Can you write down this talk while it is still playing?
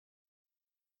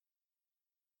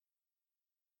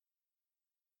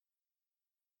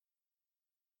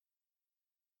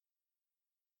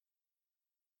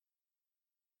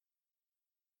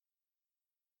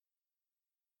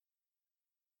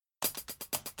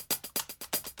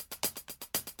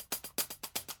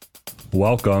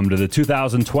Welcome to the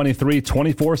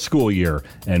 2023-24 school year,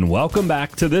 and welcome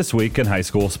back to This Week in High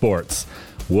School Sports.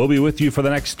 We'll be with you for the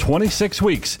next 26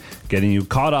 weeks, getting you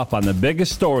caught up on the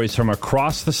biggest stories from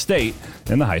across the state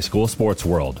in the high school sports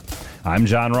world. I'm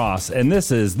John Ross, and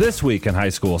this is This Week in High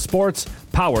School Sports,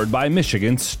 powered by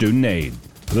Michigan Student Aid.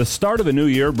 The start of a new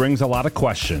year brings a lot of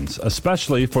questions,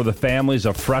 especially for the families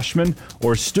of freshmen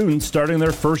or students starting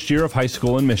their first year of high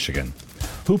school in Michigan.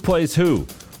 Who plays who?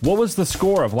 What was the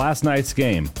score of last night's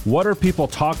game? What are people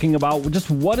talking about? Just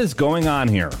what is going on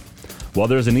here? Well,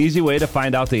 there's an easy way to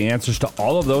find out the answers to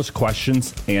all of those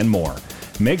questions and more.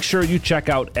 Make sure you check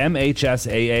out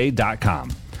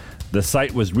MHSAA.com. The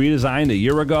site was redesigned a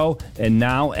year ago, and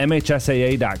now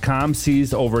MHSAA.com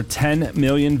sees over 10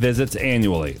 million visits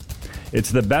annually.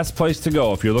 It's the best place to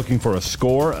go if you're looking for a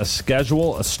score, a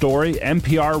schedule, a story,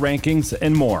 NPR rankings,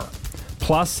 and more.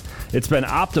 Plus, it's been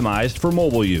optimized for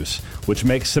mobile use, which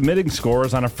makes submitting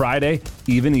scores on a Friday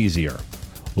even easier.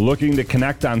 Looking to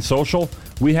connect on social?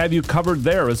 We have you covered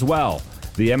there as well.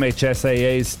 The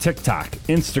MHSAA's TikTok,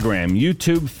 Instagram,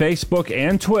 YouTube, Facebook,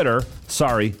 and Twitter,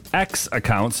 X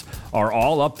accounts are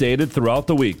all updated throughout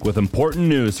the week with important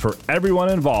news for everyone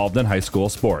involved in high school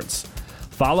sports.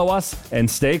 Follow us and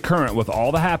stay current with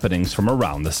all the happenings from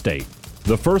around the state.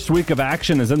 The first week of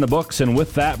action is in the books, and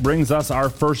with that brings us our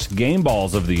first game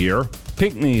balls of the year.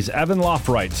 Pinckney's Evan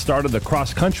Lofwright started the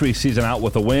cross-country season out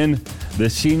with a win.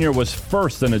 The senior was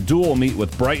first in a dual meet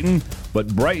with Brighton,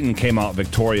 but Brighton came out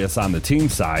victorious on the team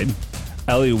side.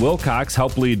 Ellie Wilcox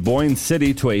helped lead Boyne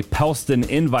City to a Pelston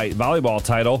Invite volleyball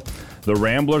title. The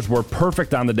Ramblers were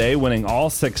perfect on the day, winning all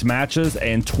 6 matches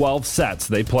and 12 sets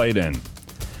they played in.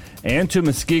 And to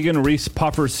Muskegon Reese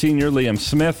Puffer senior Liam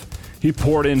Smith, he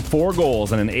poured in 4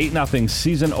 goals in an 8-0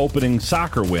 season-opening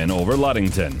soccer win over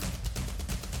Ludington.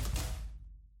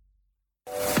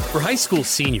 For high school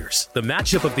seniors, the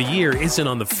matchup of the year isn't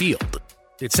on the field.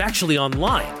 It's actually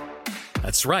online.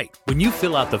 That's right. When you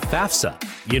fill out the FAFSA,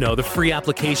 the free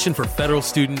application for federal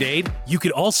student aid, you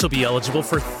could also be eligible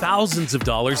for thousands of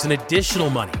dollars in additional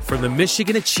money from the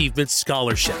Michigan Achievement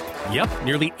Scholarship. Yep,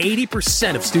 nearly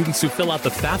 80% of students who fill out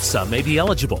the FAFSA may be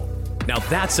eligible. Now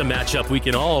that's a matchup we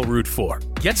can all root for.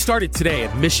 Get started today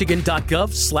at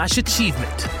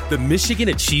michigan.gov/achievement. The Michigan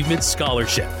Achievement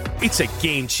Scholarship. It's a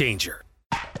game changer.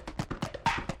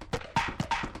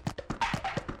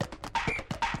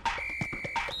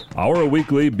 Our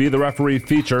weekly Be the Referee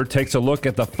feature takes a look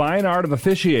at the fine art of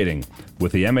officiating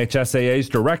with the MHSAA's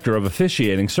Director of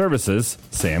Officiating Services,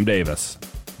 Sam Davis.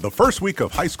 The first week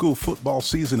of high school football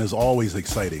season is always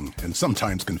exciting and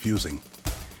sometimes confusing.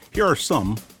 Here are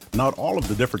some, not all of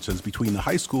the differences between the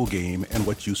high school game and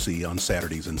what you see on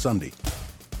Saturdays and Sunday.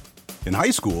 In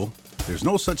high school, there's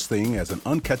no such thing as an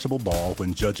uncatchable ball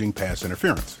when judging pass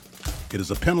interference. It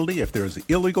is a penalty if there is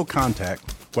illegal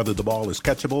contact, whether the ball is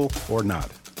catchable or not.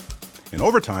 In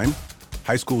overtime,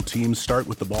 high school teams start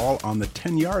with the ball on the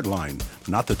 10-yard line,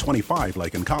 not the 25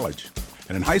 like in college.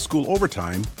 And in high school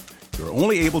overtime, you're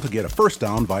only able to get a first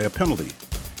down via penalty.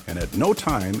 And at no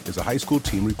time is a high school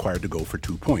team required to go for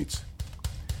 2 points.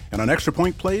 And on extra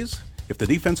point plays, if the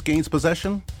defense gains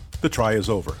possession, the try is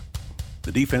over.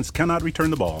 The defense cannot return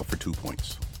the ball for 2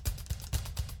 points.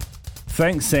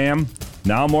 Thanks, Sam.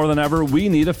 Now more than ever, we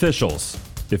need officials.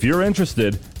 If you're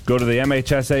interested, go to the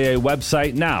MHSAA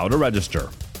website now to register.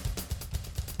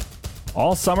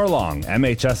 All summer long,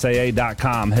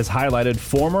 MHSAA.com has highlighted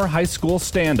former high school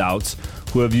standouts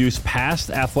who have used past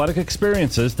athletic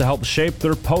experiences to help shape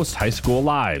their post-high school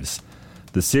lives.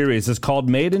 The series is called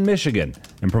Made in Michigan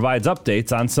and provides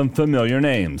updates on some familiar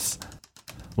names.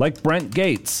 Like Brent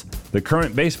Gates, the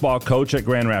current baseball coach at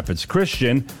Grand Rapids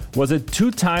Christian, was a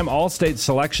 2-time All-State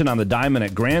selection on the diamond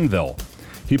at Granville.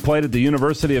 He played at the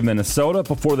University of Minnesota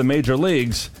before the major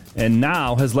leagues and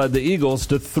now has led the Eagles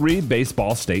to 3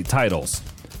 baseball state titles.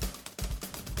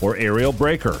 Or Ariel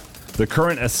Breaker, the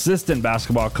current assistant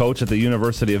basketball coach at the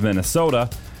University of Minnesota.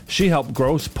 She helped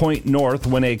Grosse Pointe North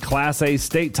win a Class A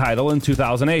state title in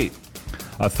 2008.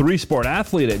 A 3-sport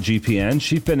athlete at GPN,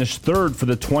 she finished 3rd for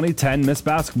the 2010 Miss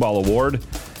Basketball Award,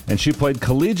 and she played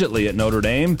collegiately at Notre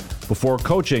Dame before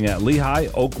coaching at Lehigh,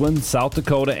 Oakland, South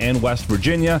Dakota, and West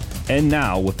Virginia, and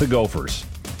now with the Gophers.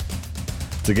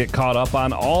 To get caught up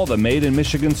on all the Made in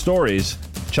Michigan stories,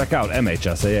 check out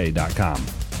MHSAA.com.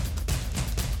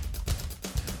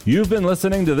 You've been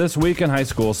listening to This Week in High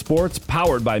School Sports,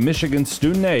 powered by Michigan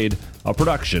Student Aid, a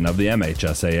production of the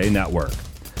MHSAA Network.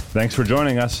 Thanks for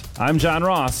joining us. I'm John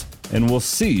Ross, and we'll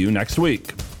see you next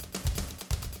week.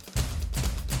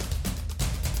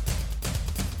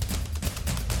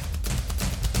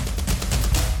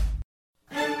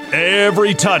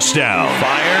 Every touchdown.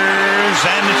 Fires fires,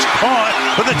 and it's caught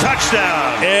for the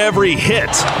touchdown. Every hit.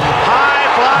 High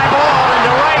fly ball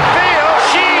into right field.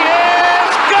 She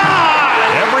is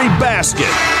gone. Every basket.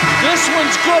 This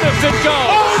one's good if it goes.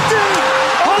 Oh, dude.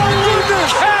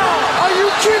 Holy cow. Are you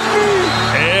kidding me?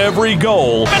 Every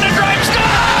goal. And the drive score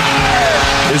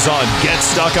is on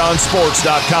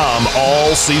GetStuckOnSports.com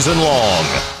all season long.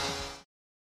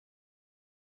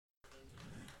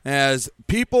 As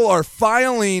people are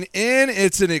filing in,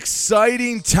 it's an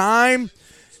exciting time.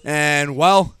 And,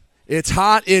 well, it's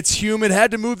hot, it's humid. Had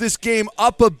to move this game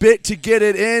up a bit to get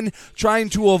it in,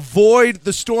 trying to avoid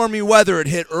the stormy weather. It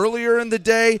hit earlier in the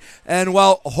day, and,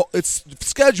 well, it's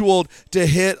scheduled to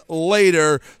hit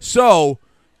later. So,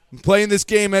 playing this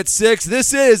game at 6.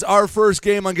 This is our first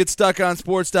game on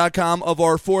GetStuckOnSports.com of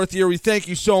our 4th year. We thank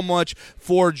you so much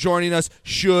for joining us.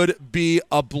 Should be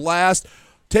a blast.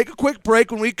 Take a quick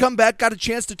break. When we come back, got a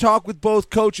chance to talk with both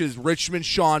coaches, Richmond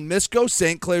Sean Misko,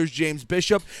 St. Clair's James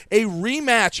Bishop. A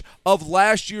rematch of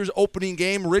last year's opening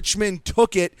game. Richmond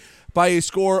took it by a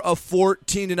score of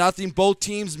 14-0. Both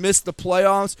teams missed the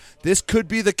playoffs. This could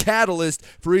be the catalyst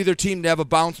for either team to have a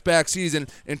bounce-back season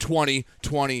in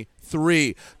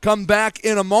 2023. Come back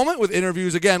in a moment with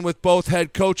interviews again with both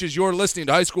head coaches. You're listening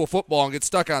to High School Football and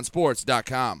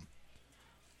GetStuckOnSports.com.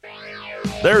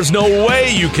 There's no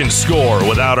way you can score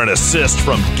without an assist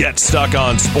from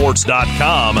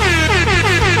GetStuckOnSports.com.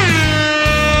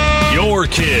 Your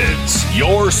kids,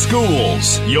 your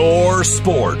schools, your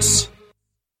sports.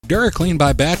 DuraClean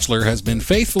by Bachelor has been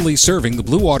faithfully serving the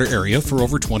Blue Water area for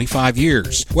over 25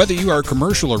 years. Whether you are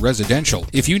commercial or residential,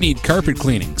 if you need carpet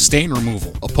cleaning, stain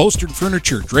removal, upholstered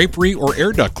furniture, drapery, or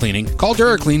air duct cleaning, call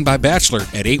DuraClean by Bachelor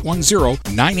at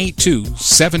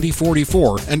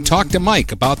 810-982-7044 and talk to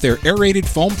Mike about their aerated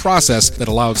foam process that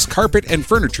allows carpet and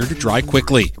furniture to dry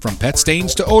quickly. From pet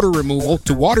stains to odor removal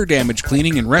to water damage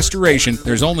cleaning and restoration,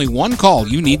 there's only one call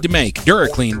you need to make.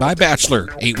 DuraClean by Bachelor,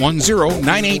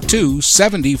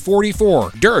 810-982-7044.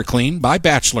 DuraClean by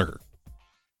Bachelor.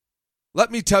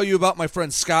 Let me tell you about my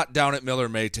friend Scott down at Miller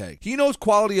Maytag. He knows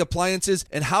quality appliances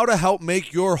and how to help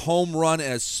make your home run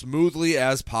as smoothly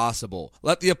as possible.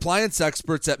 Let the appliance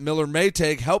experts at Miller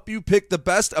Maytag help you pick the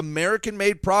best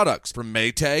American-made products from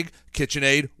Maytag,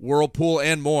 KitchenAid, Whirlpool,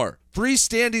 and more.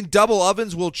 Freestanding double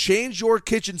ovens will change your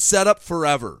kitchen setup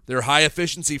forever. Their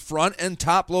high-efficiency front and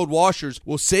top-load washers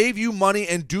will save you money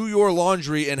and do your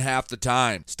laundry in half the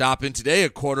time. Stop in today a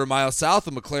quarter mile south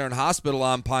of McLaren Hospital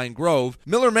on Pine Grove.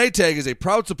 Miller Maytag is a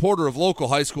proud supporter of local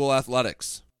high school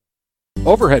athletics.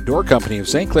 Overhead Door Company of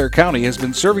St. Clair County has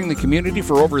been serving the community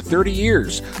for over 30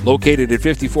 years. Located at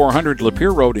 5400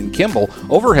 Lapeer Road in Kimball,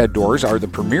 Overhead Doors are the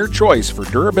premier choice for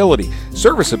durability,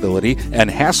 serviceability,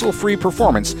 and hassle-free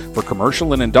performance for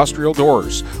commercial and industrial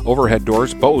doors. Overhead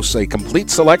Doors boasts a complete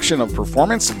selection of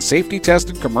performance and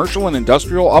safety-tested commercial and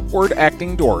industrial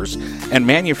upward-acting doors and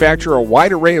manufacture a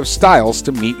wide array of styles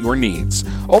to meet your needs.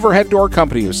 Overhead Door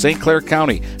Company of St. Clair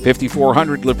County,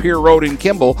 5400 Lapeer Road in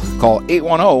Kimball. Call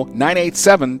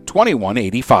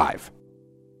 810-987-2185.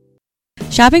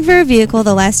 Shopping for a vehicle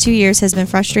the last 2 years has been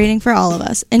frustrating for all of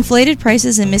us. Inflated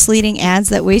prices and misleading ads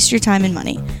that waste your time and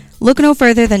money. Look no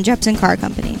further than Jepson Car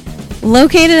Company.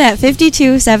 Located at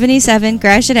 5277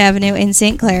 Gratiot Avenue in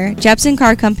St. Clair, Jepson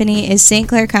Car Company is St.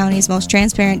 Clair County's most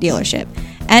transparent dealership.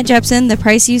 At Jepson, the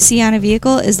price you see on a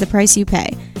vehicle is the price you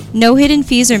pay. No hidden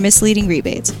fees or misleading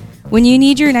rebates. When you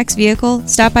need your next vehicle,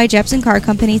 stop by Jepson Car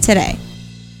Company today.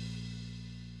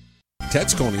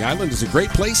 Ted's Coney Island is a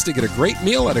great place to get a great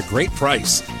meal at a great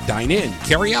price. Dine in,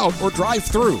 carry out, or drive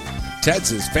through.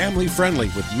 Ted's is family friendly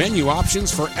with menu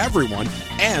options for everyone,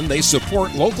 and they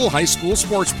support local high school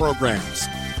sports programs.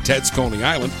 Ted's Coney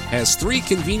Island has 3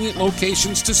 convenient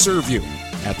locations to serve you.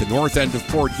 At the north end of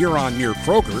Port Huron near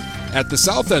Kroger, at the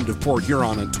south end of Port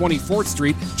Huron on 24th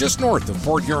Street just north of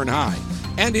Port Huron High,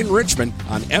 and in Richmond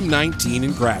on M19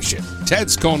 in Gratiot.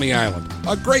 Ted's Coney Island,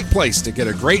 a great place to get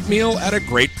a great meal at a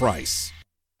great price.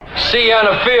 See you on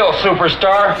the field,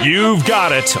 superstar. You've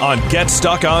got it on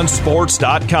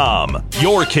GetStuckOnSports.com.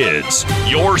 Your kids,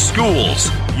 your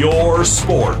schools, your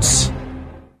sports.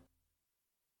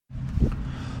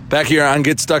 Back here on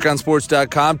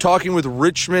GetStuckOnSports.com, talking with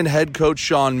Richmond head coach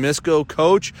Sean Misko.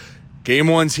 Coach, game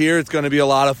 1's here. It's going to be a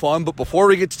lot of fun. But before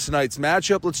we get to tonight's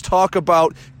matchup, let's talk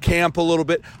about camp a little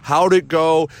bit. How'd it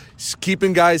go?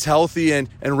 Keeping guys healthy and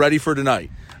ready for tonight.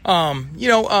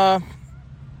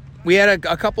 We had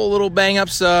a couple little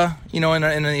bang-ups, in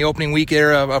the opening week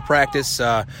there of practice.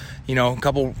 A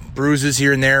couple bruises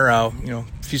here and there, a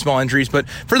few small injuries. But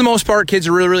for the most part, kids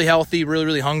are really, really healthy, really,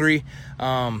 really hungry.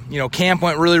 Camp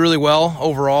went really, really well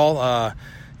overall.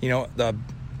 The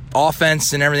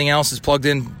offense and everything else is plugged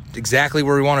in exactly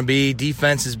where we want to be.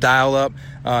 Defense is dialed up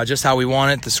just how we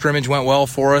want it. The scrimmage went well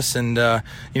for us, and I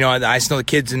just know the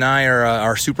kids and I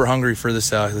are super hungry for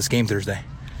this game Thursday.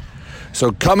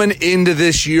 So coming into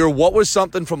this year, what was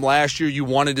something from last year you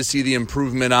wanted to see the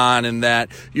improvement on and that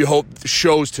you hope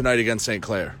shows tonight against St.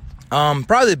 Clair?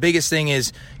 Probably the biggest thing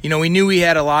is, we knew we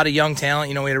had a lot of young talent.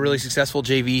 We had a really successful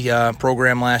JV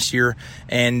program last year,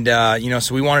 and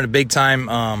so we wanted a big time,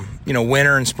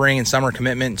 winter and spring and summer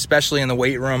commitment, especially in the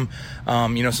weight room.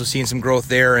 So seeing some growth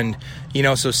there, and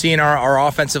so seeing our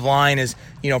offensive line is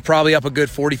probably up a good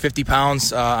 40-50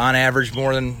 pounds on average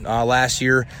more than last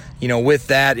year. With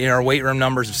that, our weight room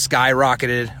numbers have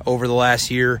skyrocketed over the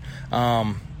last year.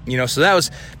 So that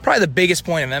was probably the biggest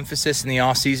point of emphasis in the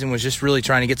offseason, was just really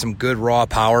trying to get some good raw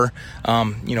power,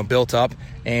 built up.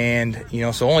 And,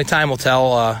 so only time will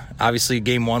tell. Obviously,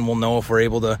 game one, we'll know if we're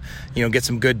able to, get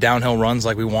some good downhill runs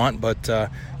like we want. But,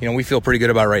 we feel pretty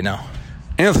good about it right now.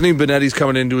 Anthony Benetti's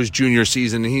coming into his junior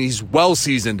season, and he's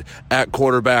well-seasoned at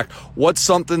quarterback. What's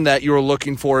something that you're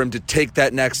looking for him to take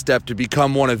that next step to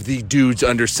become one of the dudes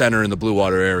under center in the Blue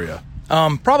Water area?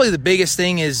 Probably the biggest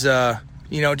thing is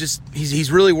just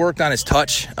he's really worked on his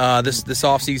touch this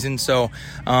offseason. So,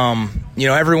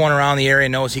 everyone around the area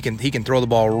knows he can throw the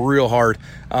ball real hard.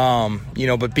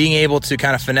 But being able to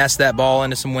kind of finesse that ball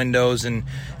into some windows and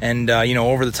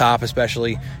over the top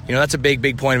especially, that's a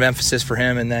big point of emphasis for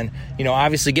him. And then,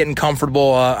 obviously getting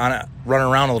comfortable running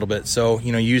around a little bit. So,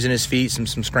 using his feet, some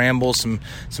scrambles,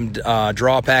 some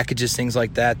draw packages, things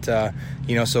like that.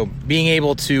 So being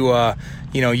able to,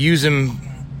 use him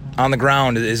on the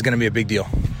ground is going to be a big deal.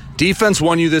 Defense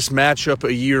won you this matchup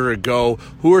a year ago.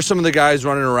 Who are some of the guys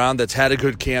running around that's had a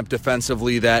good camp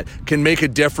defensively that can make a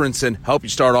difference and help you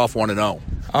start off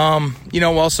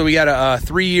 1-0? So we got a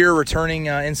 3-year returning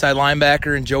inside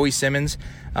linebacker in Joey Simmons.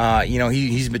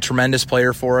 He's a tremendous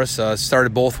player for us.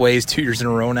 Started both ways 2 years in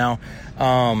a row now.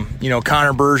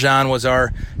 Connor Bergeron was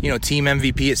our, team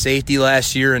MVP at safety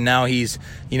last year, and now he's,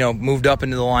 moved up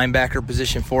into the linebacker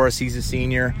position for us. He's a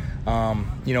senior.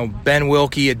 Ben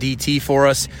Wilkie, a DT for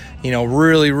us,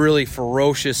 really, really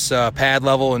ferocious pad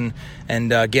level and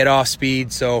get off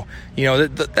speed. So,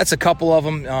 that's a couple of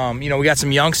them. We got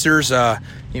some youngsters. I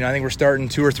think we're starting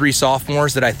 2 or 3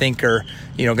 sophomores that I think are,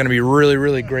 going to be really,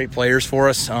 really great players for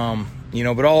us.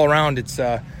 But all around it's,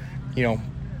 the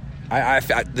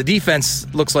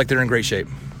defense looks like they're in great shape.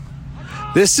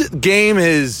 This game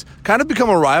has kind of become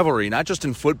a rivalry, not just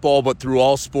in football, but through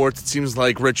all sports. It seems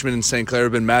like Richmond and St. Clair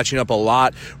have been matching up a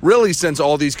lot, really, since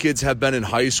all these kids have been in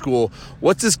high school.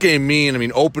 What's this game mean? I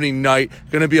mean, opening night,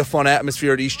 going to be a fun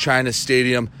atmosphere at East China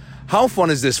Stadium. How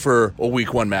fun is this for a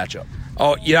Week 1 matchup?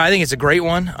 Oh, I think it's a great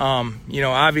one.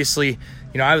 Obviously,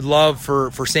 I would love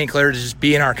for St. Clair to just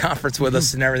be in our conference with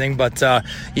us and everything. But, I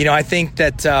think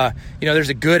that, there's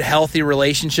a good, healthy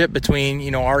relationship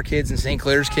between, our kids and St.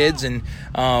 Clair's kids. And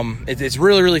it's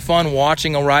really, really fun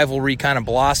watching a rivalry kind of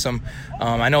blossom.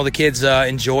 I know the kids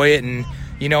enjoy it. And,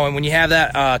 and when you have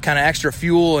that kind of extra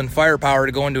fuel and firepower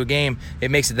to go into a game,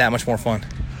 it makes it that much more fun.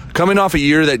 Coming off a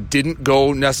year that didn't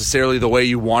go necessarily the way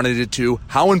you wanted it to,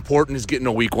 how important is getting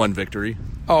a Week 1 victory?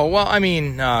 Oh, well, I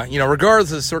mean,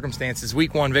 regardless of the circumstances,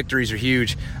 Week 1 victories are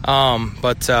huge.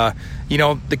 But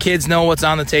the kids know what's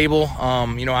on the table.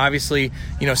 Obviously,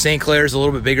 St. Clair is a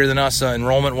little bit bigger than us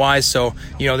enrollment-wise, so,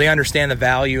 they understand the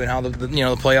value and how the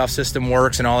playoff system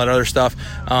works and all that other stuff.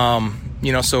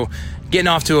 So getting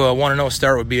off to a 1-0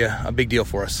 start would be a big deal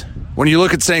for us. When you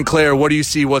look at St. Clair, what do you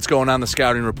see what's going on in the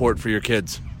scouting report for your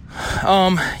kids?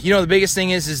 The biggest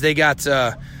thing is they've got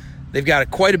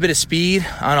quite a bit of speed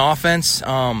on offense.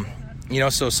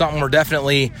 So something we're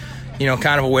definitely,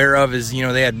 kind of aware of is,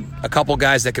 they had a couple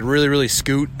guys that could really, really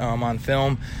scoot on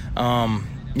film.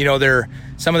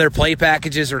 Some of their play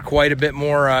packages are quite a bit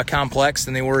more complex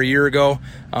than they were a year ago.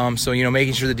 So,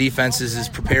 making sure the defense is as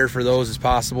prepared for those as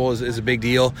possible is a big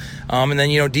deal. And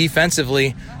then,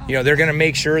 defensively, they're going to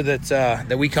make sure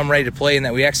that we come ready to play and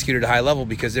that we execute at a high level,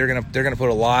 because they're going to put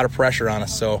a lot of pressure on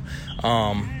us. So,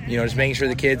 just making sure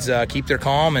the kids keep their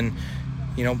calm and,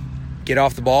 get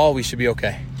off the ball, we should be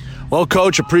okay. Well,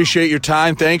 Coach, appreciate your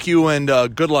time. Thank you, and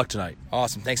good luck tonight.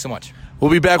 Awesome. Thanks so much. We'll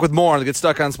be back with more on the Get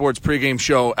Stuck on Sports pregame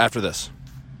show after this.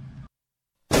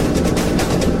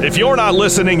 If you're not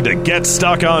listening to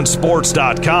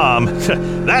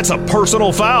GetStuckOnSports.com, that's a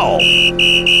personal foul.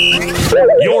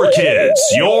 Your kids,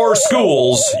 your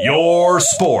schools, your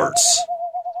sports.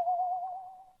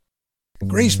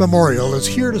 Grace Memorial is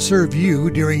here to serve you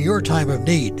during your time of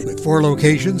need. With 4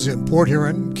 locations in Port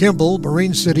Huron, Kimball,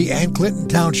 Marine City, and Clinton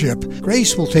Township,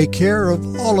 Grace will take care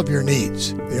of all of your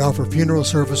needs. They offer funeral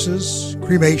services,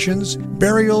 cremations,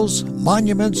 burials,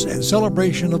 monuments, and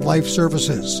celebration of life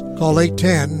services. Call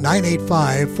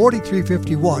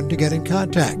 810-985-4351 to get in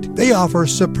contact. They offer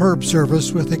superb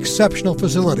service with exceptional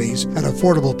facilities and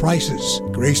affordable prices.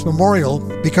 Grace Memorial,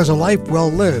 because a life well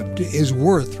lived is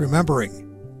worth remembering.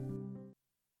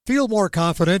 Feel more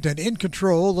confident and in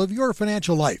control of your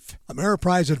financial life.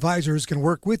 Ameriprise Advisors can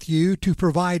work with you to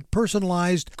provide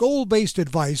personalized, goal-based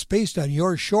advice based on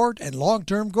your short and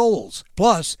long-term goals.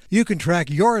 Plus, you can track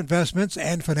your investments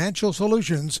and financial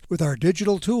solutions with our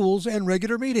digital tools and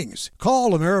regular meetings.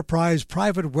 Call Ameriprise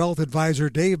Private Wealth Advisor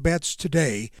Dave Betts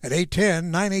today at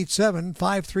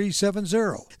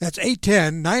 810-987-5370. That's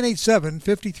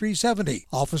 810-987-5370.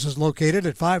 Office is located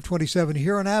at 527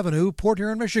 Huron Avenue, Port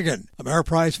Huron, Michigan.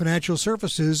 Ameriprise Financial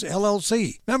Services,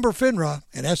 LLC. Member FINRA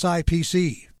and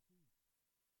SIPC.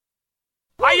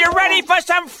 Are you ready for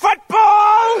some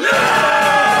football?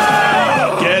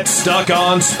 Yeah!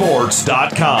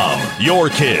 GetStuckOnSports.com. Your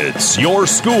kids, your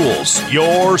schools,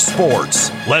 your sports.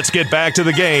 Let's get back to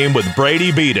the game with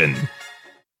Brady Beaton.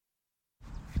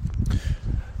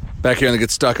 Back here on the Get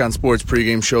Stuck on Sports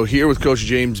pregame show here with Coach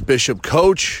James Bishop.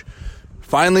 Coach,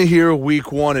 finally here,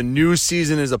 week 1. A new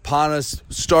season is upon us.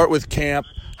 Start with camp.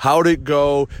 How'd it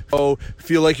go?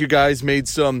 Feel like you guys made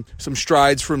some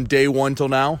strides from day 1 till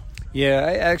now? Yeah,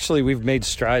 actually, we've made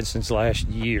strides since last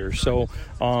year. So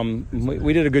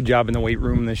we did a good job in the weight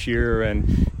room this year,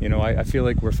 and I feel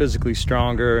like we're physically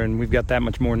stronger, and we've got that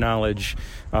much more knowledge.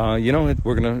 We're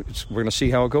gonna see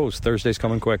how it goes. Thursday's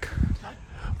coming quick.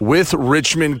 With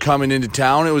Richmond coming into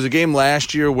town, it was a game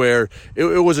last year where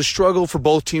it was a struggle for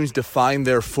both teams to find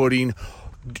their footing.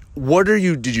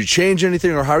 Did you change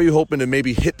anything, or how are you hoping to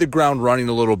maybe hit the ground running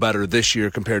a little better this year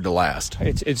compared to last?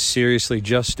 It's seriously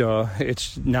just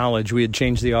it's knowledge. We had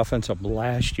changed the offense up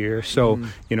last year, so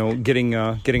getting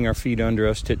our feet under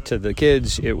us to the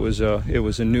kids. It was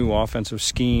a new offensive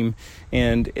scheme,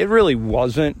 and it really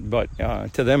wasn't, but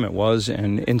to them it was,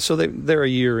 and so they're a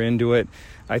year into it.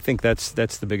 I think that's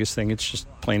the biggest thing. It's just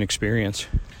plain experience.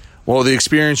 Well, the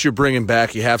experience you're bringing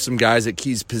back, you have some guys at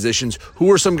key positions.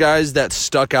 Who are some guys that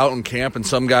stuck out in camp and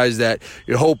some guys that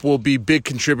you hope will be big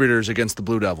contributors against the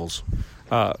Blue Devils?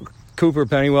 Cooper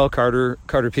Pennywell, Carter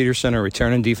Peterson are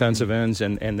returning defensive ends,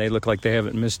 and they look like they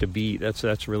haven't missed a beat.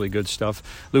 That's really good stuff.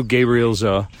 Luke Gabriel's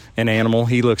an animal.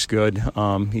 He looks good.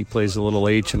 He plays a little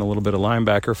H and a little bit of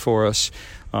linebacker for us.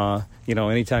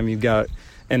 Anytime you've got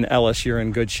an Ellis, you're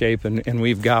in good shape, and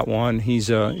we've got one. He's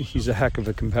a heck of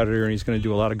a competitor, and he's going to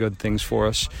do a lot of good things for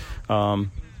us.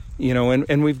 And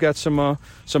we've got some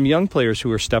young players who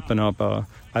are stepping up.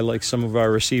 I like some of our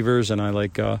receivers, and I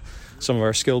like some of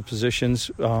our skilled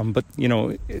positions. But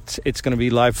it's going to be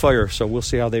live fire, so we'll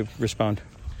see how they respond.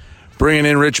 Bringing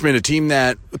in Richmond, a team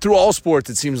that, through all sports,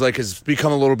 it seems like has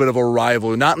become a little bit of a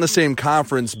rival. Not in the same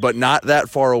conference, but not that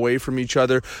far away from each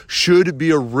other. Should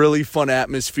be a really fun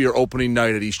atmosphere opening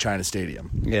night at East China Stadium.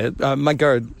 Yeah, my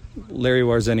guard, Larry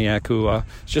Warzeniak, who is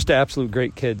just an absolute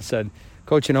great kid, said,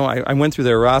 Coach, I went through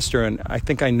their roster, and I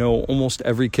think I know almost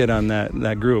every kid on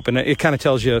that group. And it kind of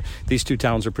tells you these two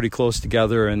towns are pretty close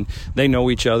together, and they know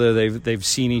each other. They've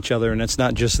seen each other, and it's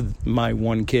not just my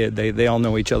one kid. They all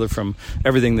know each other from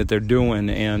everything that they're doing.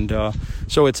 And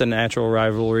so it's a natural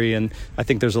rivalry, and I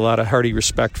think there's a lot of hearty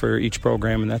respect for each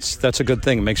program, and that's a good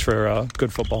thing. It makes for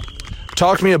good football.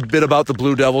 Talk to me a bit about the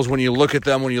Blue Devils. When you look at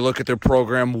them, when you look at their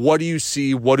program, what do you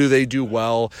see? What do they do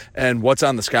well? And what's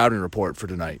on the scouting report for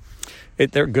tonight?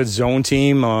 They're a good zone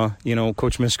team.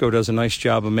 Coach Misko does a nice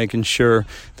job of making sure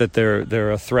that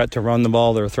they're a threat to run the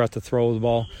ball. They're a threat to throw the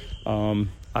ball.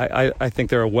 I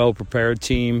think they're a well-prepared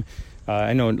team.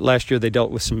 I know last year they dealt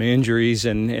with some injuries,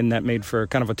 and that made for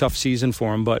kind of a tough season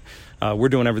for them. But we're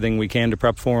doing everything we can to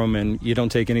prep for them, and you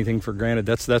don't take anything for granted.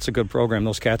 That's a good program.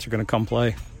 Those cats are going to come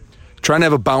play. Trying to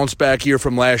have a bounce back year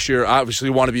from last year. Obviously,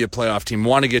 you want to be a playoff team,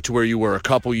 want to get to where you were a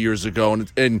couple years ago,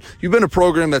 and you've been a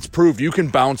program that's proved you can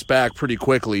bounce back pretty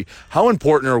quickly. How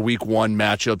important are week 1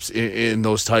 matchups in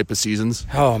those type of seasons?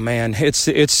 Oh man,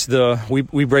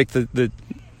 we break the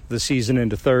season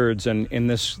into thirds, and in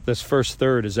this first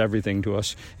third is everything to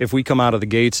us. If we come out of the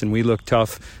gates and we look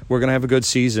tough, we're going to have a good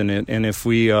season, and if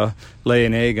we lay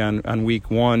an egg on week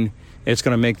 1, it's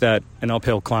going to make that an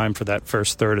uphill climb for that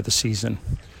first third of the season.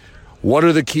 What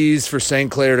are the keys for St.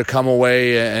 Clair to come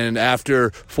away and after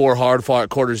 4 hard-fought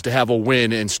quarters to have a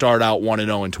win and start out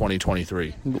 1-0 in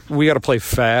 2023? We got to play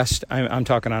fast. I'm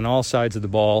talking on all sides of the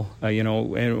ball.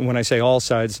 And when I say all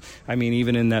sides, I mean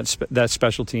even in that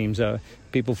special teams.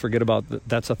 People forget about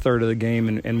that's a third of the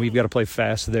game, and we've got to play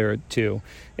fast there too.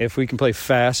 If we can play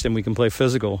fast and we can play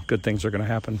physical, good things are going to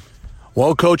happen.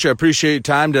 Well, Coach, I appreciate your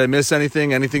time. Did I miss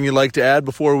anything? Anything you'd like to add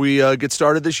before we get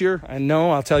started this year?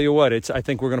 No, I'll tell you what. I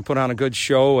think we're going to put on a good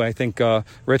show. I think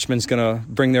Richmond's going to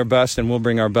bring their best, and we'll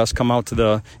bring our best. Come out to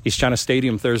the East China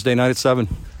Stadium Thursday night at 7.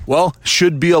 Well,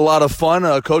 should be a lot of fun.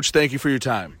 Coach, thank you for your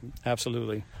time.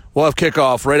 Absolutely. We'll have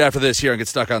kickoff right after this here on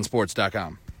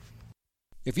GetStuckOnSports.com.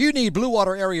 If you need Blue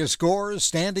Water area scores,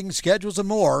 standings, schedules, and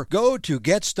more, go to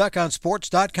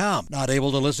GetStuckOnSports.com. Not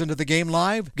able to listen to the game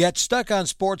live?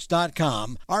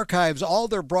 GetStuckOnSports.com archives all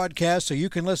their broadcasts so you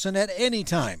can listen at any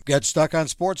time.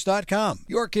 GetStuckOnSports.com.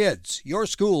 Your kids, your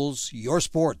schools, your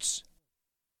sports.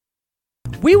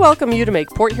 We welcome you to make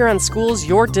Port Huron Schools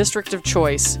your district of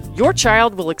choice. Your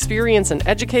child will experience an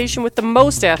education with the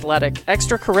most athletic,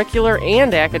 extracurricular,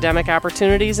 and academic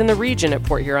opportunities in the region at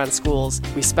Port Huron Schools.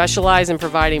 We specialize in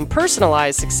providing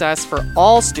personalized success for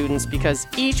all students because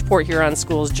each Port Huron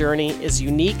Schools journey is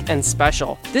unique and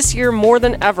special. This year, more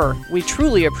than ever, we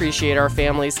truly appreciate our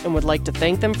families and would like to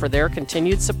thank them for their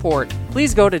continued support.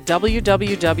 Please go to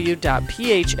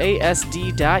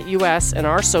www.phasd.us and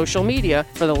our social media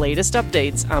for the latest updates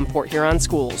on Port Huron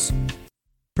Schools.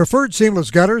 Preferred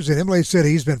Seamless Gutters in Imlay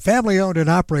City has been family-owned and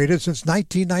operated since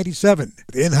 1997.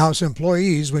 With in-house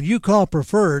employees, when you call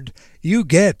Preferred, you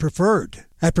get Preferred.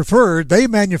 At Preferred, they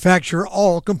manufacture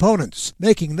all components,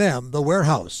 making them the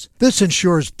warehouse. This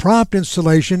ensures prompt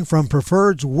installation from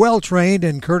Preferred's well-trained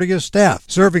and courteous staff,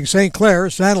 serving St. Clair,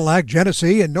 Sanilac,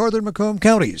 Genesee, and northern Macomb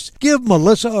counties. Give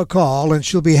Melissa a call and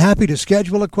she'll be happy to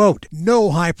schedule a quote.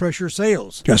 No high-pressure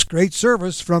sales, just great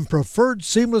service from Preferred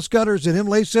Seamless Gutters in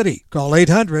Imlay City. Call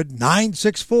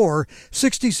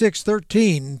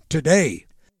 800-964-6613 today.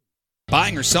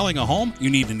 Buying or selling a home? You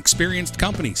need an experienced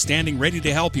company standing ready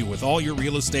to help you with all your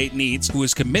real estate needs, who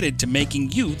is committed to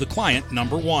making you the client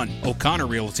number one. O'Connor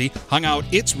Realty hung out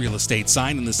its real estate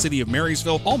sign in the city of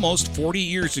Marysville almost 40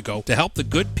 years ago to help the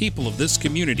good people of this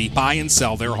community buy and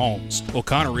sell their homes.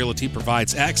 O'Connor Realty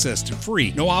provides access to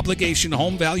free, no-obligation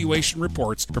home valuation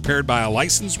reports prepared by a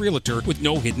licensed realtor with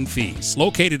no hidden fees.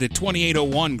 Located at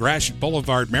 2801 Gratiot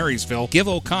Boulevard, Marysville, give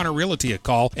O'Connor Realty a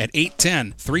call at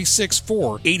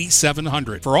 810-364-8700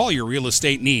 for all your real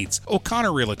estate needs.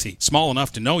 O'Connor Realty, small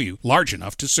enough to know you, large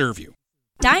enough to serve you.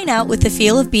 Dine out with the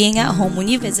feel of being at home when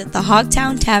you visit the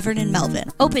Hogtown Tavern in Melvin.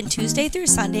 Open Tuesday through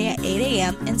Sunday at 8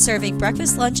 a.m. and serving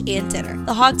breakfast, lunch, and dinner.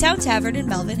 The Hogtown Tavern in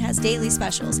Melvin has daily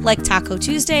specials like Taco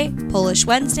Tuesday, Polish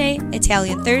Wednesday,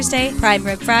 Italian Thursday, Prime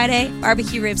Rib Friday,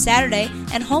 Barbecue Rib Saturday,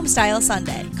 and Homestyle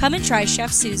Sunday. Come and try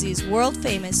Chef Susie's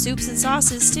world-famous soups and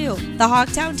sauces, too. The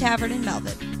Hogtown Tavern in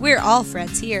Melvin. We're all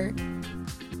friends here.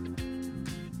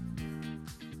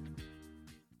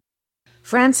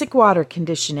 Frantic Water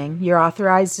Conditioning, your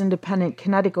authorized independent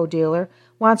Connecticut dealer,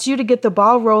 wants you to get the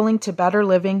ball rolling to better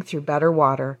living through better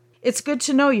water. It's good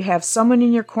to know you have someone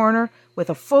in your corner with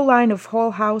a full line of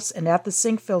whole house and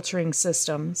at-the-sink filtering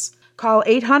systems. Call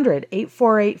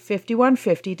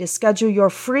 800-848-5150 to schedule your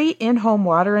free in-home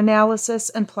water analysis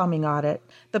and plumbing audit.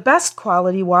 The best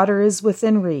quality water is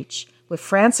within reach with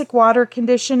Frantic Water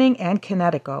Conditioning and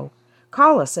Connecticut.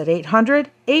 Call us at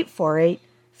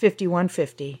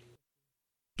 800-848-5150.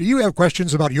 Do you have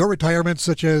questions about your retirement,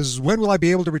 such as when will I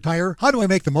be able to retire? How do I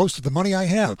make the most of the money I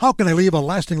have? How can I leave a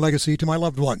lasting legacy to my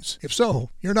loved ones? If so,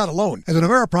 you're not alone. As an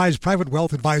Ameriprise Private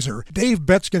Wealth Advisor, Dave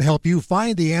Betts can help you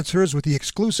find the answers with the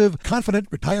exclusive Confident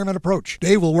Retirement Approach.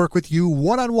 Dave will work with you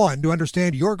one-on-one to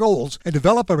understand your goals and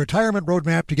develop a retirement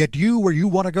roadmap to get you where you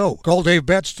want to go. Call Dave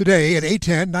Betts today at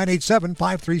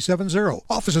 810-987-5370.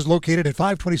 Office is located at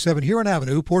 527 Huron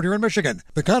Avenue, Port Huron, Michigan.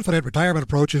 The Confident Retirement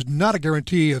Approach is not a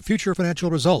guarantee of future financial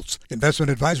results.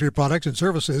 Investment advisory products and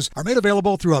services are made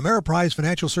available through Ameriprise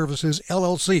Financial Services,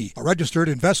 LLC, a registered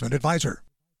investment advisor.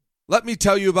 Let me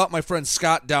tell you about my friend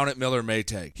Scott down at Miller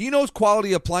Maytag. He knows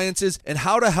quality appliances and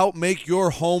how to help make your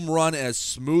home run as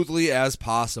smoothly as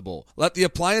possible. Let the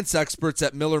appliance experts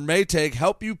at Miller Maytag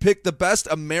help you pick the best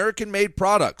American-made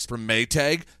products from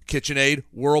Maytag, KitchenAid,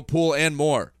 Whirlpool, and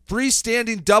more.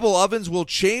 Freestanding double ovens will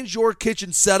change your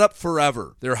kitchen setup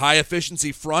forever. Their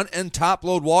high-efficiency front and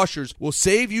top-load washers will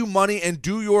save you money and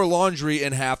do your laundry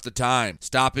in half the time.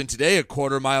 Stop in today a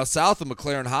quarter mile south of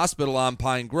McLaren Hospital on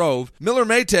Pine Grove. Miller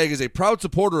Maytag is a proud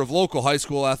supporter of local high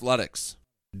school athletics.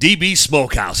 DB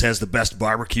Smokehouse has the best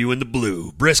barbecue in the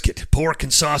blue. Brisket, pork,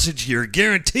 and sausage, you're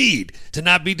guaranteed to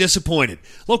not be disappointed.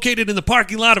 Located in the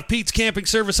parking lot of Pete's Camping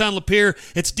Service on Lapeer,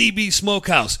 it's DB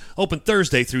Smokehouse. Open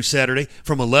Thursday through Saturday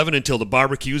from 11 until the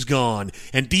barbecue's gone.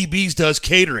 And DB's does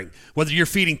catering. Whether you're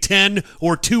feeding 10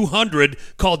 or 200,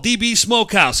 call DB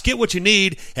Smokehouse. Get what you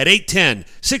need at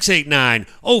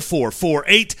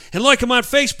 810-689-0448 and like them on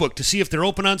Facebook to see if they're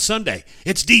open on Sunday.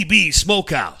 It's DB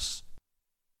Smokehouse.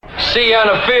 See you on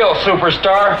the field,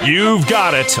 superstar. You've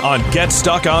got it on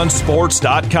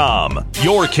GetStuckOnSports.com.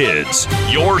 Your kids,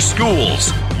 your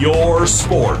schools, your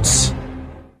sports.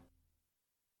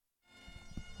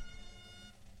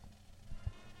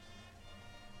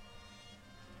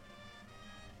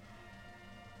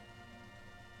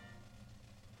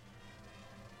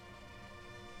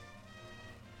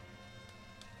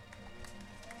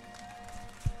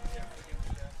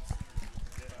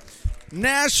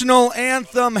 National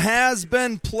anthem has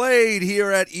been played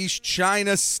here at East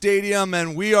China Stadium,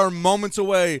 and we are moments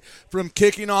away from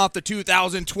kicking off the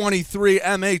 2023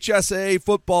 MHSAA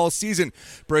football season.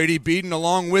 Brady Beaton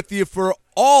along with you for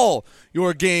all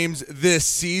your games this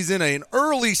season. An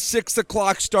early 6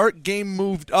 o'clock start. Game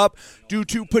moved up due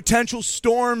to potential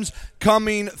storms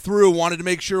coming through. Wanted to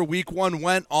make sure week 1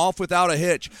 went off without a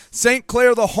hitch. St.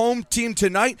 Clair, the home team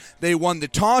tonight, they won the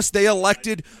toss. They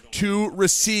elected to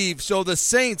receive. So the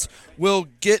Saints will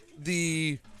get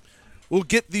the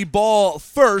ball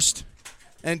first,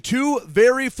 and two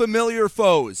very familiar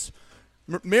foes.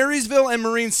 Marysville and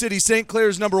Marine City, St.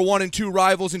 Clair's number 1 and 2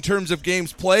 rivals in terms of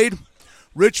games played.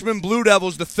 Richmond Blue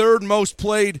Devils, the third most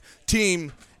played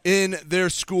team in their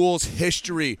school's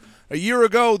history. A year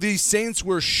ago, these Saints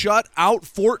were shut out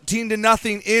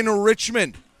 14-0 in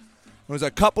Richmond. There was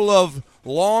a couple of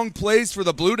long plays for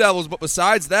the Blue Devils, but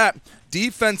besides that,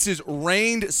 defenses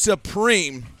reigned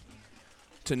supreme.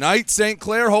 Tonight, St.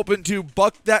 Clair hoping to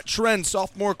buck that trend.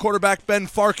 Sophomore quarterback Ben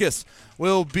Farkas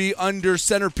will be under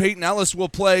center. Peyton Ellis will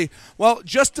play, well,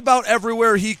 just about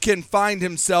everywhere he can find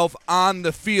himself on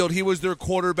the field. He was their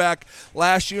quarterback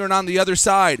last year. And on the other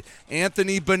side,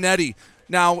 Anthony Benetti.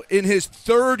 Now, in his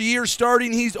third year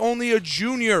starting, he's only a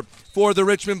junior for the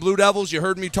Richmond Blue Devils. You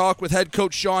heard me talk with head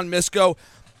coach Sean Misko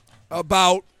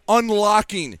about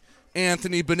unlocking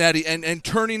Anthony Benetti and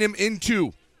turning him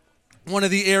into one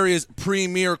of the area's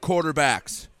premier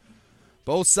quarterbacks.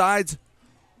 Both sides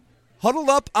huddled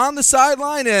up on the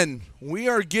sideline, and we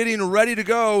are getting ready to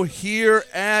go here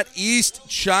at East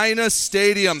China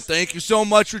Stadium. Thank you so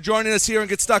much for joining us here on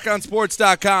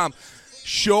GetStuckOnSports.com.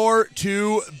 Sure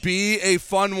to be a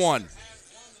fun one.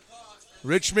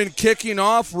 Richmond kicking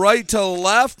off right to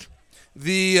left.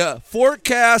 The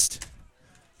forecast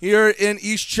here in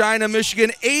East China,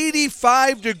 Michigan,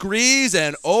 85 degrees,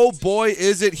 and oh boy,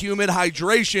 is it humid.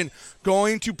 Hydration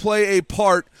going to play a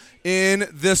part in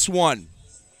this one.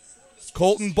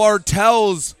 Colton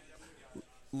Bartels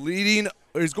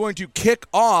is going to kick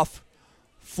off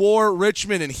for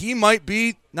Richmond, and he might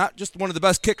be not just one of the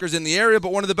best kickers in the area,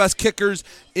 but one of the best kickers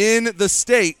in the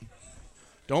state.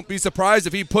 Don't be surprised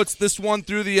if he puts this one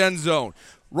through the end zone.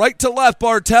 Right to left,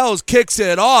 Bartels kicks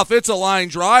it off. It's a line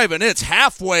drive, and it's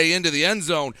halfway into the end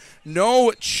zone.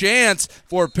 No chance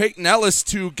for Peyton Ellis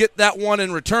to get that one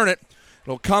and return it.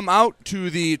 It'll come out to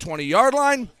the 20-yard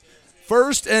line.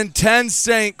 1st and 10,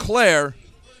 St. Clair.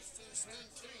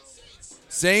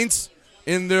 Saints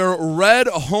in their red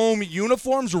home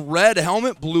uniforms, red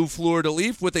helmet, blue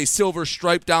fleur-de-lis with a silver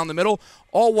stripe down the middle.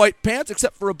 All white pants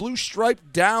except for a blue stripe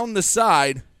down the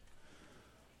side.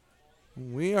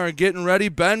 We are getting ready.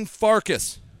 Ben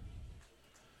Farkas,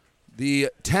 the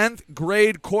 10th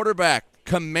grade quarterback,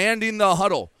 commanding the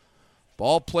huddle.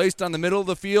 Ball placed on the middle of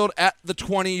the field at the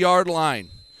 20-yard line.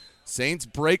 Saints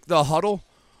break the huddle,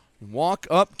 walk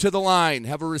up to the line,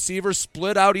 have a receiver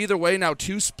split out either way. Now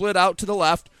 2 split out to the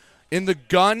left. In the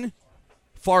gun,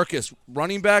 Farkas,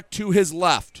 running back to his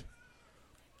left.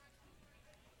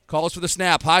 Calls for the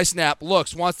snap, high snap,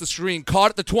 looks, wants the screen,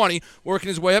 caught at the 20, working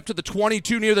his way up to the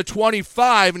 22 near the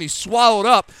 25, and he's swallowed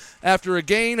up after a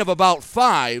gain of about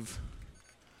 5.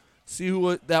 See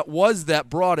who that was that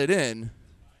brought it in.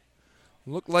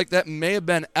 Looked like that may have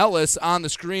been Ellis on the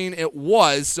screen. It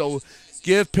was, so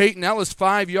give Peyton Ellis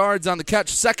 5 yards on the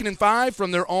catch. 2nd and 5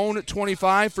 from their own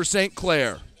 25 for St.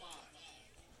 Clair.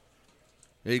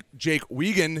 Jake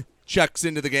Wiegand checks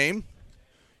into the game.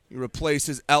 He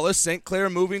replaces Ellis. St. Clair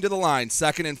moving to the line.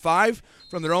 2nd and 5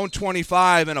 from their own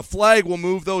 25, and a flag will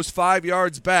move those 5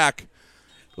 yards back.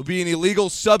 It'll be an illegal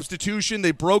substitution.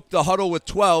 They broke the huddle with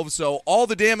 12, so all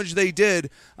the damage they did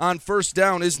on first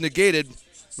down is negated.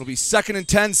 It'll be 2nd and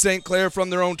 10, St. Clair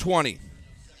from their own 20.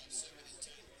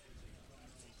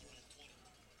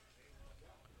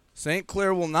 St.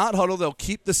 Clair will not huddle. They'll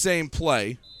keep the same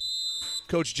play.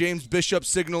 Coach James Bishop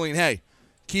signaling, hey,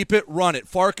 keep it, run it.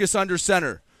 Farkas under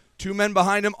center. 2 men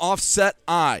behind him, offset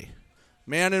I.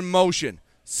 Man in motion.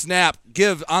 Snap,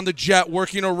 give on the jet,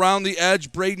 working around the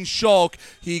edge. Braden Schulk,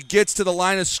 he gets to the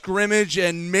line of scrimmage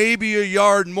and maybe a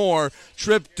yard more.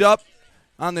 Tripped up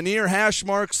on the near hash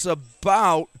marks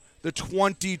about the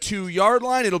 22-yard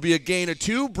line. It'll be a gain of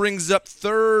 2, brings up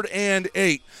 3rd and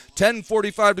 8.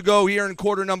 10:45 to go here in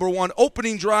quarter number 1.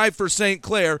 Opening drive for St.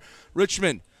 Clair.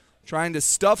 Richmond trying to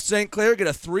stuff St. Clair, get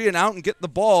a 3 and out, and get the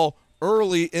ball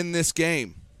early in this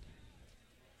game.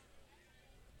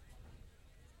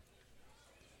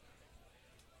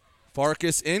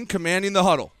 Farkas in, commanding the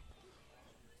huddle.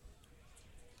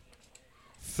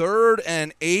 3rd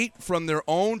and 8 from their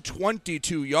own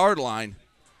 22-yard line.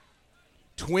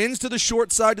 Twins to the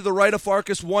short side to the right of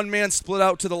Farkas. 1 man split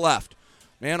out to the left.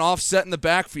 Man offset in the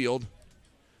backfield.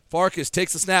 Farkas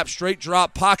takes the snap, straight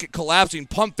drop, pocket collapsing,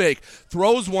 pump fake.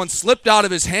 Throws one, slipped out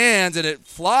of his hands, and it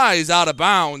flies out of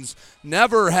bounds.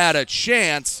 Never had a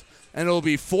chance, and it'll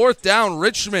be 4th down.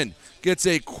 Richmond gets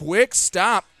a quick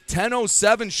stop.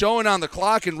 10:07 showing on the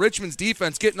clock, and Richmond's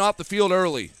defense getting off the field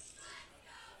early.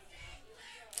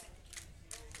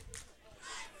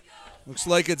 Looks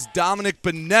like it's Dominic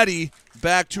Benetti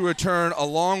back to return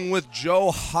along with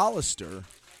Joe Hollister.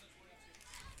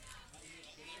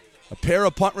 A pair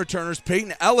of punt returners.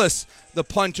 Peyton Ellis, the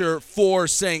punter for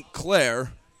St.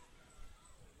 Clair.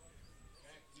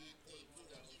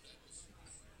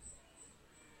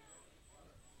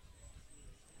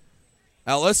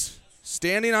 Ellis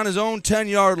standing on his own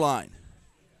 10-yard line.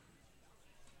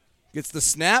 Gets the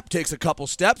snap, takes a couple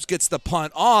steps, gets the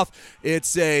punt off.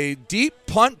 It's a deep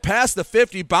punt past the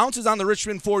 50, bounces on the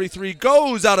Richmond 43,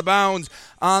 goes out of bounds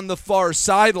on the far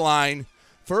sideline.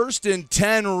 1st and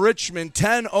 10 Richmond,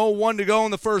 10:01 to go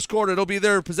in the first quarter. It'll be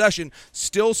their possession.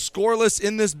 Still scoreless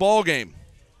in this ball game.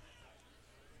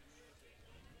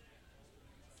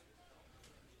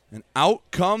 And out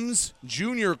comes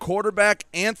junior quarterback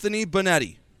Anthony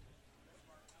Benetti.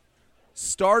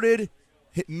 Started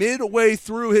midway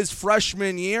through his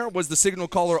freshman year, was the signal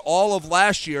caller all of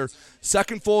last year.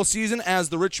 2nd full season as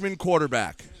the Richmond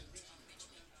quarterback.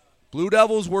 Blue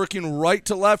Devils working right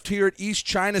to left here at East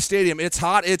China Stadium. It's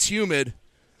hot, it's humid.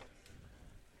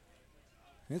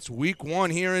 It's week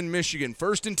 1 here in Michigan.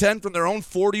 1st and 10 from their own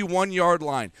 41-yard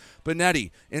line.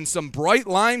 Benetti in some bright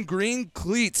lime green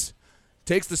cleats.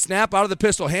 Takes the snap out of the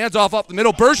pistol, hands off up the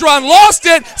middle. Bergeron lost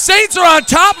it. Saints are on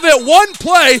top of it. 1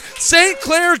 play. St.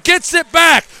 Clair gets it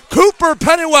back. Cooper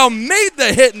Pennywell made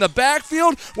the hit in the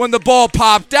backfield. When the ball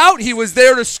popped out, he was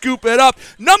there to scoop it up.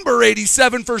 Number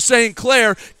 87 for St.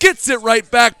 Clair gets it right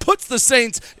back, puts the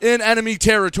Saints in enemy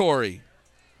territory.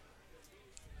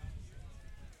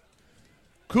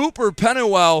 Cooper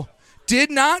Pennywell did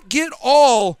not get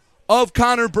all of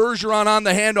Connor Bergeron on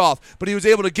the handoff, but he was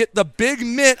able to get the big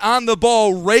mitt on the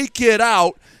ball, rake it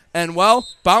out, and, well,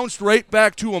 bounced right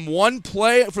back to him. 1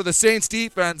 play for the Saints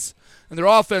defense, and their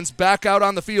offense back out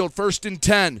on the field. 1st and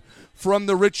 10 from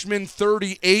the Richmond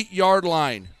 38-yard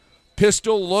line.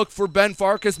 Pistol look for Ben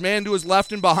Farkas, man to his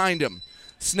left and behind him.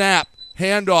 Snap,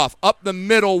 handoff, up the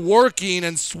middle, working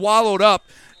and swallowed up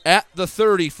at the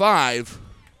 35.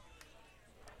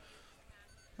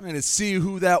 Trying to see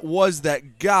who that was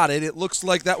that got it. It looks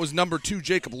like that was number 2,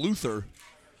 Jacob Luther.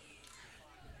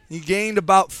 He gained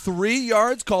about 3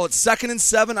 yards. Call it 2nd and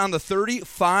 7 on the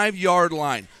 35-yard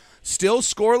line. Still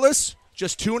scoreless,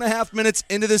 just 2.5 minutes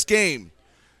into this game.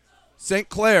 St.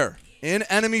 Clair in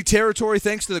enemy territory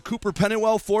thanks to the Cooper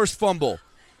Pennywell forced fumble.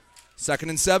 2nd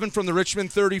and 7 from the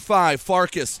Richmond 35.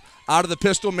 Farkas out of the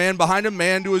pistol, man behind him,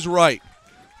 man to his right.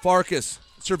 Farkas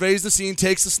surveys the scene,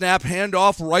 takes the snap,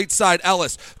 handoff right side.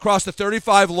 Ellis across the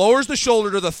 35, lowers the shoulder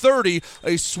to the 30.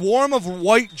 A swarm of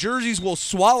white jerseys will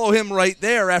swallow him right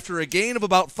there after a gain of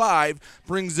about 5.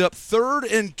 Brings up 3rd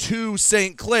and 2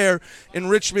 St. Clair in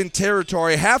Richmond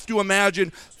territory. Have to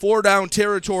imagine 4-down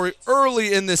territory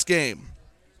early in this game.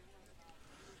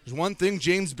 There's one thing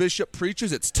James Bishop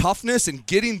preaches, it's toughness and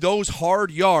getting those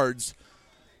hard yards.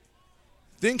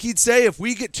 Think he'd say if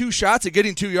we get 2 shots at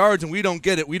getting 2 yards and we don't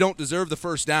get it, we don't deserve the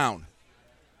 1st down.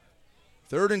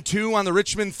 3rd and 2 on the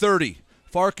Richmond 30.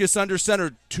 Farkas under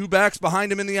center. 2 backs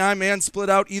behind him in the I man split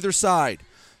out either side.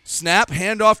 Snap,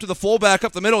 handoff to the fullback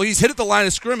up the middle. He's hit at the line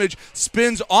of scrimmage,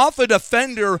 spins off a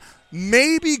defender,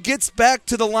 maybe gets back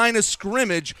to the line of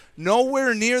scrimmage,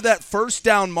 nowhere near that 1st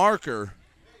down marker.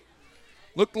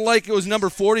 Looked like it was number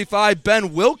 45,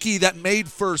 Ben Wilkie, that made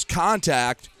first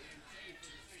contact.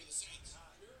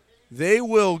 They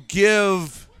will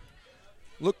give,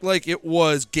 looked like it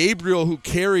was Gabriel who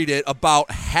carried it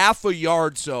about half a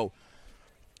yard, so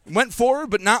Went forward,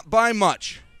 but not by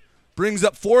much. Brings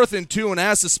up 4th and 2, and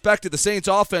as suspected, the Saints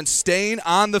offense staying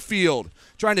on the field,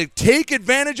 trying to take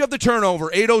advantage of the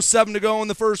turnover. 8:07 to go in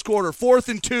the first quarter. 4th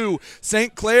and 2,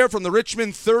 St. Clair from the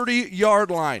Richmond 30-yard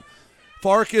line.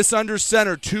 Farkas under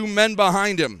center, 2 men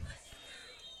behind him.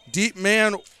 Deep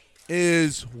man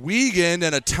is Wiegand,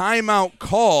 and a timeout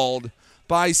called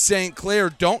by St. Clair.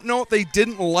 Don't know if they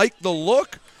didn't like the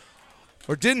look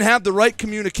or didn't have the right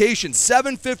communication.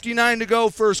 7:59 to go,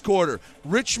 first quarter.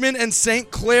 Richmond and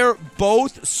St. Clair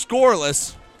both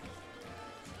scoreless.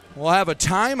 We'll have a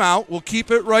timeout. We'll keep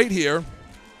it right here.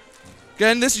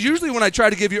 Again, this is usually when I try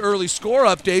to give you early score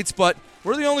updates, but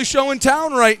we're the only show in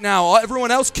town right now. Everyone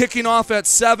else kicking off at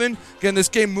 7. Again, this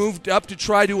game moved up to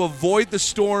try to avoid the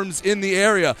storms in the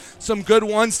area. Some good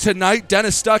ones tonight.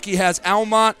 Dennis Stuckey has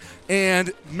Almont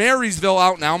and Marysville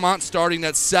out in Almont starting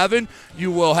at 7.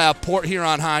 You will have Port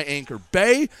Huron High Anchor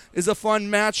Bay is a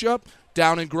fun matchup.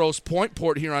 Down in Grosse Pointe,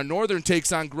 Port Huron Northern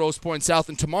takes on Grosse Pointe South.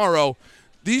 And tomorrow,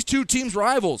 these two teams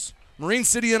rivals. Marine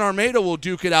City and Armada will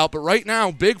duke it out. But right now,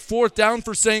 big 4th down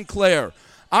for St. Clair.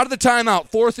 Out of the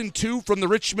timeout, 4th and 2 from the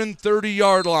Richmond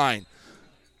 30-yard line.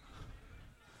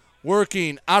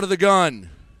 Working out of the gun.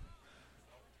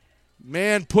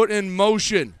 Man put in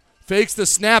motion. Fakes the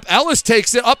snap. Ellis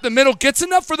takes it up the middle. Gets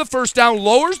enough for the first down.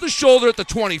 Lowers the shoulder at the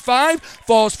 25.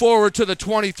 Falls forward to the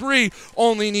 23.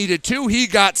 Only needed 2. He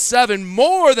got 7.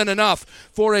 More than enough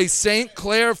for a St.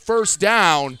 Clair first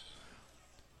down.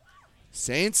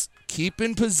 Saints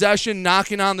keeping possession,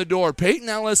 knocking on the door. Peyton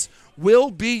Ellis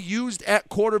will be used at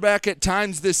quarterback at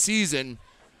times this season.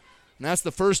 And that's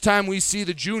the first time we see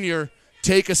the junior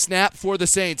take a snap for the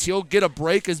Saints. He'll get a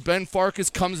break as Ben Farkas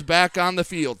comes back on the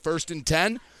field. 1st and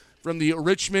 10 from the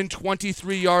Richmond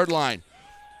 23-yard line.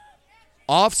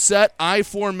 Offset I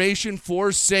formation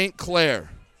for St. Clair.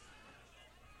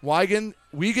 Wiegand,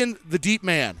 the deep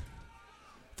man.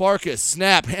 Farkas,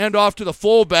 snap, handoff to the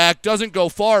fullback. Doesn't go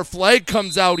far. Flag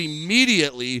comes out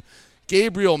immediately.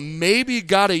 Gabriel maybe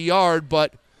got a yard,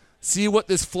 but see what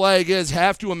this flag is.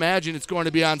 Have to imagine it's going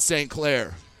to be on St.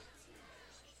 Clair.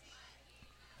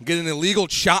 Get an illegal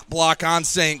chop block on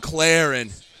St. Clair,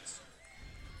 and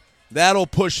that'll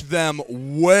push them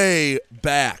way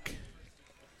back.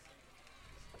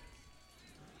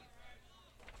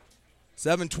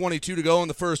 7:22 to go in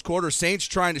the first quarter. Saints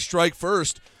trying to strike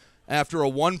first after a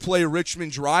one-play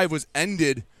Richmond drive was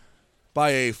ended by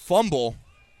a fumble.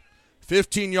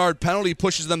 15-yard penalty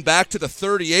pushes them back to the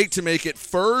 38 to make it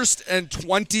 1st and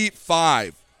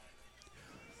 25.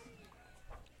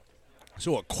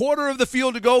 So a quarter of the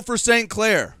field to go for St.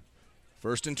 Clair.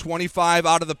 1st and 25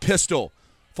 out of the pistol.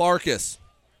 Farkas.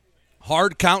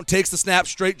 Hard count, takes the snap,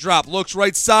 straight drop. Looks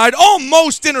right side,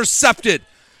 almost intercepted.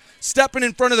 Stepping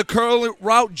in front of the curl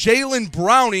route, Jalen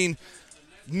Browning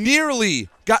nearly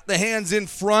got the hands in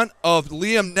front of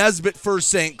Liam Nesbitt for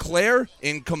St. Clair.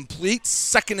 Incomplete.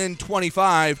 2nd and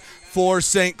 25 for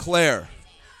St. Clair.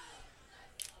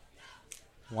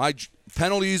 Why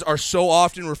penalties are so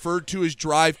often referred to as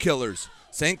drive killers.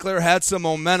 St. Clair had some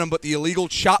momentum, but the illegal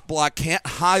chop block can't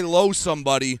high-low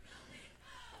somebody.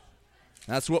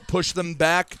 That's what pushed them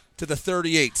back to the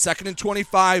 38. 2nd and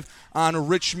 25 on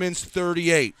Richmond's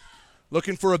 38.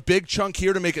 Looking for a big chunk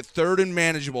here to make it 3rd and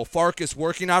manageable. Farkas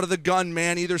working out of the gun,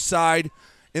 man either side.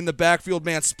 In the backfield,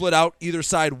 man split out either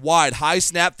side wide. High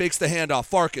snap, fakes the handoff.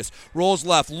 Farkas rolls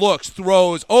left, looks,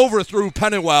 throws, overthrew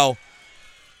Pennywell.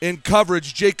 In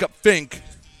coverage, Jacob Fink.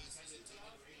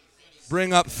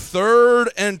 Bring up 3rd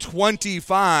and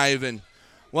 25. And,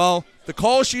 well, the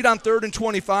call sheet on 3rd and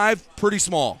 25, pretty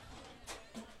small.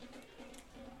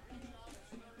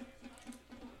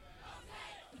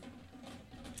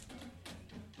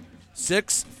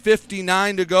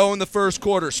 $6:59 to go in the first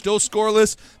quarter. Still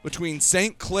scoreless between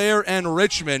St. Clair and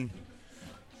Richmond.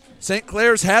 St.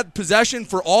 Clair's had possession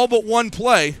for all but one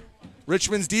play.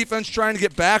 Richmond's defense trying to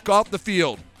get back off the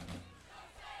field.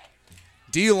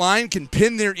 D-line can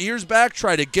pin their ears back,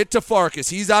 try to get to Farkas.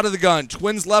 He's out of the gun.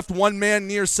 Twins left, one man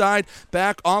near side.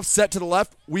 Back offset to the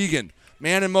left, Wiegand.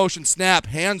 Man in motion, snap,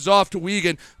 hands off to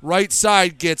Wiegand. Right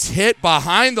side gets hit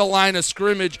behind the line of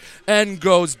scrimmage and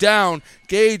goes down.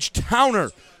 Gage Towner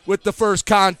with the first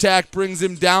contact brings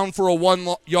him down for a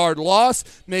 1-yard loss.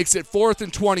 Makes it 4th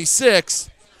and 26.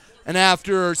 And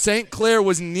after St. Clair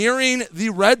was nearing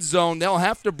the red zone, they'll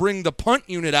have to bring the punt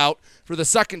unit out for the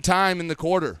second time in the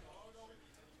quarter.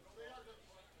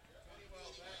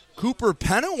 Cooper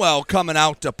Pennywell coming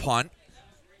out to punt.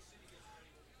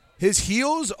 His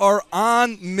heels are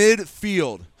on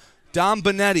midfield. Dom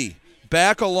Bonetti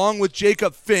back along with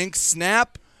Jacob Fink.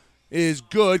 Snap is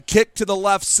good. Kick to the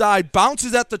left side.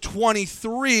 Bounces at the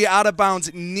 23, out of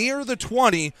bounds near the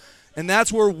 20. And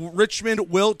that's where Richmond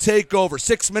will take over.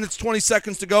 6 minutes, 20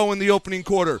 seconds to go in the opening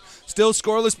quarter. Still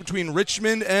scoreless between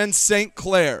Richmond and St.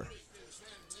 Clair.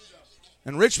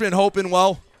 And Richmond hoping,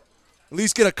 well, at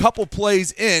least get a couple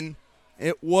plays in.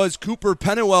 It was Cooper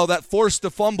Pennywell that forced the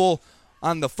fumble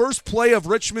on the first play of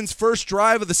Richmond's first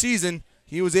drive of the season.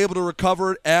 He was able to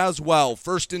recover it as well.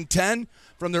 1st and 10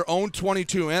 from their own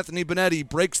 22. Anthony Benetti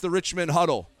breaks the Richmond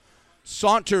huddle.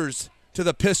 Saunters to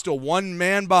the pistol, one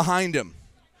man behind him.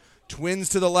 Twins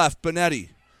to the left, Benetti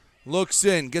looks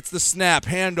in, gets the snap,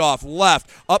 handoff, left,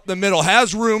 up the middle,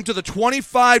 has room to the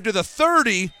 25 to the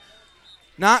 30.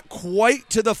 Not quite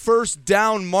to the first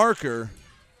down marker.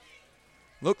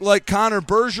 Looked like Connor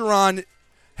Bergeron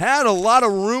had a lot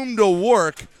of room to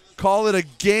work. Call it a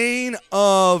gain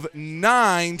of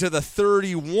 9 to the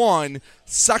 31.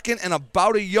 2nd and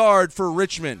about a yard for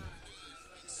Richmond.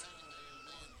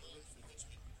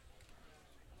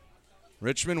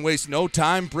 Richmond wastes no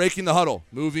time breaking the huddle.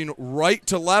 Moving right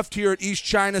to left here at East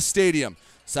China Stadium.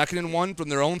 2nd and 1 from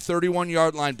their own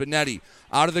 31-yard line. Benetti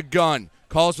out of the gun.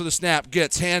 Calls for the snap.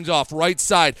 Gets hands off right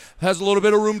side. Has a little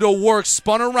bit of room to work.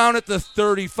 Spun around at the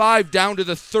 35 down to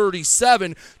the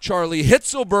 37. Charlie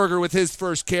Hitzelberger with his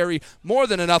first carry. More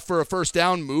than enough for a first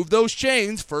down. Move those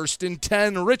chains. 1st and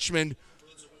 10 Richmond.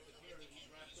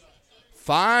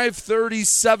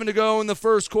 5:37 to go in the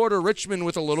first quarter. Richmond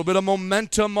with a little bit of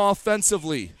momentum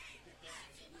offensively.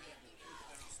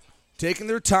 Taking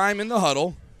their time in the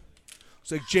huddle.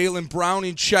 Looks like Jalen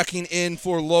Browning checking in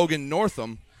for Logan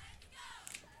Northam.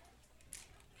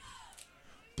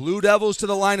 Blue Devils to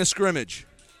the line of scrimmage.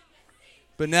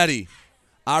 Benetti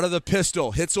out of the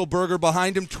pistol. Hitzelberger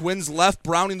behind him. Twins left.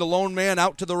 Browning the lone man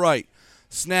out to the right.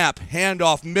 Snap,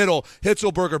 handoff, middle.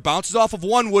 Hitzelberger bounces off of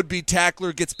one would-be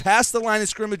tackler, gets past the line of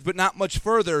scrimmage, but not much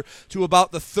further to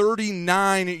about the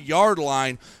 39-yard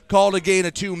line. Called a gain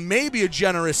of 2, maybe a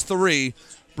generous 3.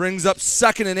 Brings up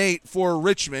 2nd and 8 for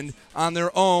Richmond on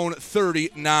their own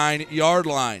 39-yard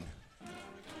line.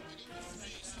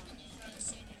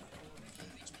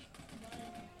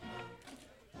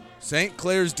 St.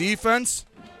 Clair's defense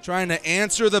trying to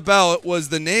answer the bell. It was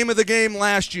the name of the game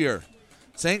last year.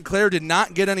 St. Clair did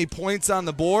not get any points on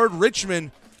the board.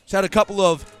 Richmond has had a couple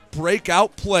of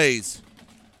breakout plays.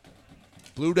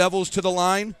 Blue Devils to the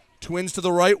line. Twins to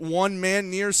the right. One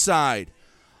man near side.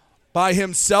 By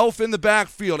himself in the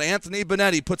backfield, Anthony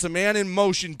Benetti puts a man in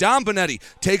motion. Dom Benetti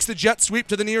takes the jet sweep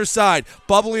to the near side.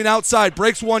 Bubbling outside,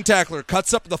 breaks one tackler,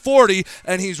 cuts up the 40,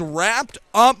 and he's wrapped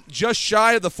up just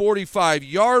shy of the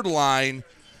 45-yard line.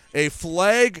 A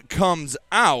flag comes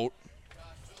out.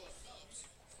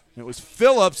 It was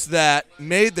Phillips that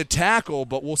made the tackle,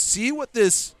 but we'll see what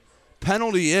this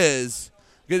penalty is.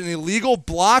 Get an illegal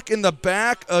block in the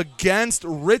back against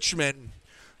Richmond.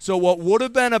 So what would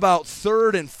have been about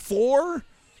 3rd and 4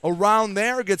 around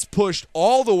there gets pushed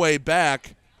all the way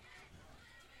back,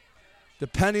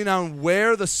 depending on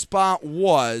where the spot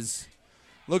was.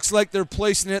 Looks like they're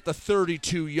placing it at the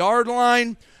 32-yard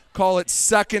line. Call it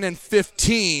 2nd and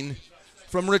 15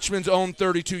 from Richmond's own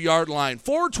 32-yard line.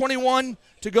 4:21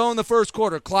 to go in the first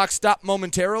quarter. Clock stopped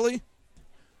momentarily.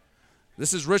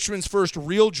 This is Richmond's first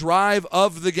real drive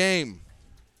of the game.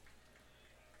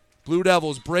 Blue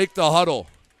Devils break the huddle.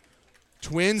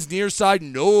 Twins near side,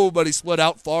 nobody split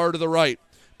out far to the right.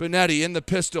 Benetti in the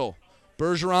pistol.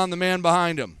 Bergeron, the man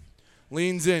behind him.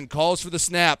 Leans in, calls for the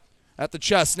snap. At the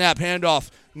chest, snap, handoff.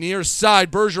 Near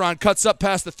side, Bergeron cuts up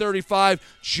past the 35,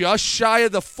 just shy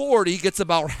of the 40, gets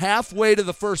about halfway to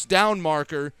the first down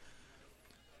marker.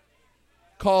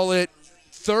 Call it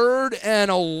 3rd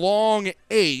and a long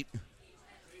 8.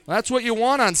 That's what you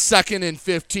want on 2nd and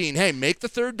 15. Hey, make the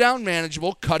 3rd down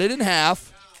manageable, cut it in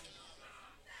half.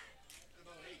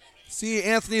 See,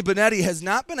 Anthony Benetti has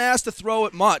not been asked to throw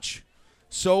it much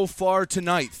so far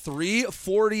tonight.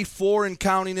 3:44 and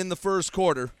counting in the first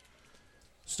quarter.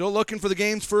 Still looking for the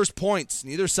game's first points.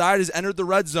 Neither side has entered the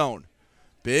red zone.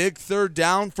 Big 3rd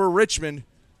down for Richmond.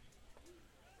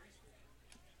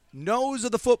 Nose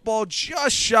of the football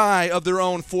just shy of their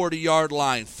own 40-yard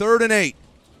line. 3rd and 8.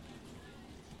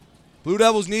 Blue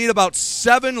Devils need about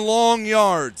 7 long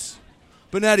yards.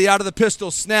 Benetti out of the pistol,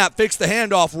 snap, fakes the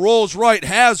handoff, rolls right,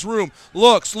 has room,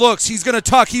 looks, he's going to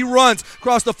tuck, he runs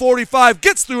across the 45,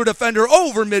 gets through a defender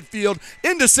over midfield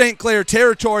into St. Clair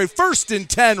territory. 1st and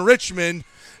 10 Richmond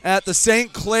at the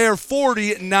St. Clair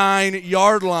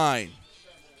 49-yard line.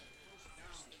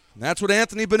 And that's what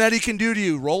Anthony Benetti can do to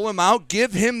you. Roll him out,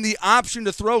 give him the option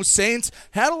to throw. Saints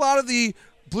had a lot of the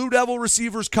Blue Devil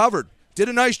receivers covered. did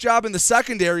a nice job in the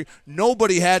secondary.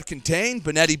 Nobody had contained.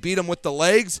 Benetti beat him with the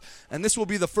legs, and this will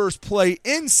be the first play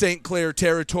in St. Clair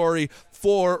territory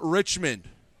for Richmond.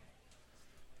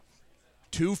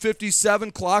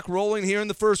 2:57 clock rolling here in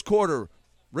the first quarter.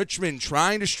 Richmond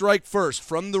trying to strike first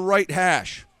from the right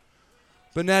hash.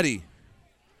 Benetti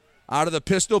out of the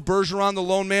pistol. Bergeron, the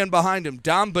lone man behind him.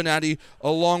 Dom Benetti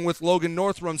along with Logan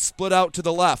Northrum split out to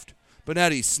the left.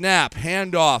 Benetti, snap,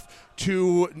 handoff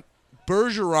to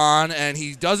Bergeron, and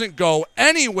he doesn't go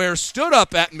anywhere. Stood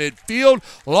up at midfield.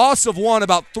 Loss of one.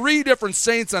 About 3 different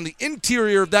Saints on the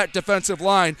interior of that defensive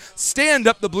line. Stand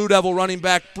up the Blue Devil running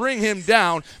back. Bring him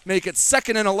down. Make it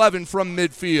 2nd and 11 from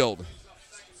midfield.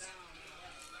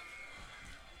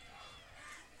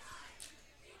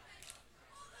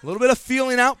 A little bit of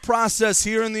feeling out process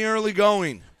here in the early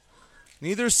going.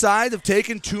 Neither side have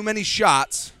taken too many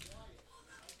shots.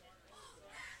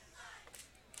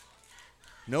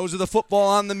 Nose of the football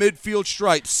on the midfield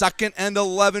stripe. 2nd and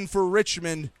 11 for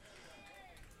Richmond.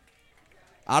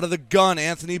 Out of the gun,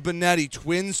 Anthony Benetti.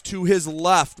 Twins to his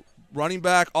left. Running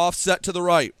back offset to the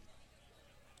right.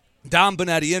 Dom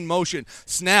Benetti in motion.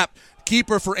 Snap.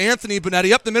 Keeper for Anthony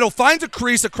Benetti up the middle. Finds a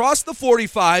crease across the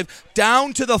 45.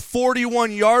 Down to the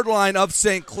 41-yard line of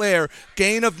St. Clair.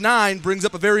 Gain of 9 brings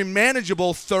up a very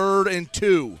manageable 3rd and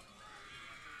 2.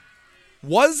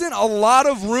 Wasn't a lot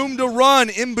of room to run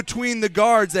in between the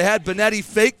guards. They had Benetti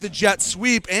fake the jet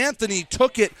sweep. Anthony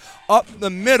took it up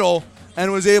the middle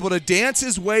and was able to dance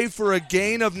his way for a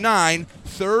gain of 9.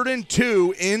 3rd and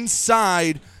 2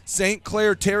 inside St.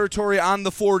 Clair territory on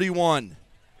the 41.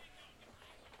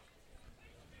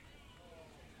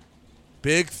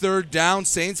 Big 3rd down.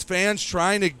 Saints fans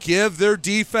trying to give their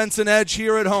defense an edge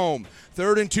here at home.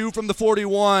 3rd and 2 from the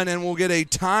 41, and we'll get a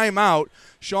timeout.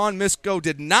 Sean Misko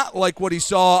did not like what he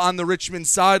saw on the Richmond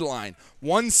sideline.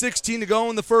 1:16 to go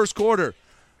in the first quarter.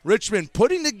 Richmond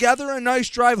putting together a nice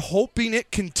drive, hoping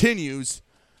it continues.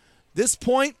 This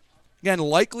point, again,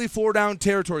 likely 4-down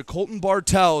territory. Colton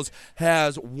Bartels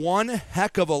has one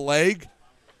heck of a leg.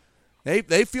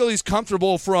 They feel he's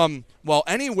comfortable from, well,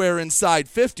 anywhere inside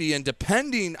 50, and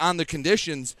depending on the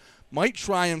conditions, might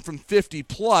try him from 50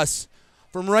 plus.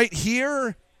 From right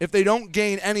here, if they don't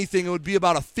gain anything, it would be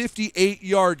about a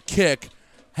 58-yard kick.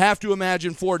 Have to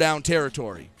imagine 4-down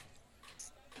territory.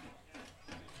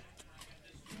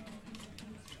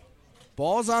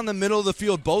 Ball's on the middle of the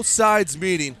field, both sides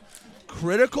meeting.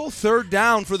 Critical 3rd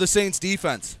down for the Saints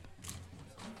defense.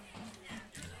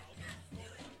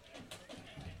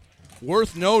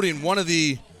 Worth noting, one of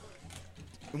the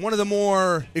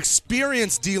more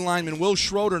experienced D linemen, Will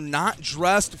Schroeder, not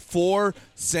dressed for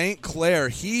St. Clair.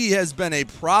 He has been a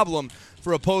problem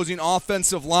for opposing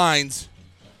offensive lines.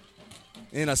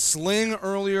 In a sling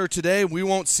earlier today, we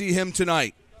won't see him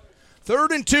tonight.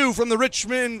 3rd and 2 from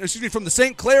the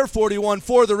St. Clair 41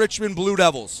 for the Richmond Blue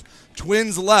Devils.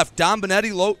 Twins left. Dom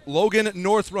Benetti, Logan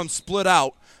Northrum split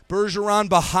out. Bergeron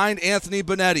behind Anthony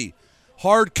Benetti.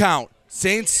 Hard count.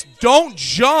 Saints don't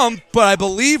jump, but I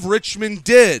believe Richmond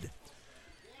did.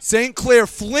 St. Clair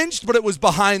flinched, but it was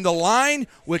behind the line,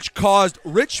 which caused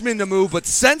Richmond to move. But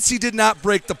since he did not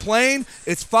break the plane,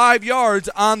 it's 5 yards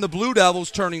on the Blue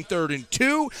Devils, turning 3rd and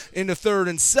 2 into 3rd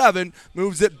and 7.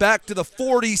 Moves it back to the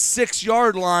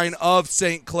 46-yard line of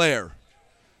St. Clair.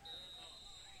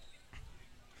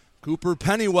 Cooper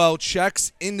Pennywell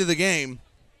checks into the game,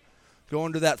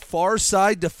 going to that far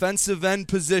side defensive end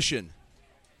position.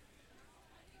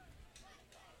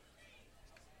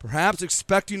 Perhaps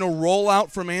expecting a rollout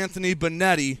from Anthony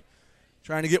Benetti,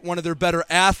 trying to get one of their better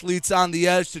athletes on the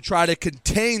edge to try to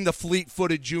contain the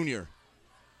fleet-footed junior.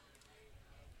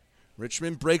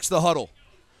 Richmond breaks the huddle.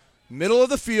 Middle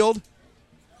of the field,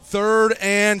 3rd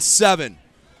and 7.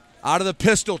 Out of the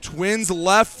pistol, Twins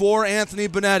left for Anthony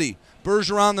Benetti.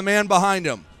 Bergeron, the man behind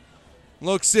him.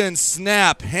 Looks in,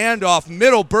 snap, handoff,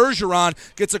 middle. Bergeron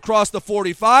gets across the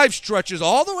 45, stretches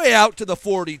all the way out to the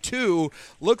 42.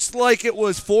 Looks like it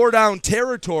was 4-down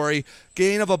territory.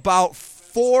 Gain of about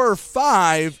 4 or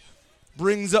 5.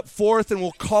 Brings up 4th, and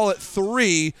we'll call it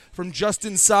 3 from just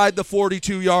inside the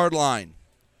 42-yard line.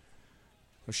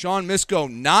 Sean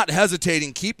Misko not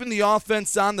hesitating, keeping the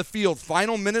offense on the field.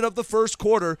 Final minute of the first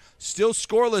quarter, still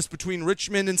scoreless between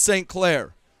Richmond and St.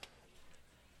 Clair.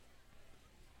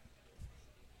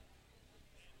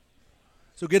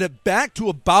 So get it back to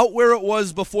about where it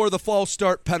was before the false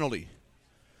start penalty.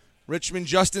 Richmond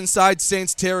just inside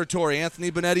Saints territory. Anthony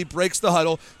Benetti breaks the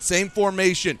huddle. Same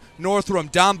formation.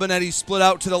 Northrum, Dom Benetti split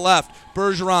out to the left.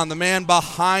 Bergeron, the man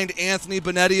behind Anthony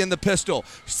Benetti in the pistol.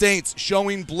 Saints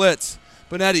showing blitz.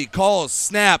 Benetti calls,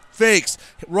 snap, fakes,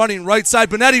 running right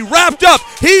side. Benetti wrapped up.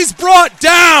 He's brought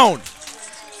down.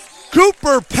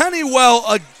 Cooper Pennywell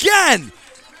again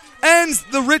ends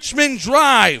the Richmond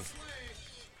drive.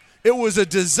 It was a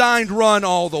designed run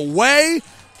all the way,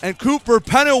 and Cooper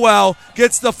Pennywell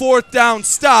gets the fourth down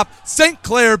stop. St.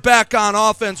 Clair back on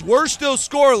offense. We're still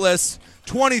scoreless.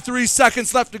 23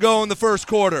 seconds left to go in the first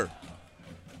quarter.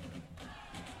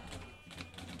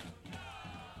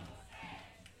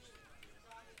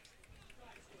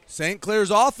 St.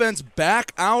 Clair's offense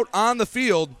back out on the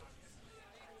field.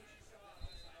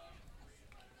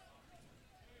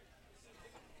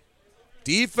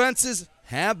 Defenses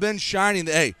have been shining.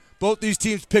 Hey, both these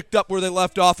teams picked up where they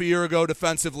left off a year ago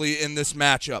defensively in this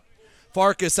matchup.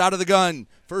 Farkas out of the gun.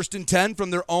 1st and 10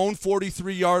 from their own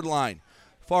 43-yard line.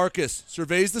 Farkas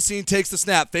surveys the scene, takes the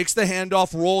snap, fakes the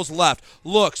handoff, rolls left,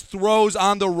 looks, throws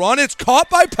on the run. It's caught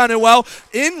by Pennywell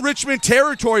in Richmond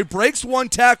territory, breaks one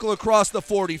tackle across the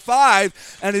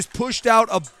 45, and is pushed out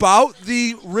about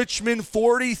the Richmond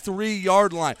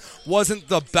 43-yard line. Wasn't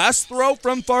the best throw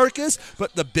from Farkas,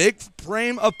 but the big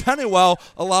frame of Pennywell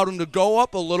allowed him to go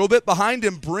up a little bit behind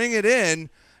him, bring it in,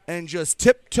 and just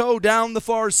tiptoe down the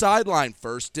far sideline.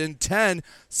 1st and 10,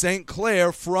 St.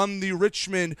 Clair from the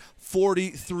Richmond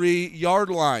 43-yard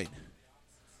line.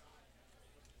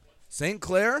 St.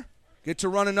 Clair get to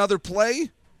run another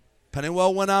play.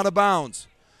 Pennywell went out of bounds.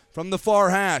 From the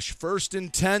far hash, 1st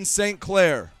and 10, St.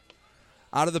 Clair.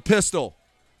 Out of the pistol,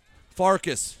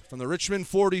 Farkas from the Richmond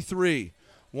 43.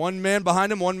 One man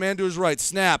behind him, one man to his right.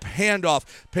 Snap, handoff.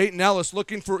 Peyton Ellis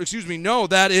looking for,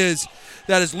 that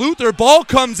is Luther. Ball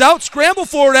comes out, scramble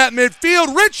for it at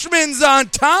midfield. Richmond's on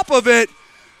top of it.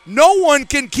 No one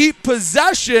can keep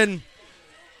possession.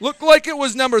 Looked like it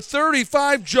was number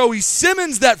 35, Joey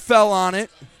Simmons, that fell on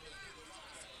it.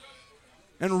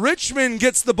 And Richmond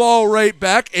gets the ball right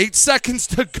back. 8 seconds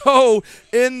to go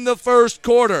in the first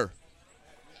quarter.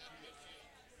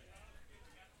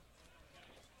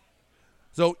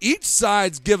 So each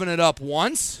side's given it up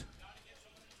once.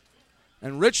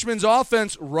 And Richmond's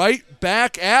offense right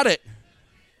back at it.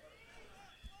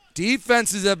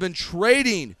 Defenses have been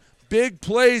trading big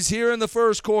plays here in the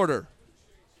first quarter.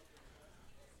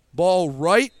 Ball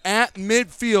right at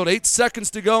midfield. 8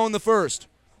 seconds to go in the first.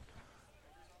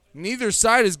 Neither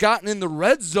side has gotten in the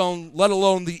red zone, let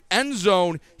alone the end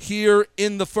zone here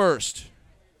in the first.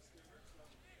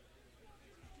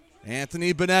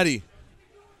 Anthony Benetti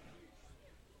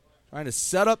trying to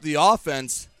set up the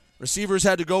offense. Receivers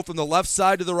had to go from the left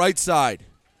side to the right side.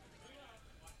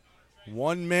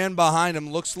 One man behind him,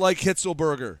 looks like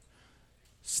Hitzelberger.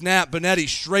 Snap, Benetti,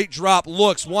 straight drop,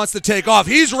 looks, wants to take off.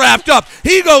 He's wrapped up.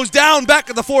 He goes down back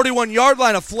at the 41-yard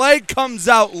line. A flag comes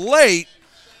out late.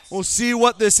 We'll see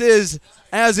what this is.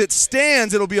 As it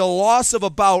stands, it'll be a loss of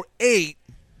about 8.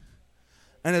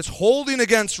 And it's holding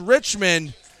against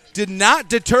Richmond. Did not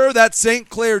deter that St.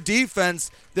 Clair defense.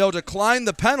 They'll decline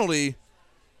the penalty.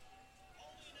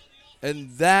 And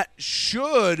that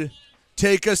should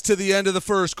take us to the end of the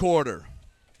first quarter.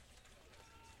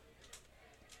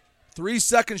 3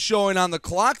 seconds showing on the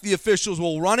clock. The officials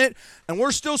will run it, and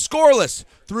we're still scoreless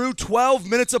through 12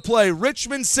 minutes of play.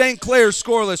 Richmond, St. Clair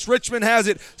scoreless. Richmond has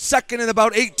it second and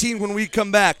about 18 when we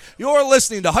come back. You're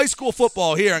listening to high school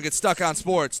football here on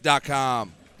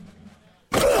GetStuckOnSports.com.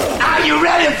 Are you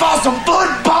ready for some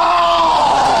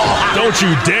football? Don't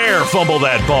you dare fumble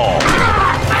that ball.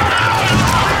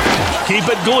 Keep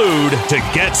it glued to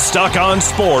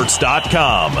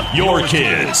GetStuckOnSports.com. Your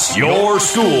kids, your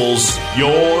schools,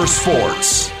 your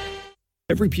sports.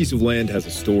 Every piece of land has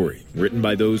a story written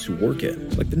by those who work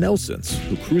it, like the Nelsons,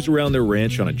 who cruise around their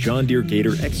ranch on a John Deere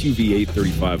Gator XUV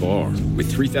 835R. With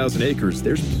 3,000 acres,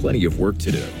 there's plenty of work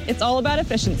to do. It's all about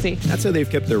efficiency. That's how they've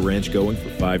kept their ranch going for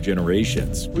 5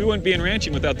 generations. We wouldn't be in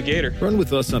ranching without the Gator. Run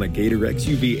with us on a Gator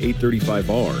XUV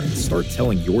 835R and start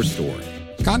telling your story.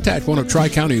 Contact one of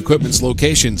Tri-County Equipment's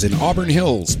locations in Auburn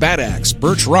Hills, Bad Axe,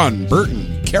 Birch Run,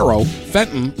 Burton, Caro,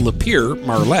 Fenton, Lapeer,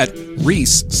 Marlette,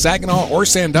 Reese, Saginaw, or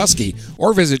Sandusky,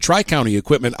 or visit Tri-County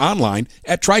Equipment online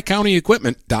at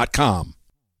tricountyequipment.com.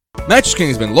 Mattress King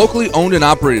has been locally owned and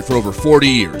operated for over 40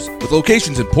 years. With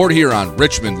locations in Port Huron,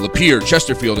 Richmond, Lapeer,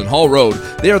 Chesterfield, and Hall Road,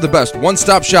 they are the best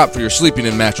one-stop shop for your sleeping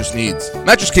and mattress needs.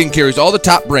 Mattress King carries all the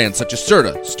top brands such as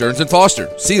Serta, Stearns & Foster,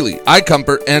 Sealy,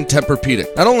 iComfort, and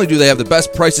Tempur-Pedic. Not only do they have the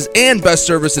best prices and best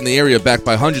service in the area backed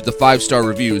by hundreds of 5-star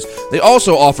reviews, they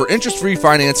also offer interest-free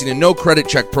financing and no credit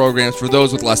check programs for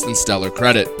those with less than stellar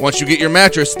credit. Once you get your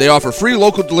mattress, they offer free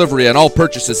local delivery on all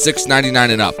purchases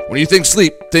 $6.99 and up. When you think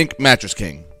sleep, think Mattress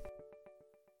King.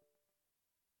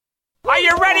 Are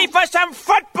you ready for some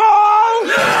football?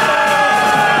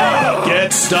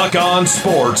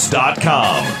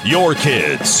 GetStuckOnSports.com. Your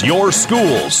kids, your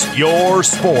schools, your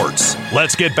sports.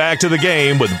 Let's get back to the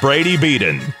game with Brady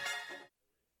Beaton.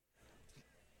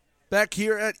 Back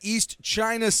here at East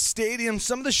China Stadium,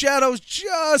 some of the shadows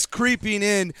just creeping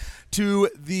in to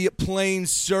the playing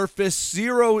surface.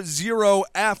 0-0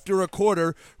 after a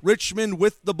quarter. Richmond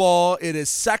with the ball. It is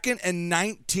 2nd and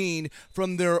 19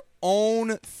 from their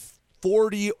own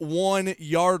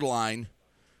 41-yard line.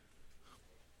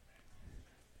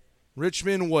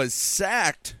 Richmond was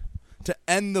sacked to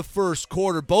end the first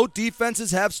quarter. Both defenses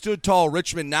have stood tall.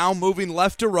 Richmond now moving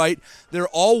left to right. They're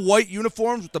all white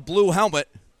uniforms with the blue helmet.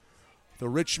 The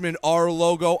Richmond R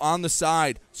logo on the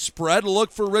side. Spread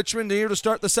look for Richmond here to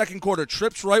start the second quarter.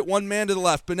 Trips right, one man to the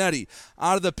left. Benetti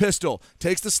out of the pistol.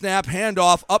 Takes the snap,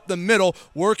 handoff up the middle.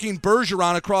 Working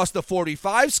Bergeron across the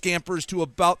 45. Scampers to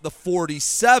about the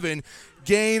 47.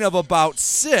 Gain of about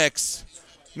 6.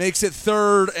 Makes it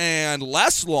 3rd and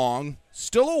less long.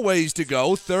 Still a ways to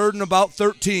go. 3rd and about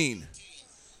 13.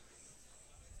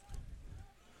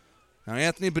 Now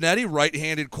Anthony Benetti,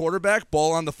 right-handed quarterback,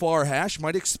 ball on the far hash.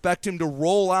 Might expect him to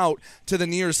roll out to the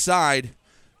near side.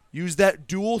 Use that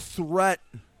dual threat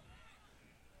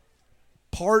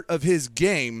part of his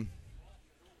game.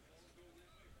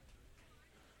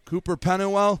 Cooper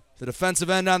Pennywell, the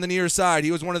defensive end on the near side.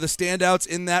 He was one of the standouts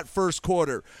in that first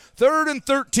quarter. 3rd and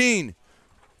 13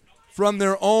 from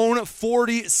their own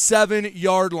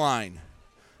 47-yard line.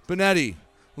 Benetti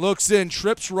looks in,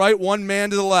 trips right, one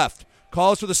man to the left.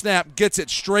 Calls for the snap, gets it,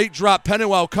 straight drop.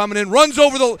 Pennywell coming in, runs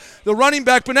over the running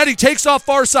back. Benetti takes off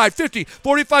far side, 50,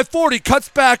 45, 40, cuts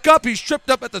back up. He's tripped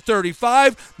up at the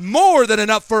 35. More than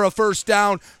enough for a first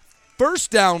down. First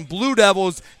down, Blue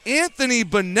Devils. Anthony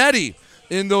Benetti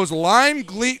in those lime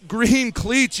green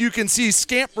cleats you can see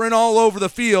scampering all over the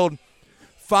field.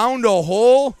 Found a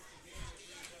hole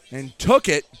and took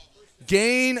it.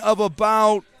 Gain of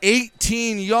about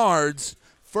 18 yards.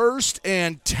 1st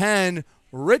and 10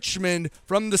 Richmond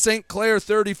from the St. Clair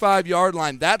 35-yard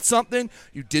line. That's something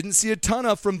you didn't see a ton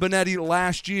of from Benetti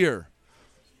last year.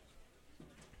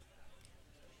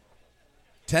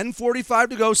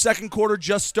 10:45 to go, second quarter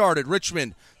just started.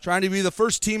 Richmond trying to be the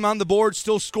first team on the board,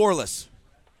 still scoreless.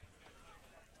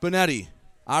 Benetti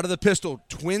out of the pistol,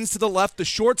 twins to the left, the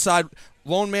short side,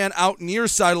 lone man out near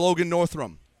side, Logan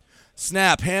Northrum.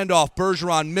 Snap, handoff,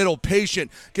 Bergeron, middle,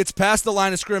 patient, gets past the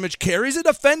line of scrimmage, carries a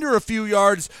defender a few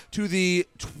yards to the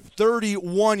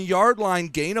 31-yard line,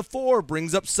 gain of 4,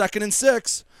 brings up 2nd and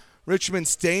 6. Richmond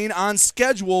staying on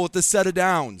schedule with the set of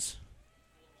downs.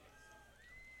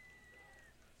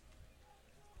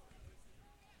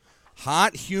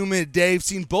 Hot, humid day. I've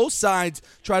seen both sides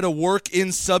try to work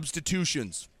in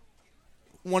substitutions.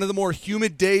 One of the more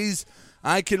humid days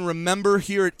I can remember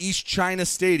here at East China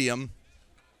Stadium.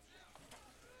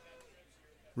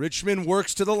 Richmond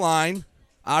works to the line,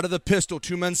 out of the pistol.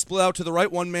 2 men split out to the right,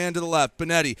 1 man to the left.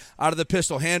 Benetti out of the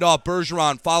pistol, handoff.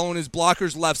 Bergeron following his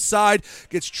blockers left side,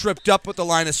 gets tripped up at the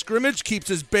line of scrimmage, keeps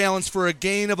his balance for a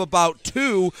gain of about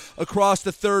 2 across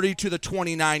the 30 to the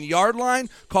 29-yard line.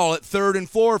 Call it 3rd and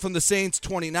 4 from the Saints'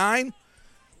 29.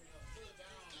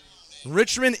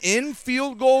 Richmond in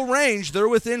field goal range. They're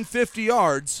within 50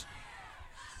 yards.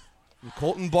 And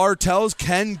Colton Bartels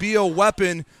can be a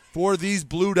weapon for these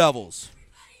Blue Devils.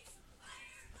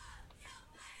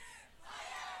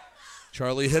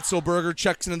 Charlie Hitzelberger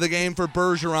checks into the game for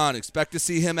Bergeron. Expect to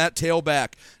see him at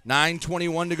tailback.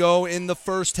 9:21 to go in the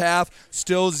first half.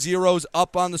 Still zeros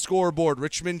up on the scoreboard.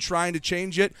 Richmond trying to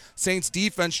change it. Saints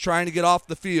defense trying to get off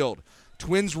the field.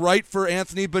 Twins right for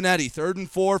Anthony Benetti. 3rd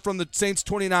and 4 from the Saints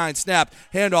 29. Snap,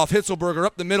 handoff, Hitzelberger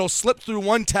up the middle, slipped through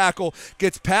one tackle,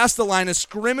 gets past the line of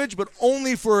scrimmage, but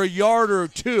only for a yard or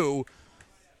 2.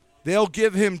 They'll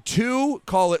give him 2,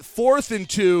 call it 4th and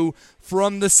 2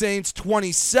 from the Saints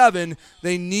 27.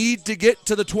 They need to get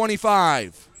to the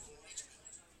 25.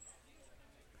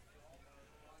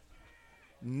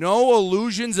 No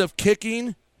illusions of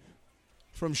kicking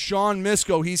from Sean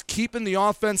Misko. He's keeping the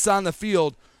offense on the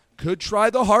field. Could try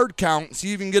the hard count,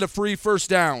 see if he can get a free first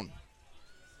down.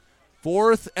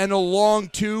 4th and a long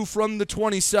 2 from the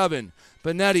 27.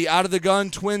 Benetti out of the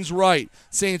gun, Twins right.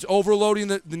 Saints overloading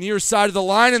the near side of the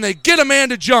line, and they get a man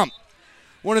to jump.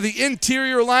 One of the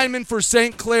interior linemen for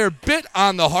St. Clair bit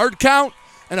on the hard count,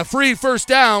 and a free first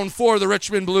down for the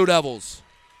Richmond Blue Devils.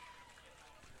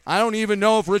 I don't even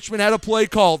know if Richmond had a play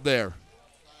called there.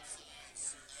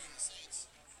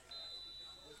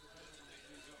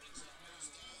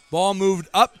 Ball moved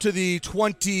up to the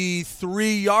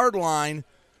 23-yard line.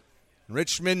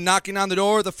 Richmond knocking on the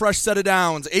door with a fresh set of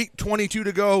downs. 8:22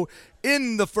 to go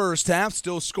in the first half,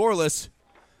 still scoreless.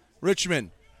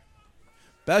 Richmond,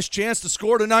 best chance to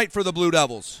score tonight for the Blue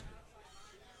Devils.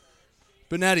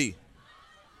 Benetti,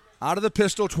 out of the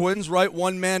pistol, twins right,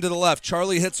 one man to the left.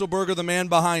 Charlie Hitzelberger, the man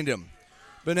behind him.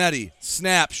 Benetti,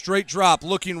 snap, straight drop,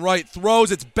 looking right,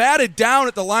 throws. It's batted down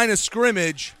at the line of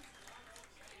scrimmage.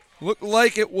 Looked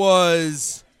like it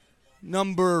was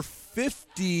number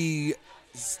 52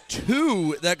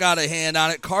 that got a hand on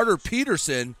it, Carter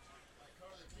Peterson.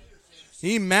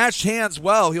 He matched hands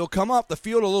well. He'll come up the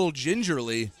field a little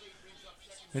gingerly.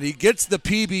 And he gets the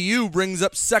PBU, brings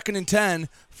up 2nd and 10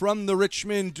 from the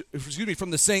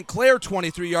from the St. Clair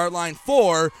 23-yard line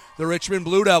for the Richmond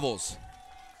Blue Devils.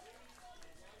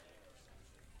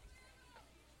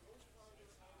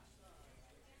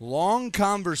 Long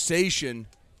conversation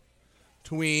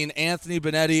between Anthony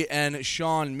Benetti and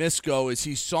Sean Misko as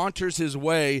he saunters his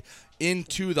way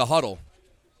into the huddle.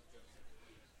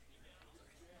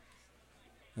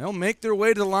 They'll make their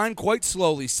way to the line quite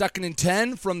slowly. 2nd and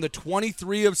 10 from the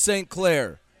 23 of St.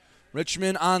 Clair.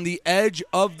 Richmond on the edge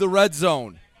of the red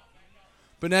zone.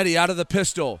 Benetti out of the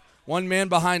pistol. One man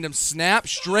behind him. Snap,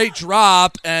 straight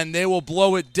drop, and they will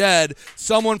blow it dead.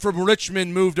 Someone from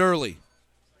Richmond moved early.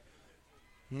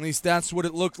 At least that's what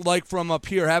it looked like from up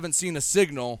here. Haven't seen a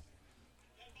signal.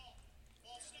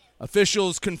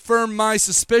 Officials confirm my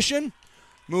suspicion.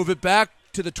 Move it back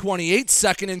to the 28,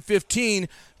 2nd and 15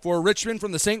 for Richmond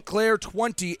from the St. Clair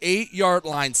 28-yard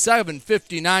line.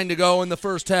 7:59 to go in the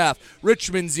first half.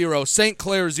 Richmond 0, St.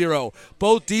 Clair 0.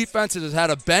 Both defenses have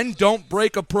had a bend, don't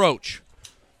break approach.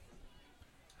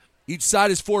 Each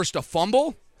side has forced a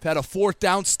fumble. Had a 4th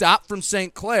down stop from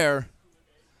St. Clair.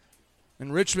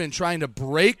 And Richmond trying to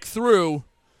break through,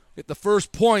 get the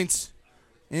first points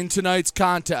in tonight's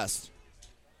contest.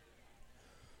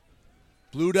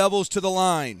 Blue Devils to the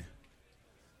line.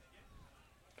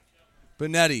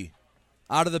 Benetti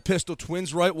out of the pistol,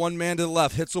 twins right, one man to the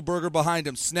left. Hitzelberger behind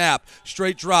him. Snap,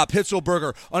 straight drop.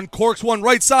 Hitzelberger uncorks one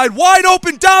right side. Wide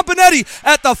open, Don Benetti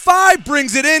at the 5,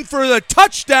 brings it in for the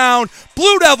touchdown.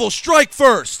 Blue Devils strike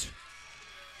first.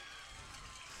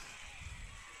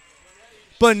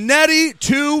 Benetti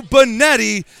to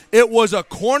Benetti. It was a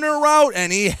corner route,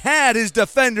 and he had his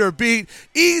defender beat.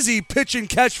 Easy pitch and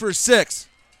catch for 6.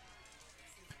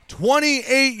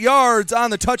 28 yards on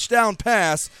the touchdown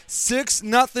pass.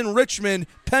 6-0 Richmond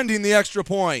pending the extra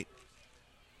point.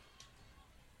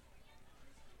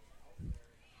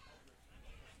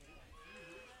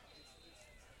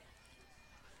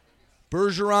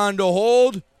 Bergeron to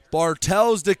hold.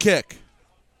 Bartels to kick.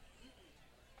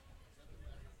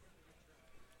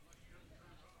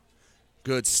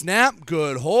 Good snap,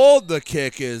 good hold. The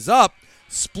kick is up.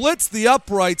 Splits the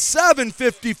upright.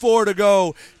 7:54 to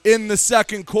go in the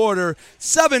second quarter.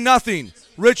 7-0.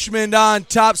 Richmond on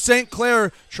top. St.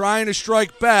 Clair trying to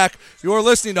strike back. You're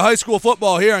listening to high school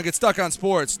football here on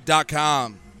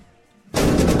GetStuckOnSports.com.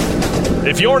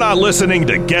 If you're not listening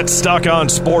to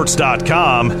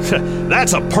GetStuckOnSports.com,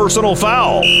 that's a personal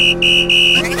foul.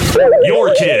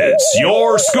 Your kids,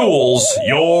 your schools,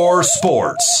 your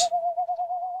sports.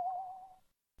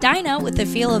 Dine out with the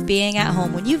feel of being at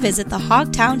home when you visit the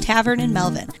Hogtown Tavern in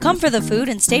Melvin. Come for the food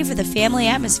and stay for the family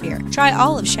atmosphere. Try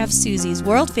all of Chef Susie's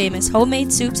world-famous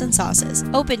homemade soups and sauces.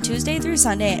 Open Tuesday through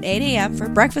Sunday at 8 a.m. for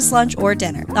breakfast, lunch, or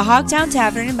dinner. The Hogtown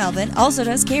Tavern in Melvin also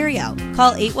does carry-out.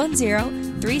 Call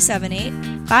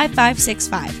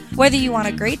 810-378-5565. Whether you want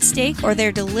a great steak or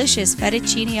their delicious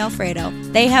fettuccine Alfredo,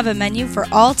 they have a menu for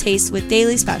all tastes with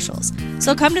daily specials.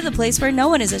 So come to the place where no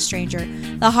one is a stranger,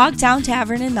 the Hogtown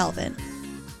Tavern in Melvin.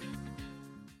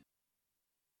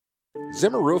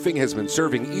 Zimmer Roofing has been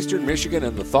serving Eastern Michigan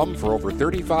and the Thumb for over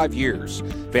 35 years.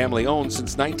 Family owned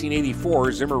since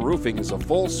 1984, Zimmer Roofing is a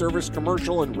full-service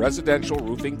commercial and residential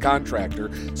roofing contractor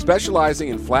specializing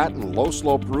in flat and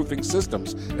low-slope roofing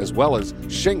systems, as well as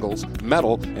shingles,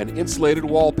 metal, and insulated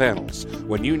wall panels.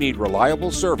 When you need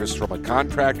reliable service from a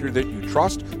contractor that you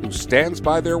trust who stands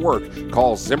by their work,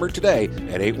 call Zimmer today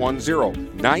at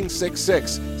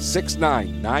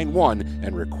 810-966-6991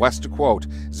 and request a quote.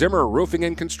 Zimmer Roofing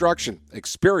and Construction.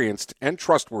 Experienced and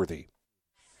trustworthy.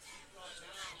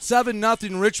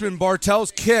 7-0 Richmond.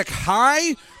 Bartels kick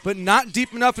high, but not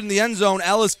deep enough in the end zone.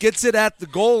 Ellis gets it at the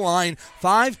goal line.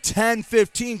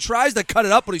 5-10-15. Tries to cut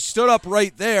it up, but he stood up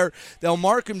right there. They'll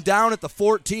mark him down at the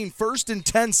 14. 1st and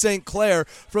 10 St. Clair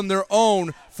from their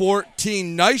own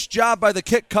 14. Nice job by the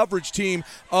kick coverage team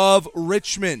of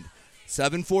Richmond.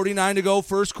 7:49 to go,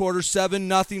 first quarter.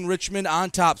 7-0 Richmond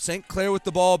on top. St. Clair with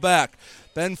the ball back.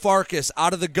 Ben Farkas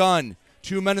out of the gun.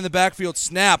 2 men in the backfield.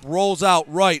 Snap, rolls out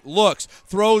right, looks,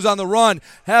 throws on the run,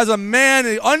 has a man,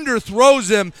 he underthrows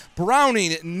him.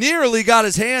 Browning nearly got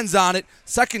his hands on it.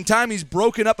 Second time he's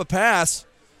broken up a pass.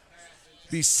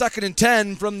 Be 2nd and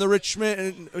 10 from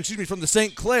the from the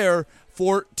St. Clair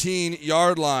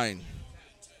 14-yard line.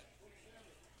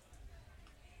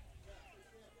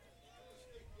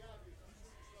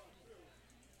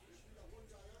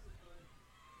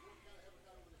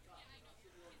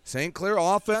 St. Clair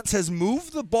offense has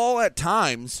moved the ball at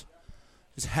times,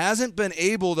 just hasn't been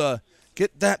able to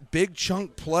get that big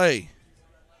chunk play.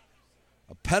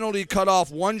 A penalty cut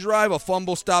off one drive, a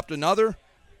fumble stopped another.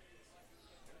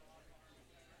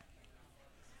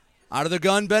 Out of the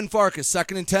gun, Ben Farkas,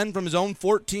 2nd and 10 from his own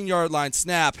 14-yard line.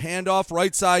 Snap, handoff,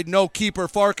 right side, no keeper.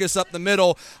 Farkas up the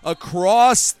middle,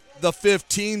 across the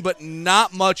 15, but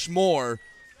not much more.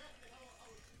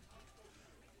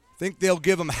 Think they'll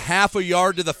give him half a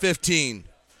yard to the 15.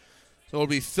 So it'll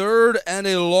be 3rd and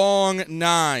a long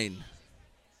 9.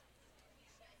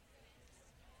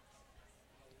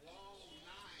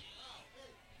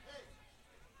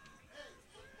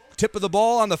 Tip of the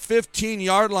ball on the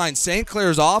 15-yard line. St.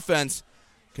 Clair's offense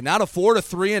cannot afford a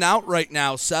 3-and-out right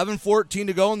now. 7:14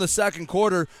 to go in the second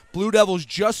quarter. Blue Devils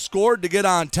just scored to get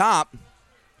on top.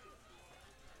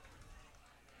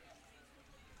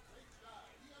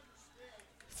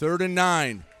 Third and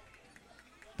 9.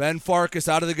 Ben Farkas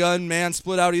out of the gun. Man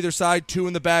split out either side. 2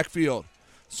 in the backfield.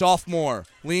 Sophomore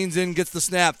leans in, gets the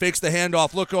snap, fakes the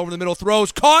handoff, look over the middle,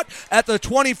 throws, caught at the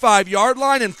 25-yard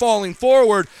line and falling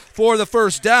forward for the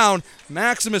first down.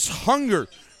 Maximus Hunger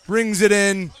brings it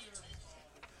in.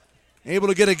 Able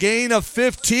to get a gain of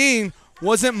 15.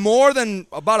 Wasn't more than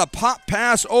about a pop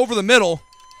pass over the middle.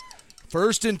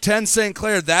 1st and 10 St.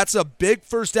 Clair. That's a big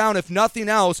first down, if nothing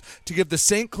else, to give the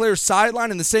St. Clair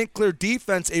sideline and the St. Clair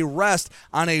defense a rest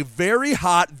on a very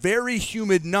hot, very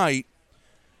humid night,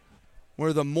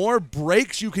 where the more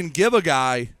breaks you can give a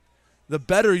guy, the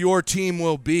better your team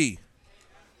will be.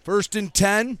 1st and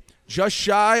 10, just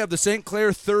shy of the St.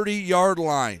 Clair 30-yard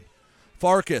line.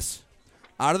 Farkas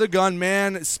out of the gun,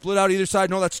 man split out either side.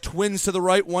 No, that's twins to the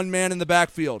right, one man in the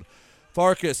backfield.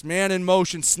 Farkas, man in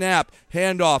motion, snap,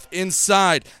 handoff,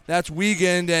 inside. That's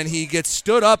Wiegand, and he gets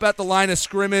stood up at the line of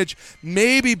scrimmage.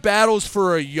 Maybe battles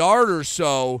for a yard or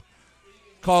so.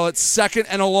 Call it 2nd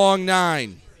and a long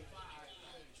 9.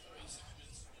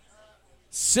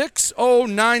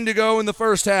 6:09 to go in the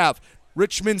first half.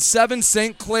 Richmond 7,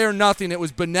 St. Clair nothing. It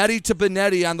was Benetti to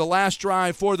Benetti on the last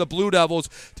drive for the Blue Devils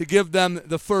to give them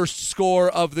the first score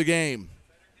of the game.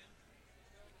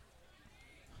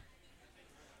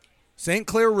 St.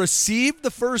 Clair received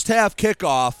the first half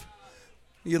kickoff.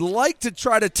 You'd like to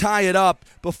try to tie it up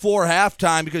before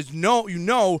halftime because you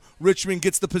know Richmond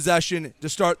gets the possession to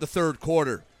start the third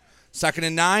quarter. 2nd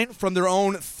and 9 from their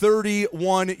own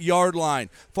 31-yard line.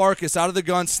 Farkas out of the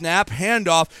gun, snap,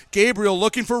 handoff. Gabriel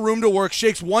looking for room to work,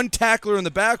 shakes one tackler in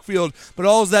the backfield, but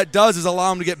all that does is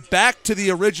allow him to get back to the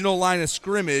original line of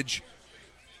scrimmage.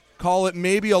 Call it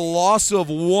maybe a loss of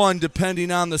 1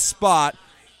 depending on the spot.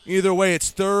 Either way,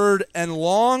 it's 3rd and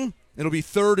long. It'll be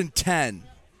 3rd and 10.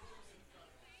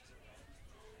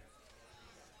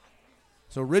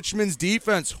 So Richmond's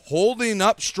defense holding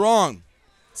up strong.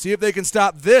 See if they can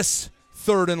stop this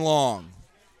 3rd and long.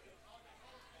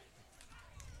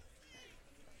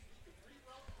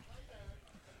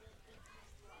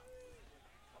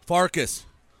 Farkas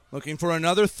looking for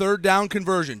another 3rd down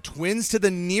conversion. Twins to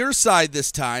the near side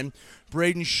this time.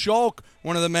 Braden Schulk,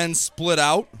 one of the men, split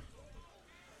out.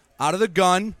 Out of the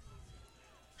gun.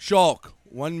 Schulk,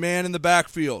 one man in the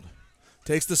backfield.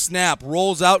 Takes the snap,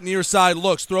 rolls out near side,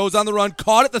 looks, throws on the run,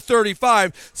 caught at the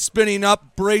 35, spinning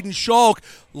up. Braden Schulk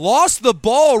lost the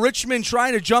ball. Richmond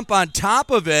trying to jump on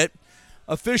top of it.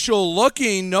 Official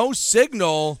looking, no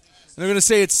signal. And they're going to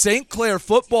say it's St. Clair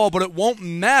football, but it won't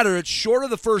matter. It's short of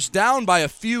the first down by a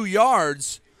few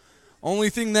yards.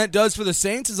 Only thing that does for the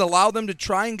Saints is allow them to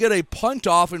try and get a punt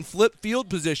off and flip field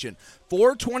position.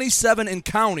 4:27 and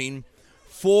counting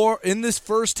in this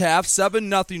first half,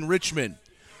 7-0 Richmond.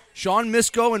 Sean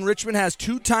Misko and Richmond has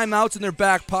 2 timeouts in their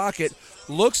back pocket.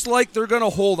 Looks like they're going to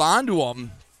hold on to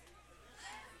them.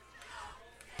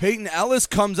 Peyton Ellis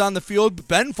comes on the field.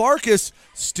 Ben Farkas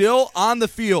still on the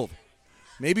field.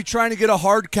 Maybe trying to get a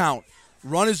hard count.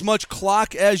 Run as much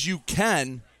clock as you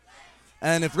can.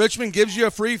 And if Richmond gives you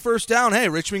a free first down, hey,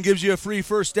 Richmond gives you a free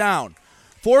first down.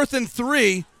 4th and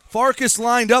 3, Farkas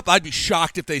lined up. I'd be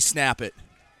shocked if they snap it.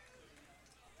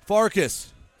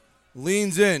 Farkas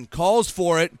leans in, calls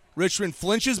for it. Richmond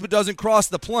flinches but doesn't cross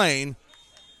the plane.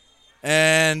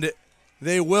 And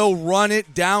They will run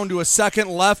it down to a second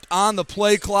left on the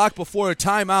play clock before a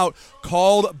timeout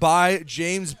called by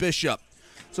James Bishop.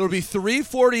 So it'll be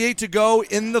 3:48 to go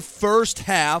in the first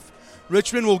half.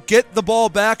 Richmond will get the ball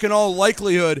back in all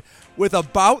likelihood with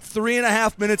about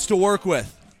 3.5 minutes to work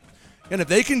with. And if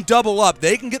they can double up,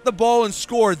 they can get the ball and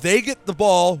score. They get the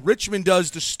ball, Richmond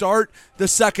does, to start the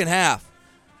second half.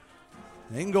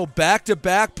 They can go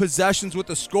back-to-back possessions with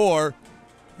the score.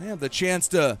 They have the chance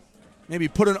to maybe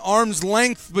put an arm's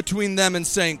length between them and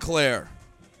St. Clair.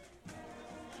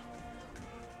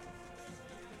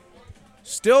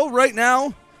 Still, right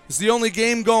now, it's the only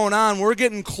game going on. We're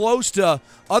getting close to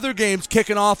other games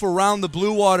kicking off around the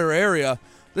Blue Water area.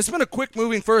 This has been a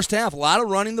quick-moving first half. A lot of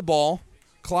running the ball.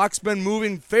 Clock's been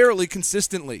moving fairly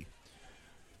consistently.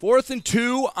 4th and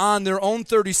 2 on their own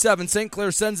 37. St.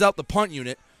 Clair sends out the punt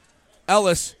unit.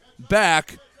 Ellis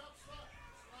back.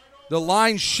 The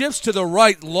line shifts to the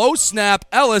right. Low snap.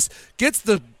 Ellis gets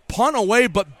the punt away,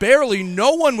 but barely.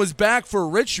 No one was back for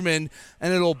Richmond,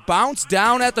 and it'll bounce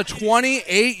down at the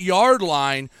 28-yard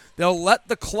line. They'll let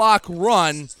the clock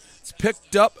run. It's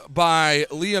picked up by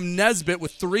Liam Nesbitt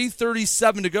with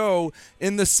 3:37 to go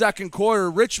in the second quarter.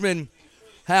 Richmond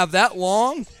have that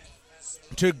long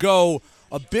to go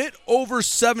a bit over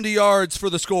 70 yards for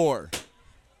the score.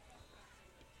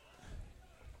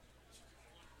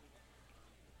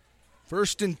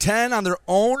 First and 10 on their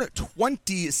own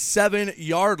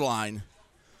 27-yard line.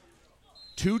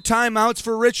 2 timeouts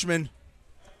for Richmond.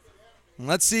 And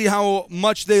let's see how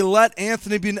much they let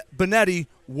Anthony Benetti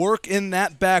work in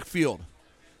that backfield.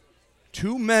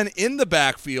 2 men in the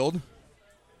backfield.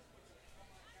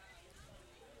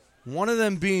 One of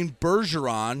them being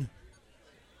Bergeron.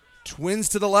 Twins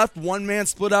to the left, 1 man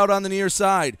split out on the near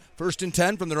side. First and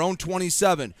 10 from their own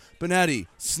 27. Benetti,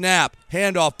 snap,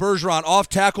 handoff, Bergeron off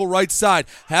tackle right side.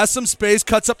 Has some space,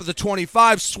 cuts up to the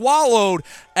 25, swallowed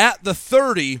at the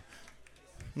 30.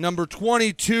 Number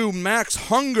 22, Max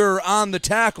Hunger on the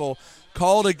tackle.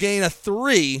 Called a gain of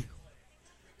 3.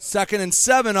 2nd and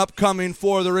 7 upcoming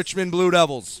for the Richmond Blue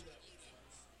Devils.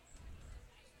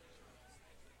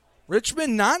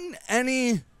 Richmond not in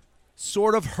any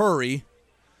sort of hurry.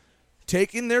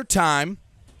 Taking their time.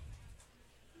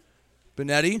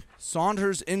 Benetti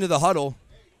saunters into the huddle.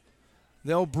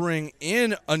 They'll bring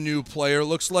in a new player.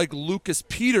 Looks like Lucas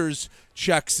Peters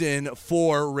checks in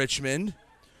for Richmond.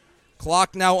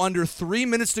 Clock now under 3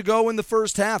 minutes to go in the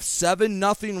first half.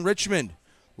 7-0 Richmond.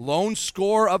 Lone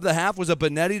score of the half was a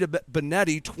Benetti to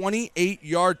Benetti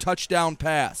 28-yard touchdown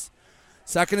pass.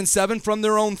 2nd and 7 from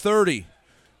their own 30.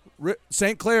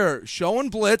 St. Clair showing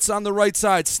blitz on the right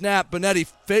side. Snap. Benetti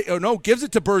gives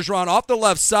it to Bergeron off the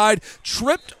left side.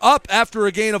 Tripped up after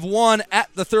a gain of 1 at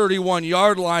the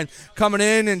 31-yard line. Coming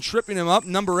in and tripping him up,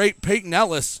 number 8, Peyton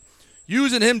Ellis.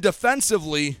 Using him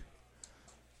defensively.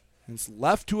 It's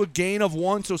left to a gain of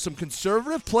 1, so some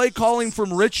conservative play calling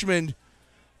from Richmond.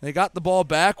 They got the ball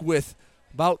back with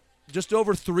about just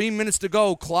over 3 minutes to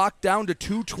go. Clock down to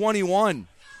 2:21.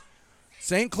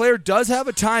 St. Clair does have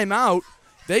a timeout.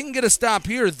 They can get a stop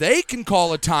here. They can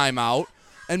call a timeout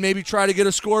and maybe try to get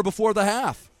a score before the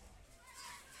half.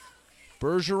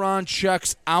 Bergeron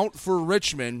checks out for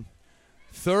Richmond.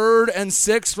 3rd and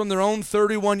 6 from their own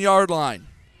 31-yard line.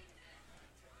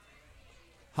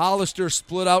 Hollister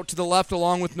split out to the left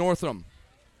along with Northam.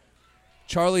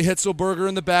 Charlie Hitzelberger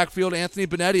in the backfield. Anthony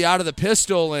Benetti out of the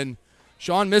pistol, and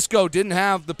Sean Misko didn't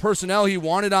have the personnel he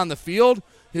wanted on the field.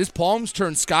 His palms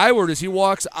turn skyward as he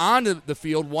walks onto the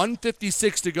field.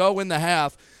 1:56 to go in the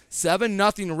half.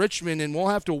 7-0 Richmond, and we'll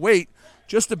have to wait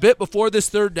just a bit before this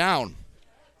third down.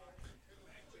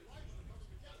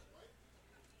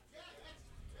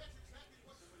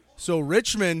 So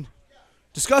Richmond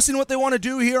discussing what they want to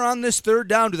do here on this third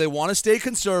down. Do they want to stay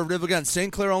conservative? Again,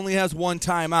 St. Clair only has 1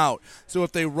 timeout. So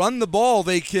if they run the ball,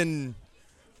 they can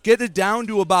get it down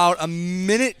to about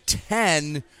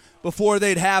 1:10 before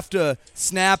they'd have to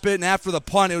snap it, and after the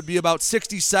punt, it would be about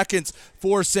 60 seconds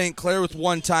for St. Clair with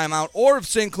 1 timeout. Or if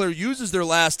St. Clair uses their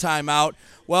last timeout,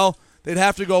 well, they'd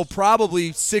have to go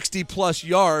probably 60-plus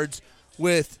yards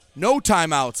with no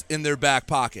timeouts in their back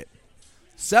pocket.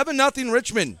 7-0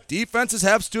 Richmond. Defenses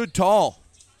have stood tall.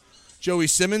 Joey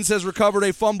Simmons has recovered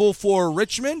a fumble for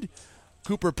Richmond.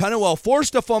 Cooper Pennywell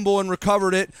forced a fumble and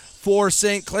recovered it for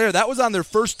St. Clair. That was on their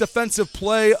first defensive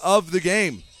play of the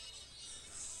game.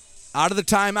 Out of the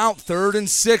timeout, 3rd and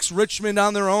 6, Richmond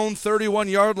on their own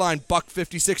 31-yard line.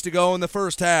 $1:56 to go in the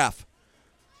first half.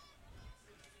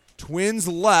 Twins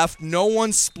left. No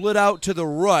one split out to the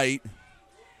right.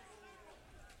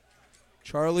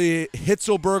 Charlie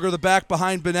Hitzelberger, the back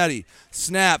behind Benetti.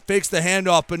 Snap, fakes the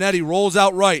handoff. Benetti rolls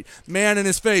out right. Man in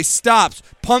his face, stops,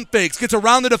 pump fakes, gets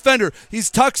around the defender. He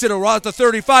tucks it around the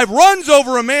 35, runs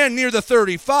over a man near the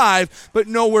 35, but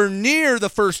nowhere near the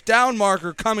first down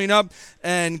marker coming up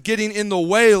and getting in the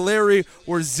way. Larry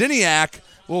Wierzeniak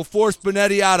will force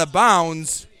Benetti out of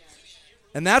bounds.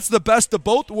 And that's the best of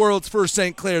both worlds for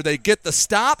St. Clair. They get the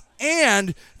stop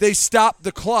and they stop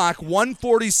the clock.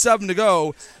 1:47 to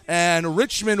go, and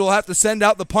Richmond will have to send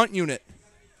out the punt unit.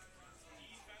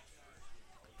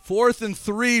 4th and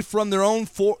 3 from their own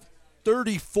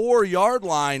 34-yard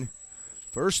line.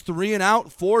 First 3 and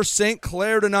out for St.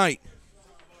 Clair tonight.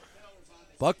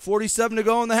 $1:47 to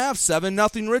go in the half.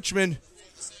 7-0 Richmond.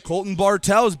 Colton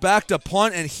Bartels back to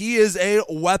punt, and he is a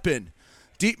weapon.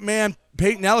 Deep man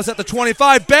Peyton Ellis at the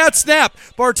 25. Bad snap.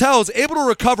 Bartels able to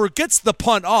recover, gets the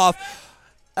punt off.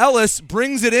 Ellis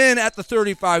brings it in at the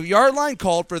 35-yard line,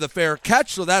 called for the fair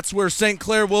catch, so that's where St.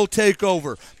 Clair will take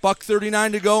over.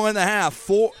 $1:39 to go in the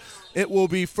half. It will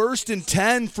be 1st and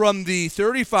 10 from the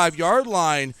 35-yard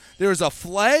line. There's a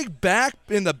flag back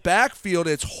in the backfield.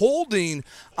 It's holding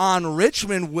on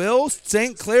Richmond. Will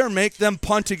St. Clair make them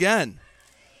punt again?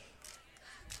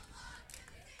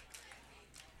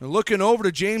 We're looking over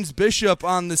to James Bishop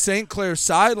on the St. Clair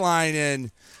sideline, and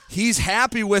he's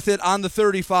happy with it on the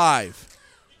 35.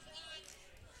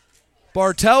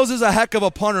 Bartels is a heck of a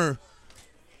punter.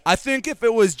 I think if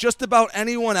it was just about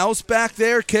anyone else back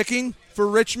there kicking for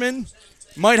Richmond,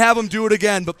 might have him do it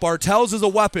again, but Bartels is a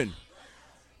weapon.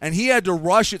 And he had to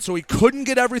rush it, so he couldn't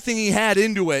get everything he had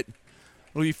into it.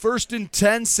 It'll be 1st and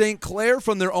 10, St. Clair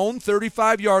from their own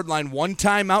 35-yard line. One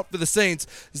timeout for the Saints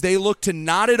as they look to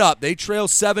knot it up. They trail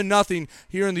 7-0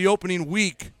 here in the opening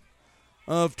week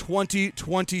of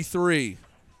 2023.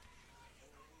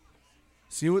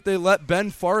 See what they let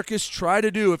Ben Farkas try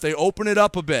to do if they open it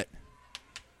up a bit.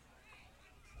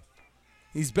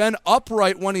 He's been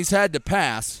upright when he's had to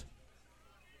pass.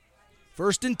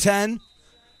 1st and 10.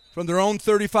 From their own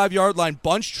 35-yard line.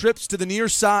 Bunch trips to the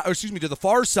to the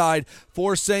far side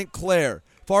for St. Clair.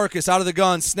 Farkas out of the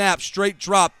gun, snap, straight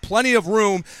drop, plenty of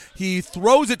room. He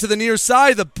throws it to the near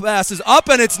side. The pass is up,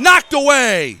 and it's knocked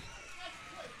away.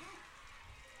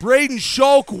 Braden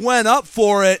Schalk went up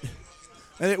for it,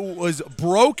 and it was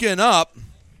broken up.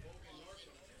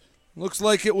 Looks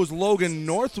like it was Logan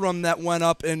Northrum that went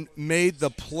up and made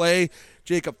the play.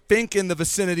 Jacob Fink in the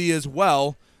vicinity as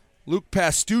well. Luke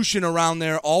Pastushin around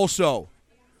there also.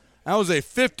 That was a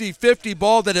 50-50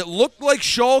 ball that it looked like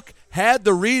Schalk had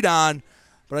the read on,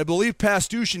 but I believe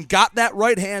Pastushin got that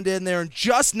right hand in there and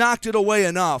just knocked it away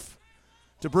enough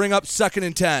to bring up 2nd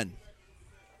and 10.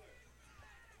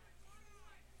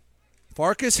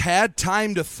 Farkas had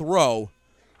time to throw,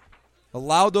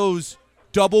 allow those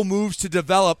double moves to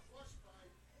develop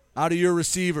out of your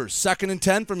receivers. 2nd and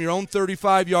 10 from your own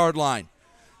 35-yard line.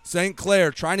 St.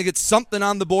 Clair trying to get something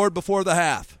on the board before the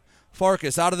half.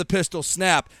 Farkas out of the pistol,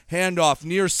 snap, handoff,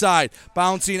 near side,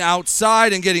 bouncing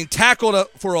outside and getting tackled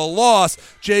for a loss.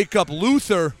 Jacob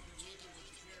Luther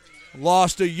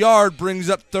lost a yard, brings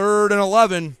up 3rd and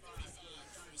 11.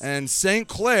 And St.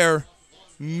 Clair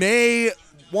may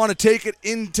want to take it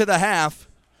into the half.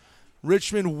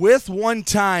 Richmond with one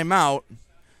timeout.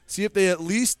 See if they at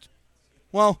least,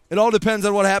 well, it all depends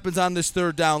on what happens on this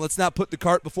 3rd down. Let's not put the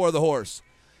cart before the horse.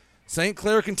 St.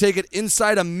 Clair can take it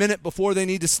inside a minute before they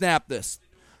need to snap this.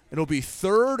 It'll be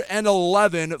 3rd and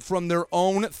 11 from their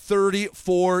own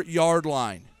 34-yard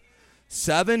line.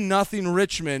 7-0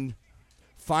 Richmond.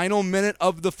 Final minute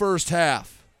of the first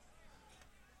half.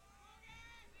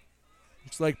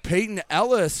 Looks like Peyton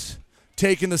Ellis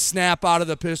taking the snap out of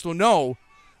the pistol. No,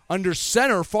 under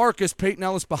center, Farkas, Peyton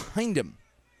Ellis behind him.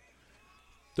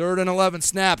 3rd and 11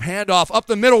 snap, handoff up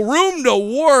the middle, room to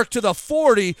work to the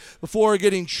 40 before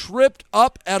getting tripped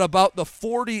up at about the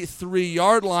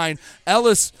 43-yard line.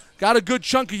 Ellis got a good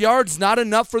chunk of yards, not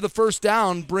enough for the first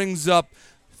down, brings up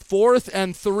 4th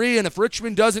and 3, and if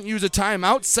Richmond doesn't use a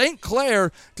timeout, St.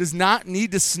 Clair does not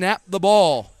need to snap the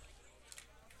ball.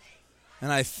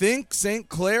 And I think St.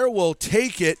 Clair will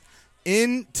take it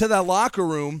into the locker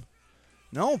room.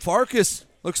 No, Farkas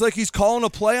looks like he's calling a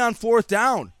play on 4th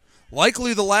down.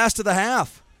 Likely the last of the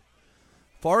half.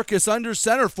 Farkas under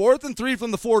center, 4th and 3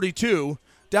 from the 42.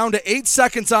 Down to 8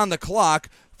 seconds on the clock.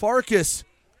 Farkas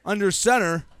under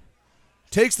center.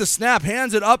 Takes the snap,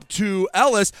 hands it up to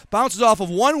Ellis. Bounces off of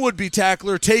one would-be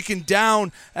tackler, taken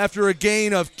down after a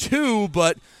gain of 2,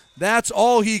 but that's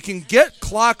all he can get.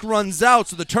 Clock runs out,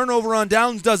 so the turnover on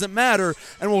downs doesn't matter,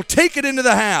 and we'll take it into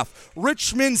the half.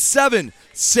 Richmond 7,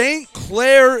 St.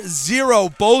 Clair 0.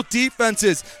 Both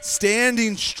defenses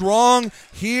standing strong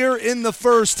here in the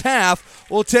first half.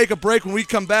 We'll take a break. When we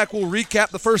come back, we'll recap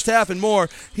the first half and more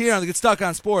here on the Get Stuck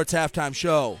on Sports Halftime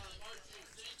Show.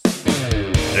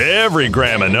 Every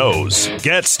grandma knows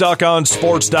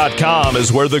GetStuckOnSports.com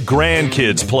is where the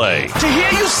grandkids play. To hear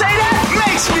you say that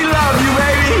makes me love you,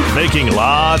 baby. Making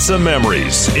lots of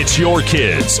memories. It's your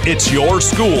kids, it's your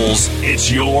schools,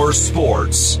 it's your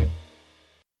sports.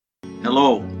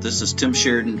 Hello, this is Tim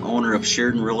Sheridan, owner of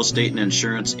Sheridan Real Estate and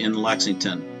Insurance in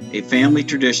Lexington. A family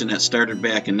tradition that started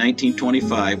back in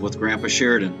 1925 with Grandpa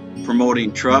Sheridan.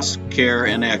 Promoting trust, care,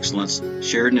 and excellence,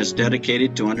 Sheridan is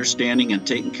dedicated to understanding and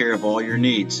taking care of all your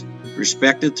needs.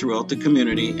 Respected throughout the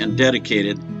community and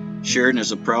dedicated, Sheridan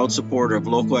is a proud supporter of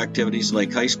local activities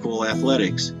like high school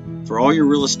athletics. For all your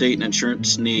real estate and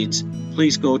insurance needs,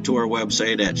 please go to our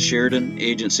website at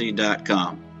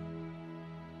SheridanAgency.com.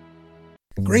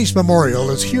 Grace Memorial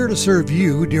is here to serve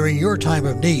you during your time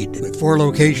of need. With 4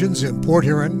 locations in Port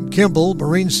Huron, Kimball,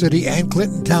 Marine City, and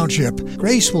Clinton Township,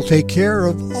 Grace will take care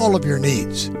of all of your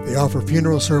needs. They offer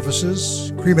funeral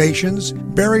services, cremations,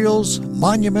 burials,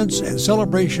 monuments, and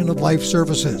celebration of life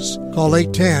services. Call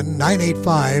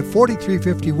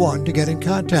 810-985-4351 to get in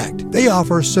contact. They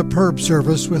offer superb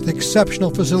service with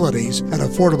exceptional facilities and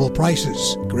affordable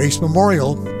prices. Grace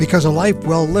Memorial, because a life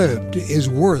well lived is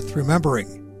worth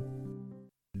remembering.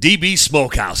 DB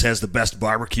Smokehouse has the best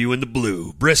barbecue in the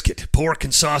blue. Brisket, pork,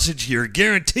 and sausage, you're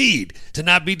guaranteed to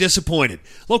not be disappointed.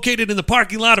 Located in the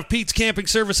parking lot of Pete's Camping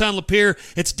Service on Lapeer,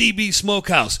 it's DB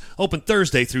Smokehouse. Open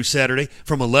Thursday through Saturday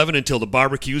from 11 until the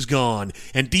barbecue's gone.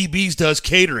 And DB's does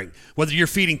catering. Whether you're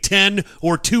feeding 10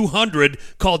 or 200,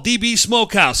 call DB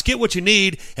Smokehouse. Get what you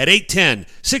need at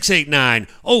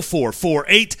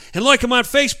 810-689-0448 and like them on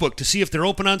Facebook to see if they're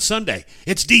open on Sunday.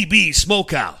 It's DB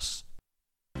Smokehouse.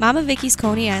 Mama Vicky's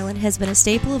Coney Island has been a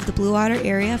staple of the Blue Water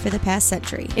area for the past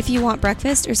century. If you want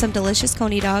breakfast or some delicious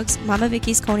Coney dogs, Mama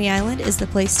Vicky's Coney Island is the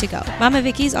place to go. Mama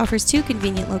Vicky's offers 2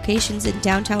 convenient locations in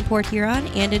downtown Port Huron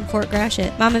and in Fort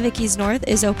Gratiot. Mama Vicky's North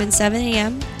is open 7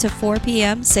 a.m. to 4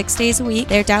 p.m. 6 days a week.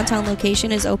 Their downtown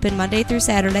location is open Monday through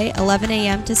Saturday, 11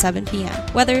 a.m. to 7 p.m.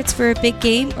 Whether it's for a big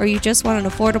game or you just want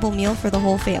an affordable meal for the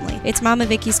whole family, it's Mama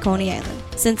Vicky's Coney Island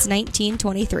since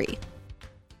 1923.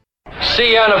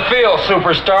 See you on the field,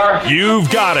 superstar.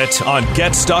 You've got it on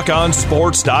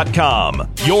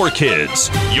GetStuckOnSports.com. Your kids,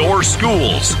 your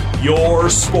schools, your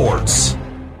sports.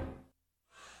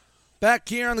 Back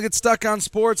here on the Get Stuck on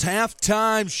Sports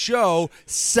halftime show,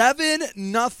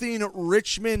 7-0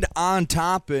 Richmond on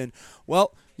top. And,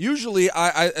 well, usually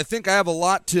I think I have a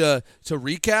lot to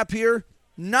recap here.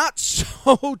 Not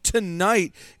so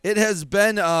tonight. It has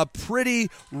been a pretty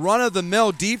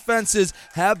run-of-the-mill. Defenses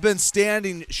have been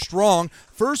standing strong.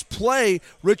 First play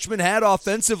Richmond had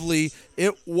offensively,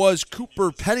 it was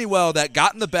Cooper Pennywell that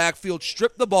got in the backfield,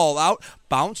 stripped the ball out,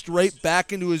 bounced right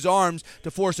back into his arms to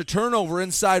force a turnover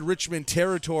inside Richmond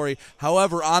territory.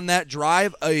 However, on that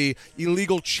drive, a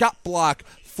illegal chop block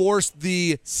forced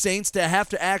the Saints to have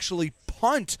to actually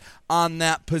punt on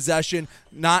that possession,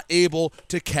 not able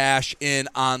to cash in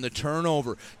on the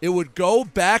turnover. It would go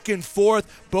back and forth,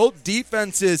 both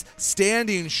defenses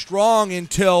standing strong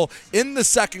until in the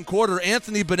second quarter,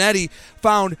 Anthony Benetti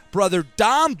found brother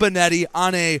Dom Benetti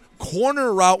on a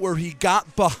corner route where he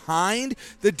got behind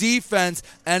the defense,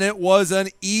 and it was an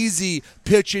easy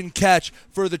pitch and catch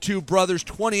for the two brothers.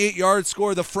 28-yard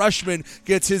score. The freshman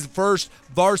gets his first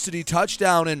varsity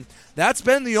touchdown, and that's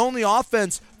been the only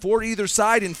offense for either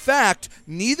side. In fact,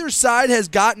 neither side has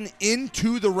gotten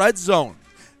into the red zone.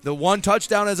 The one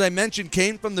touchdown, as I mentioned,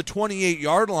 came from the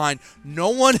 28-yard line. No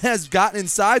one has gotten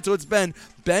inside, so it's been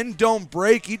bend, don't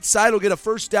break. Each side will get a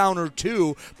first down or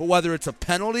two, but whether it's a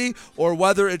penalty or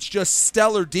whether it's just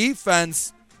stellar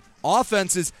defense,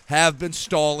 offenses have been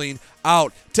stalling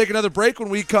out. Take another break. When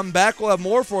we come back, we'll have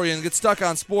more for you and Get Stuck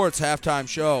on Sports halftime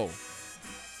show.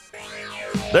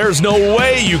 There's no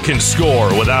way you can score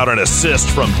without an assist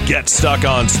from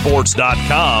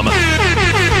GetStuckOnSports.com.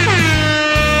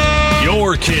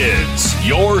 Your kids,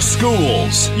 your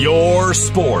schools, your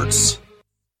sports.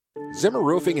 Zimmer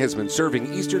Roofing has been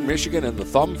serving Eastern Michigan and the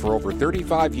Thumb for over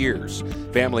 35 years.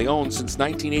 Family owned since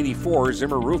 1984,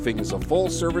 Zimmer Roofing is a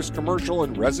full-service commercial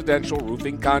and residential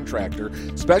roofing contractor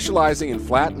specializing in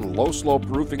flat and low-slope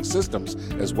roofing systems,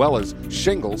 as well as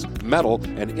shingles, metal,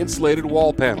 and insulated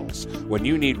wall panels. When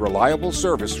you need reliable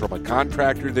service from a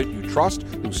contractor that you trust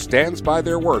who stands by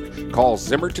their work, call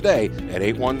Zimmer today at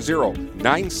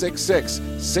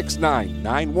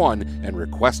 810-966-6991 and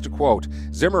request a quote.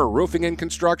 Zimmer Roofing and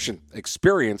Construction,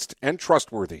 experienced and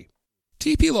trustworthy.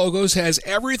 TP Logos has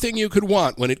everything you could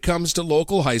want when it comes to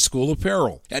local high school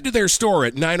apparel. Head to their store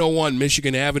at 901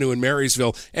 Michigan Avenue in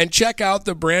Marysville and check out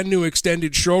the brand new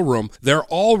extended showroom. Their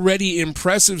already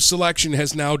impressive selection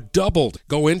has now doubled.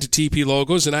 Go into TP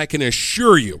Logos and I can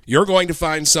assure you, you're going to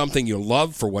find something you'll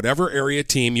love for whatever area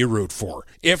team you root for.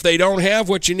 If they don't have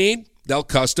what you need, they'll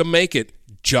custom make it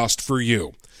just for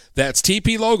you. That's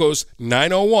TP Logos,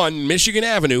 901 Michigan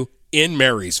Avenue in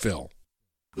Marysville.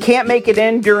 Can't make it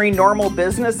in during normal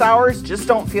business hours? Just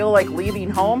don't feel like leaving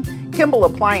home? Kimball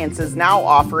Appliance is now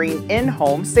offering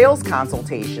in-home sales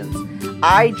consultations.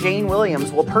 I, Jane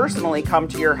Williams, will personally come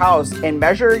to your house and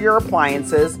measure your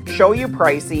appliances, show you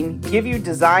pricing, give you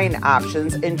design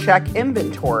options, and check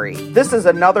inventory. This is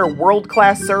another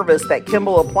world-class service that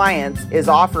Kimball Appliance is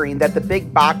offering that the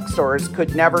big box stores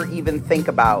could never even think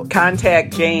about.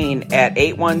 Contact Jane at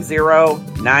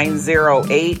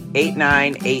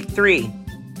 810-908-8983.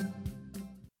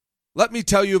 Let me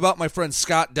tell you about my friend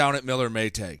Scott down at Miller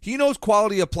Maytag. He knows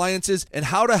quality appliances and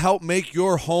how to help make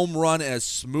your home run as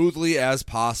smoothly as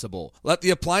possible. Let the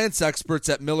appliance experts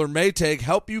at Miller Maytag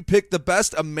help you pick the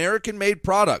best American-made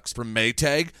products from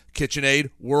Maytag, KitchenAid,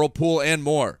 Whirlpool, and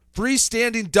more.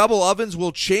 Freestanding double ovens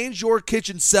will change your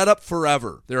kitchen setup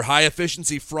forever. Their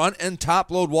high-efficiency front and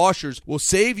top-load washers will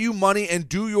save you money and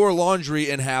do your laundry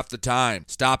in half the time.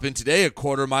 Stop in today a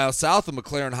quarter mile south of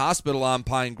McLaren Hospital on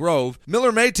Pine Grove.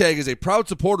 Miller Maytag is a proud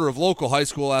supporter of local high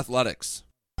school athletics.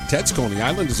 Ted's Coney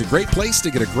Island is a great place to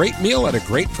get a great meal at a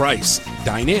great price.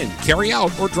 Dine in, carry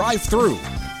out, or drive through.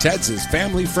 Ted's is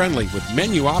family-friendly with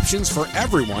menu options for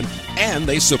everyone, and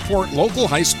they support local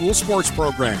high school sports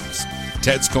programs.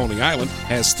 Ted's Coney Island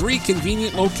has 3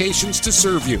 convenient locations to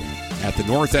serve you. At the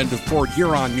north end of Port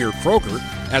Huron near Kroger,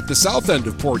 at the south end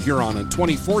of Port Huron on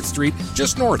 24th Street,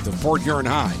 just north of Port Huron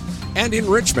High, and in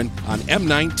Richmond on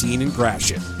M19 in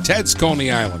Gratiot. Ted's Coney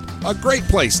Island, a great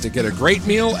place to get a great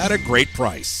meal at a great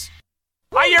price.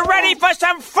 Are you ready for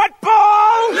some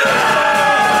football?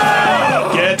 Yeah!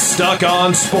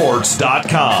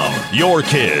 GetStuckOnSports.com. Your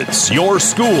kids, your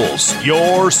schools,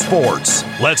 your sports.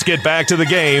 Let's get back to the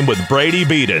game with Brady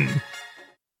Beaton.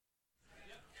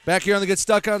 Back here on the Get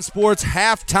Stuck on Sports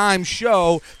halftime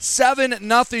show,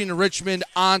 7-0 Richmond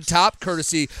on top,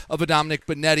 courtesy of a Dominic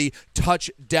Benetti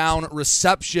touchdown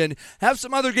reception. Have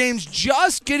some other games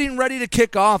just getting ready to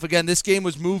kick off. Again, this game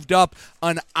was moved up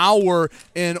an hour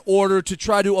in order to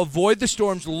try to avoid the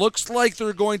storms. Looks like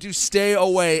they're going to stay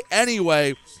away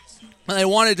anyway. And I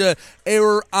wanted to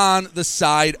err on the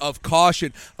side of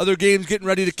caution. Other games getting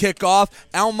ready to kick off.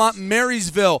 Almont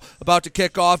Marysville about to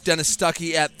kick off. Dennis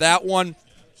Stuckey at that one.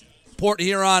 Port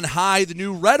Huron High, the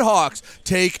new Red Hawks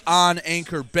take on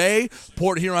Anchor Bay.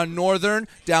 Port Huron Northern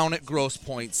down at Grosse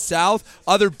Pointe South.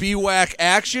 Other BWAC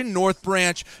action, North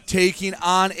Branch taking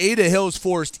on Ada Hills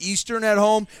Forest Eastern at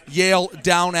home. Yale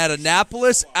down at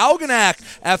Annapolis. Algonac,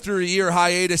 after a year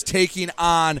hiatus, taking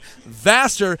on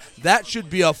Vassar. That should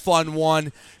be a fun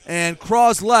one. And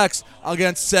Croslex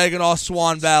against Saginaw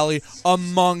Swan Valley,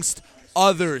 amongst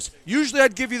others. Usually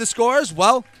I'd give you the scores.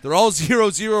 Well, they're all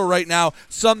 0-0 right now.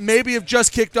 Some maybe have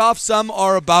just kicked off. Some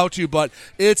are about to, but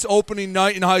it's opening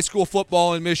night in high school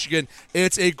football in Michigan.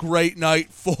 It's a great night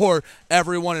for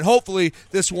everyone, and hopefully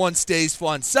this one stays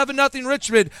fun. 7-0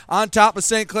 Richmond on top of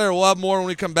St. Clair. We'll have more when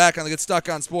we come back on the Get Stuck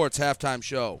on Sports halftime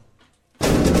show.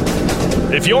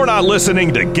 If you're not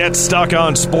listening to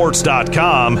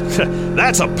GetStuckOnSports.com,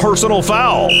 that's a personal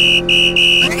foul.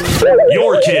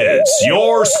 Your kids,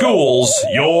 your schools,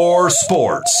 your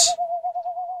sports.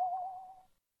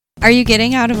 Are you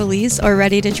getting out of a lease or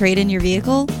ready to trade in your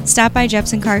vehicle? Stop by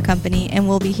Jepson Car Company and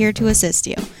we'll be here to assist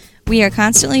you. We are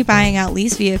constantly buying out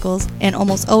leased vehicles and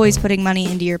almost always putting money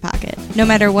into your pocket. No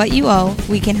matter what you owe,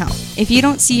 we can help. If you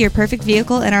don't see your perfect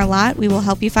vehicle in our lot, we will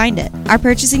help you find it. Our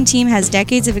purchasing team has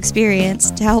decades of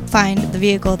experience to help find the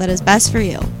vehicle that is best for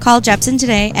you. Call Jepson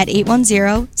today at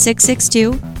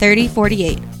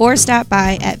 810-662-3048 or stop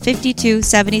by at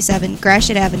 5277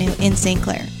 Gratiot Avenue in St.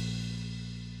 Clair.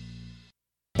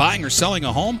 Buying or selling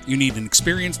a home? You need an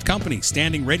experienced company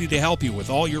standing ready to help you with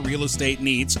all your real estate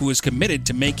needs, who is committed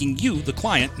to making you the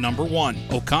client number one.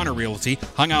 O'Connor Realty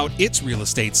hung out its real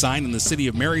estate sign in the city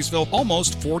of Marysville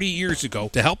almost 40 years ago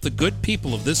to help the good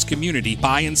people of this community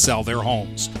buy and sell their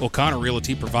homes. O'Connor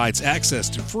Realty provides access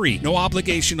to free,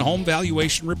 no-obligation home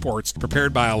valuation reports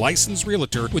prepared by a licensed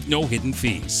realtor with no hidden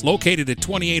fees. Located at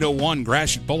 2801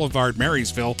 Gratiot Boulevard,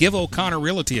 Marysville, give O'Connor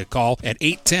Realty a call at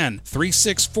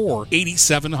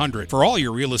 810-364-8700 for all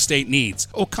your real estate needs.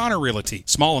 O'Connor Realty,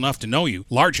 small enough to know you,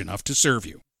 large enough to serve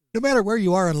you. No matter where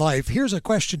you are in life, here's a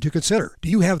question to consider. Do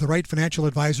you have the right financial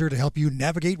advisor to help you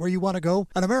navigate where you want to go?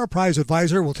 An Ameriprise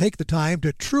advisor will take the time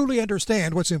to truly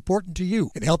understand what's important to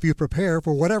you and help you prepare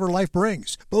for whatever life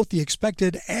brings, both the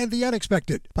expected and the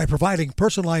unexpected, by providing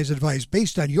personalized advice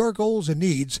based on your goals and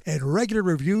needs and regular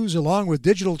reviews along with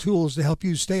digital tools to help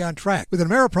you stay on track. With an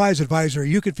Ameriprise advisor,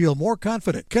 you can feel more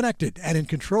confident, connected, and in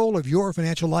control of your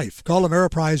financial life. Call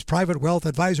Ameriprise Private Wealth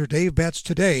Advisor Dave Betts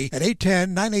today at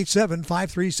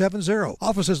 810-987-5370.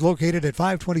 Office is located at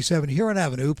 527 Huron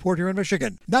Avenue, Port Huron,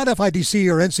 Michigan. Not FIDC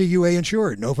or NCUA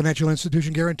insured. No financial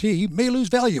institution guarantee. May lose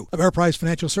value. Ameriprise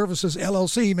Financial Services,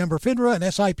 LLC, member FINRA and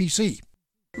SIPC.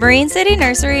 Marine City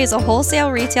Nursery is a wholesale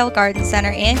retail garden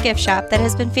center and gift shop that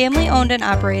has been family owned and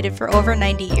operated for over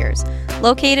 90 years.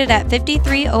 Located at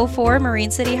 5304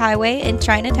 Marine City Highway in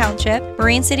China Township,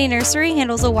 Marine City Nursery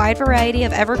handles a wide variety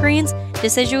of evergreens,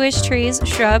 deciduous trees,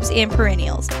 shrubs, and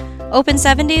perennials. Open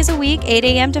 7 days a week, 8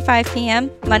 a.m. to 5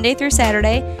 p.m., Monday through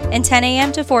Saturday, and 10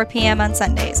 a.m. to 4 p.m. on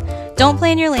Sundays. Don't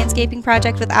plan your landscaping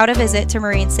project without a visit to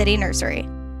Marine City Nursery.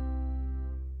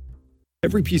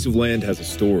 Every piece of land has a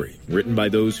story, written by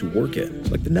those who work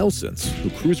it, like the Nelsons, who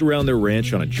cruise around their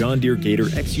ranch on a John Deere Gator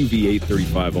XUV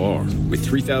 835R. With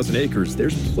 3,000 acres,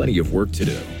 there's plenty of work to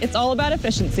do. It's all about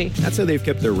efficiency. That's how they've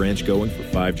kept their ranch going for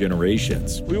 5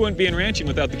 generations. We wouldn't be in ranching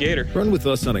without the Gator. Run with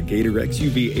us on a Gator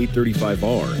XUV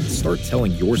 835R and start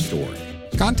telling your story.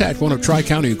 Contact one of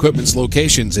Tri-County Equipment's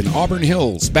locations in Auburn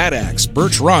Hills, Bad Axe,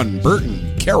 Birch Run,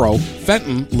 Burton, Caro,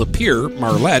 Fenton, Lapeer,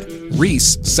 Marlette,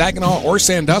 Reese, Saginaw, or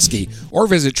Sandusky, or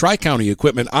visit Tri-County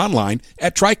Equipment online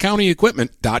at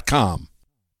tricountyequipment.com.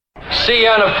 See you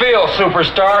on the field,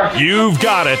 superstar. You've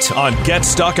got it on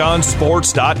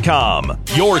GetStuckOnSports.com.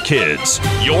 Your kids,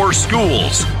 your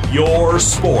schools, your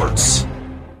sports.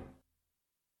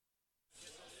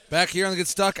 Back here on the Get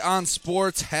Stuck on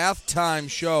Sports halftime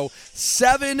show.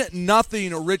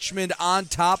 7-0 Richmond on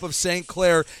top of St.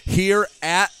 Clair here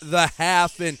at the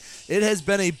half. And it has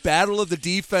been a battle of the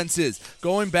defenses.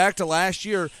 Going back to last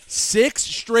year, 6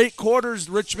 straight quarters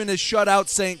Richmond has shut out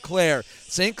St. Clair.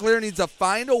 St. Clair needs to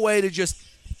find a way to just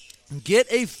get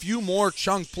a few more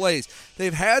chunk plays.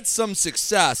 They've had some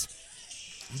success,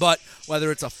 but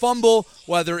whether it's a fumble,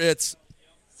 whether it's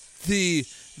the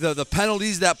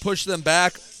penalties that push them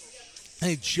back,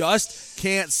 they just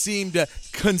can't seem to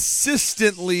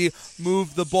consistently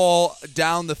move the ball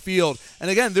down the field. And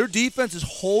again, their defense is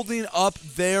holding up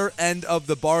their end of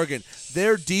the bargain.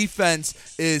 Their defense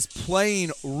is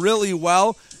playing really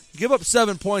well. Give up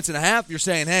 7 points and a half, you're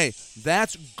saying, hey,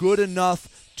 that's good enough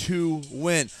to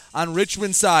win. On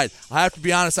Richmond's side, I have to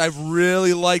be honest, I've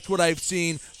really liked what I've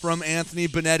seen from Anthony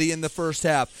Benetti in the first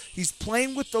half. He's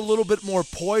playing with a little bit more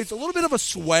poise, a little bit of a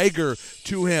swagger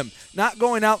to him. Not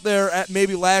going out there at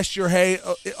maybe last year, hey,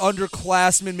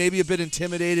 underclassmen, maybe a bit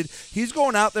intimidated. He's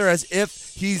going out there as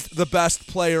if he's the best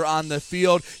player on the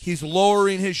field. He's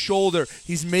lowering his shoulder.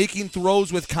 He's making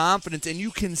throws with confidence, and you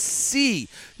can see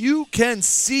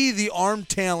the arm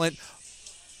talent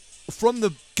from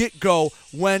the get-go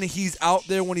when he's out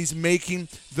there, when he's making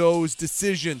those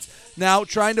decisions. Now,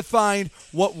 trying to find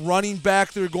what running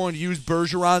back they're going to use.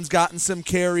 Bergeron's gotten some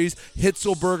carries.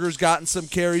 Hitzelberger's gotten some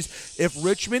carries. If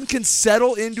Richmond can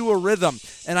settle into a rhythm,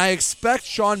 and I expect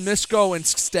Sean Misko and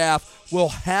staff will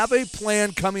have a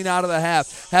plan coming out of the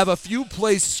half, have a few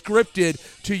plays scripted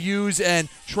to use and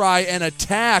try and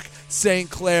attack St.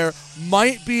 Clair,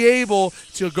 might be able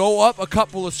to go up a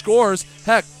couple of scores.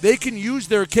 Heck, they can use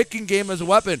their kicking game as a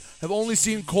weapon. I've only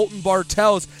seen Colton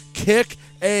Bartels kick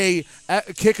an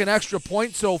extra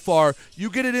point so far. You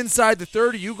get it inside the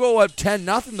 30, you go up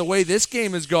 10-0 the way this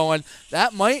game is going.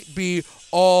 That might be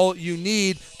all you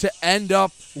need to end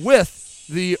up with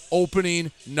the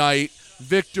opening night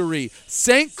victory.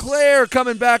 St. Clair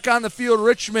coming back on the field.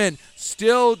 Richmond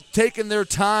still taking their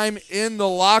time in the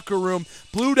locker room.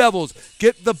 Blue Devils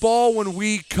get the ball when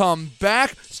we come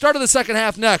back. Start of the second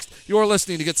half next. You're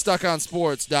listening to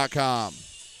GetStuckOnSports.com.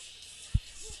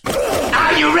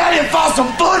 Are you ready for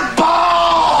some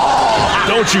football?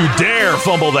 Don't you dare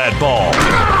fumble that ball.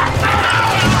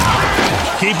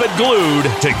 Keep it glued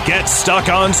to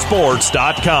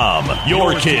GetStuckOnSports.com.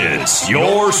 Your kids,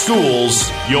 your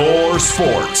schools, your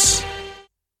sports.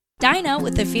 Dine out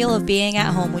with the feel of being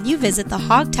at home when you visit the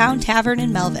Hogtown Tavern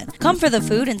in Melvin. Come for the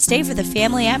food and stay for the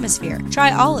family atmosphere.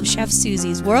 Try all of Chef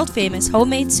Susie's world-famous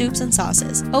homemade soups and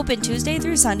sauces. Open Tuesday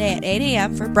through Sunday at 8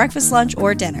 a.m. for breakfast, lunch,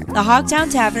 or dinner. The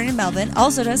Hogtown Tavern in Melvin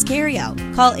also does carry-out.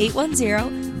 Call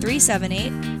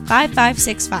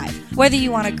 810-378-5565. Whether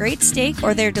you want a great steak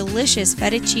or their delicious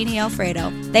fettuccine Alfredo,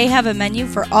 they have a menu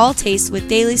for all tastes with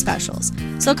daily specials.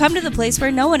 So come to the place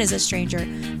where no one is a stranger,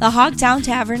 the Hogtown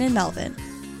Tavern in Melvin.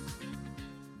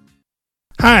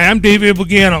 Hi, I'm David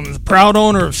Buganum, the proud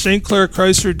owner of St. Clair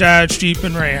Chrysler Dodge Jeep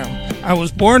and Ram. I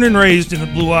was born and raised in the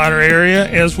Blue Water area,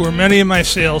 as were many of my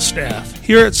sales staff.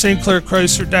 Here at St. Clair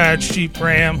Chrysler Dodge Jeep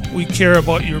Ram, we care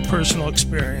about your personal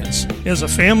experience. As a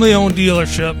family-owned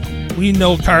dealership, we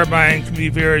know car buying can be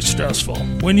very stressful.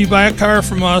 When you buy a car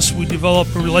from us, we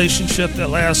develop a relationship that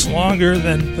lasts longer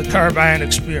than the car buying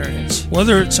experience.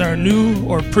 Whether it's our new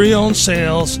or pre-owned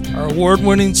sales, our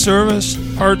award-winning service,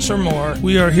 parts, or more,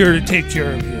 we are here to take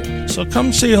care of you. So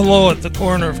come say hello at the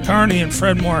corner of Kearney and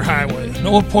Fredmore Highway.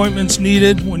 No appointments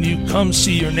needed when you come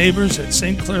see your neighbors at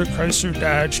St. Clair Chrysler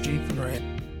Dodge Jeep and Ram.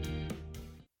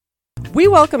 We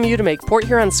welcome you to make Port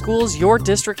Huron Schools your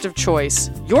district of choice.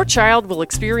 Your child will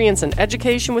experience an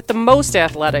education with the most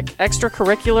athletic,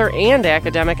 extracurricular, and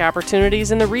academic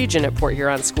opportunities in the region at Port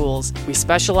Huron Schools. We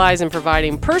specialize in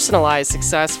providing personalized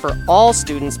success for all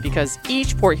students because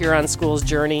each Port Huron Schools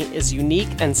journey is unique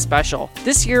and special.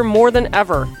 This year, more than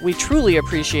ever, we truly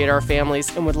appreciate our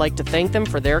families and would like to thank them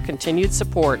for their continued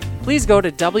support. Please go to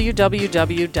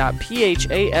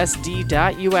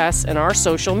www.phasd.us and our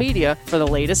social media for the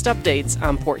latest updates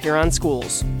on Port Huron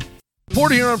Schools.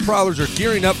 Port Huron Prowlers are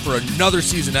gearing up for another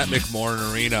season at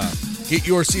McMorran Arena. Get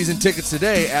your season tickets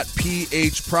today at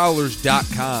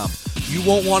phprowlers.com. You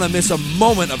won't want to miss a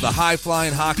moment of the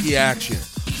high-flying hockey action.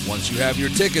 Once you have your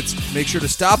tickets, make sure to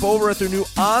stop over at their new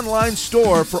online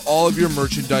store for all of your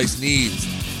merchandise needs.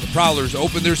 The Prowlers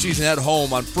open their season at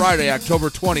home on Friday,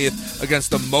 October 20th against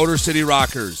the Motor City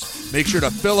Rockers. Make sure to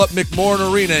fill up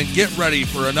McMorran Arena and get ready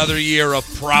for another year of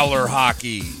Prowler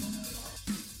hockey.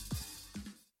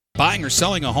 Buying or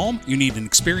selling a home? You need an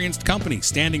experienced company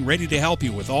standing ready to help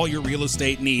you with all your real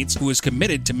estate needs, who is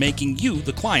committed to making you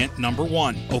the client number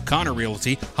one. O'Connor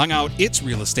Realty hung out its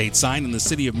real estate sign in the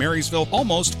city of Marysville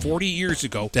almost 40 years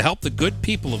ago to help the good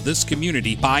people of this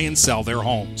community buy and sell their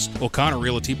homes. O'Connor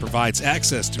Realty provides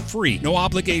access to free,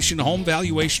 no-obligation home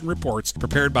valuation reports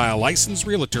prepared by a licensed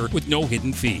realtor with no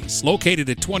hidden fees. Located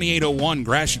at 2801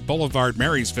 Gratiot Boulevard,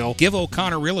 Marysville, give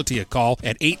O'Connor Realty a call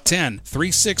at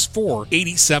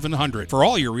 810-364-8700 for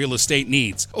all your real estate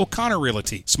needs. O'Connor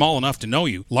Realty, small enough to know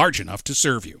you, large enough to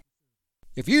serve you.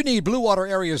 If you need Blue Water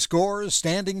area scores,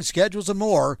 standings, schedules, and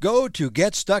more, go to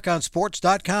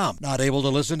GetStuckOnSports.com. Not able to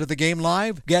listen to the game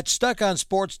live?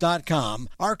 GetStuckOnSports.com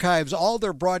archives all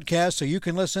their broadcasts so you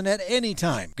can listen at any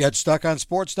time.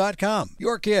 GetStuckOnSports.com.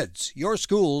 Your kids, your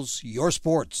schools, your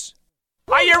sports.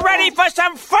 Are you ready for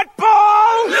some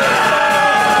football?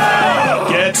 Yeah!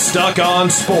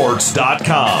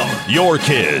 GetStuckOnSports.com. Your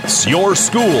kids, your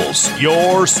schools,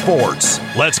 your sports.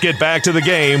 Let's get back to the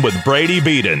game with Brady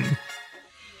Beaton.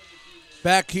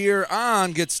 Back here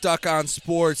on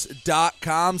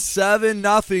GetStuckOnSports.com.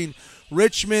 7-0.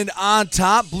 Richmond on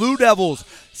top. Blue Devils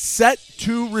set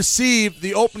to receive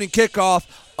the opening kickoff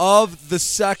of the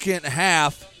second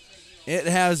half. It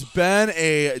has been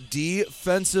a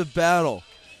defensive battle.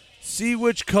 See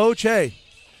which coach, hey,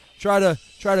 try to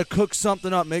cook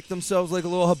something up, make themselves like a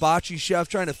little hibachi chef,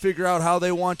 trying to figure out how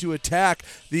they want to attack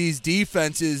these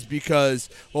defenses because,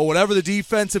 well, whatever the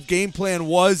defensive game plan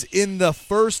was in the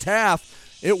first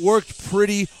half, it worked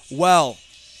pretty well.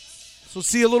 So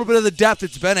see a little bit of the depth.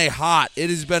 It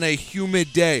has been a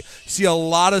humid day. See a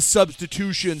lot of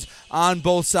substitutions on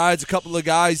both sides. A couple of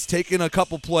guys taking a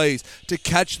couple plays to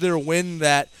catch their wind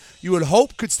that you would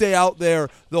hope could stay out there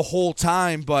the whole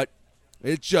time, but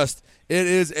it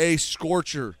is a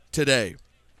scorcher today.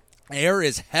 Air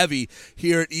is heavy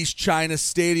here at East China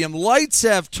Stadium. Lights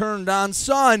have turned on.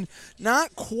 Sun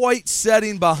not quite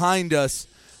setting behind us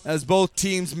as both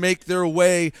teams make their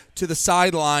way to the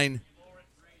sideline.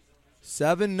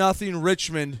 7-0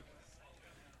 Richmond.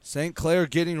 St. Clair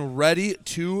getting ready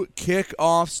to kick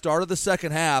off. Start of the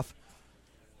second half.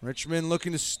 Richmond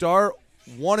looking to start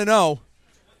 1-0.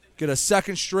 Get a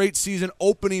second straight season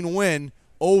opening win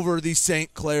over the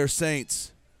St. Clair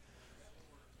Saints.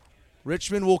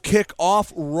 Richmond will kick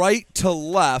off right to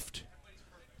left.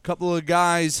 A couple of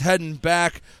guys heading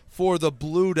back for the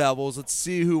Blue Devils. Let's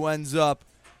see who ends up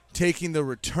taking the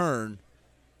return.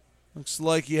 Looks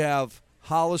like you have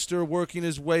Hollister working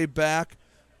his way back.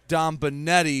 Dom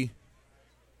Bonetti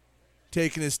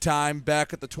taking his time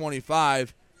back at the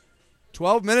 25.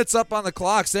 12 minutes up on the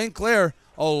clock. St. Clair,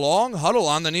 a long huddle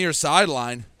on the near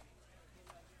sideline.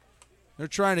 They're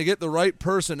trying to get the right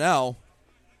personnel.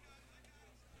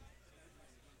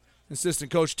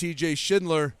 Assistant coach TJ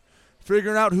Schindler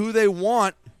figuring out who they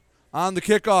want on the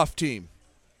kickoff team.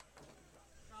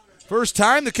 First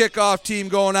time the kickoff team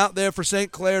going out there for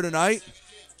St. Clair tonight.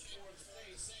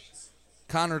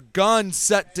 Connor Gunn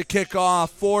set to kick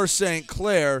off for St.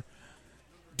 Clair.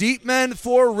 Deep men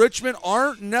for Richmond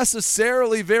aren't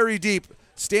necessarily very deep.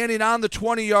 standing on the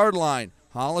 20-yard line.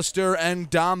 Hollister and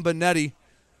Dom Benetti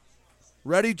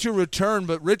ready to return,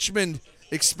 but Richmond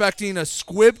expecting a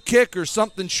squib kick or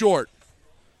something short.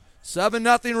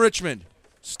 7-0 Richmond.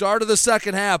 Start of the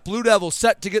second half. Blue Devils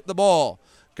set to get the ball.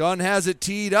 Gunn has it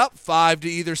teed up. 5 to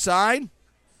either side.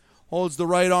 Holds the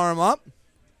right arm up.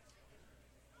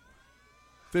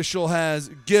 Official has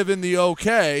given the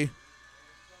okay.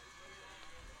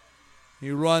 He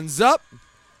runs up.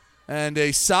 And a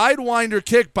sidewinder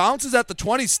kick bounces at the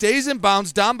 20, stays in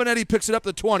bounds. Dom Benetti picks it up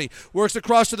the 20, works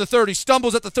across to the 30,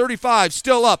 stumbles at the 35,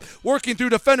 still up, working through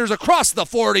defenders across the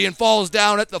 40 and falls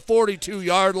down at the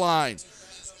 42-yard line.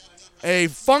 A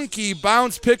funky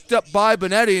bounce picked up by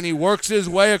Benetti, and he works his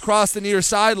way across the near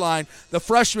sideline. The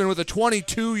freshman with a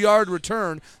 22-yard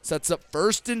return sets up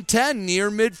 1st and 10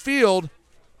 near midfield.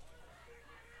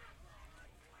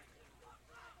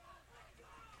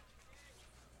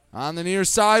 On the near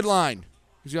sideline.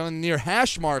 He's on the near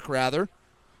hash mark, rather.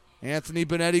 Anthony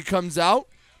Benetti comes out.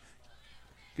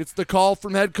 Gets the call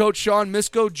from head coach Sean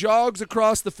Misko. Jogs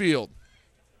across the field.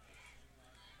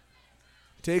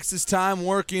 Takes his time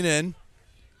working in.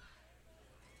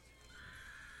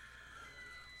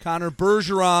 Connor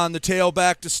Bergeron, the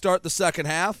tailback, to start the second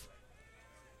half.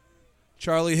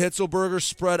 Charlie Hitzelberger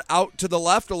spread out to the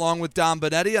left along with Dom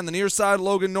Benetti. On the near side,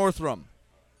 Logan Northrum.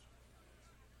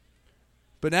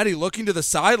 Benetti looking to the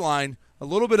sideline. A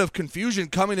little bit of confusion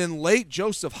coming in late.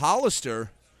 Joseph Hollister.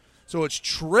 So it's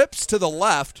trips to the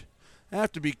left. I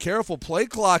have to be careful. Play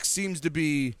clock seems to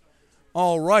be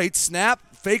all right. Snap.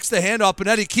 Fakes the handoff.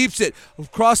 Benetti keeps it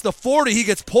across the 40. He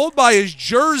gets pulled by his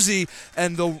jersey,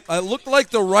 and it looked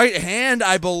like the right hand.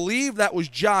 I believe that was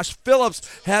Josh Phillips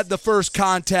had the first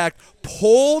contact.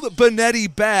 Pulled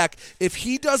Benetti back. If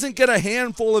he doesn't get a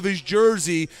handful of his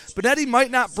jersey, Benetti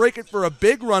might not break it for a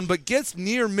big run, but gets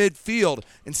near midfield.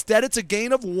 Instead, it's a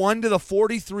gain of 1 to the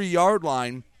 43-yard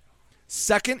line.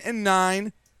 2nd and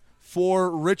 9 for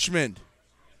Richmond.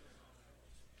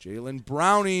 Jalen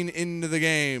Browning into the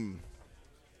game.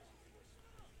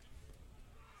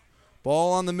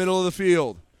 Ball on the middle of the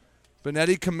field.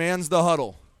 Benetti commands the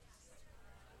huddle.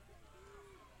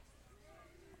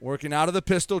 Working out of the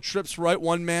pistol, trips right,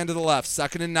 one man to the left.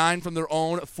 2nd and 9 from their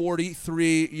own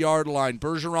 43-yard line.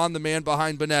 Bergeron, the man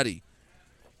behind Benetti.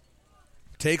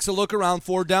 Takes a look around,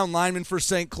 4 down lineman for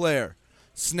St. Clair.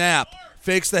 Snap.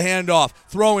 Fakes the handoff,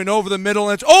 throwing over the middle,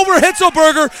 and it's over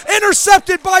Hitzelberger,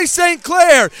 intercepted by St.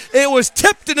 Clair. It was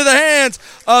tipped into the hands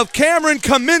of Cameron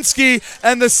Kaminsky,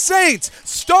 and the Saints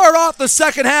start off the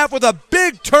second half with a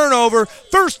big turnover.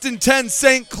 1st and 10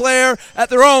 St. Clair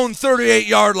at their own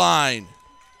 38-yard line.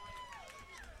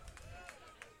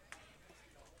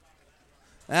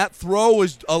 That throw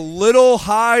was a little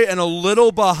high and a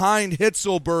little behind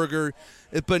Hitzelberger.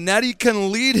 If Benetti can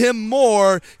lead him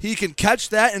more, he can catch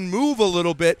that and move a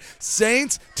little bit.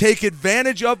 Saints take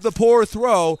advantage of the poor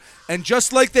throw, and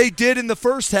just like they did in the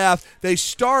first half, they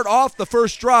start off the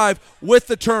first drive with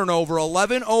the turnover.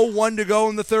 11:01 to go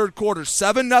in the third quarter.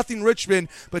 7-0 Richmond,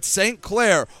 but St.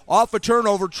 Clair off a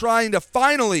turnover trying to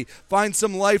finally find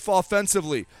some life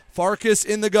offensively. Farkas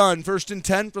in the gun, 1st and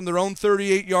 10 from their own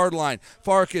 38-yard line.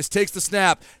 Farkas takes the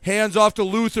snap, hands off to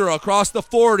Luther across the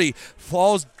 40,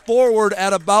 falls forward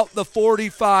at about the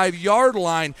 45-yard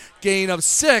line. Gain of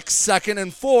 6, 2nd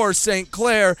and 4, St.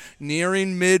 Clair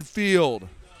nearing midfield.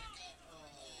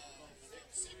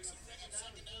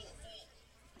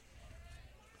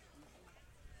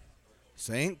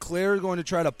 St. Clair is going to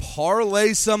try to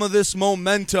parlay some of this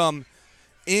momentum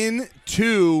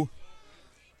into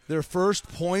their first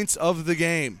points of the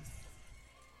game.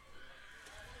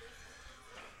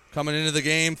 Coming into the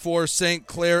game for St.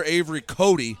 Clair, Avery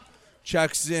Cody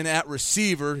checks in at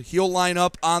receiver. He'll line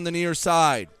up on the near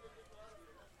side.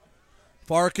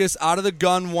 Farkas out of the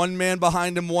gun, one man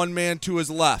behind him, one man to his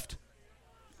left.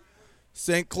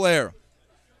 St. Clair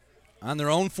on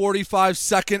their own 45,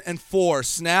 2nd and 4.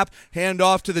 Snap,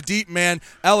 handoff to the deep man.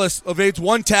 Ellis evades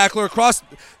one tackler across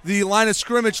the line of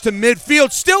scrimmage to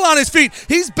midfield. Still on his feet.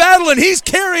 He's battling. He's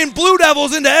carrying Blue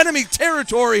Devils into enemy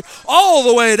territory all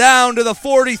the way down to the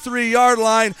 43-yard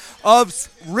line of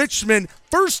Richmond.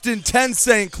 1st and 10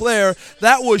 St. Clair.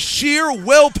 That was sheer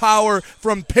willpower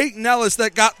from Peyton Ellis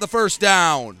that got the first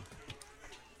down.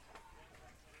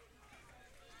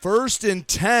 1st and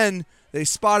 10. They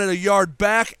spotted a yard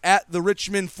back at the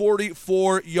Richmond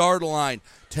 44-yard line.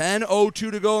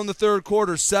 10:02 to go in the third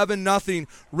quarter. 7-0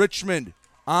 Richmond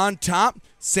on top.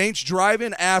 Saints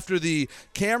driving after the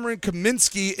Cameron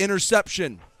Kaminsky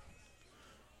interception.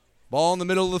 Ball in the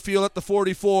middle of the field at the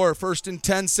 44. 1st and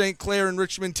 10, St. Clair in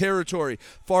Richmond territory.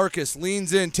 Farkas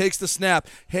leans in, takes the snap,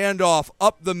 handoff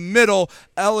up the middle.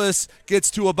 Ellis gets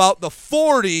to about the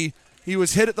 40. He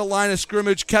was hit at the line of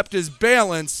scrimmage, kept his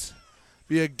balance.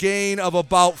 Be a gain of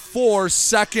about 4,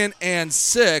 2nd and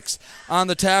 6. On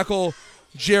the tackle,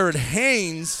 Jared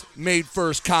Haynes made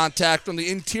first contact on the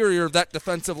interior of that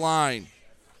defensive line.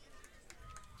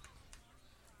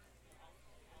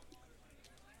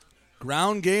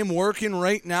 Ground game working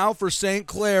right now for St.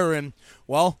 Clair, and,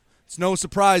 well, it's no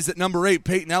surprise that number 8,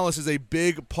 Peyton Ellis, is a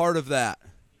big part of that.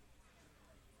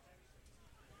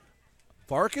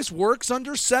 Farkas works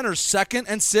under center, 2nd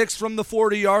and 6 from the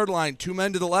 40-yard line. 2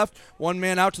 men to the left, 1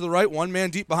 man out to the right, 1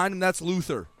 man deep behind him. That's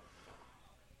Luther.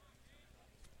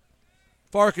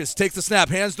 Farkas takes the snap,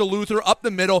 hands to Luther up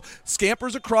the middle,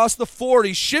 scampers across the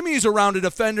 40, shimmies around a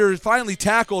defender, finally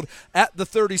tackled at the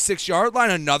 36-yard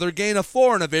line. Another gain of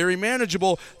 4 and a very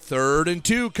manageable 3rd and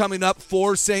 2 coming up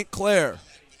for St. Clair.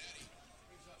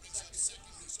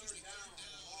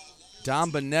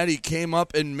 Dom Bonetti came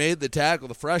up and made the tackle.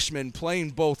 The freshman playing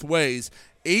both ways.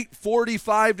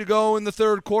 8:45 to go in the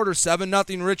third quarter,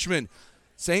 7-0 Richmond.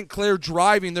 St. Clair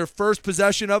driving their first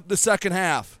possession of the second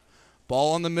half.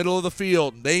 Ball in the middle of the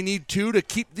field. They need 2 to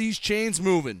keep these chains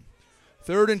moving.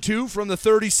 3rd and 2 from the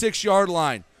 36-yard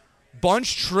line.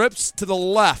 Bunch trips to the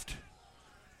left.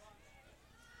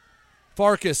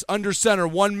 Farkas under center,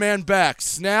 1 man back.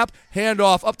 Snap,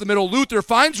 handoff up the middle. Luther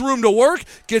finds room to work,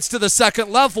 gets to the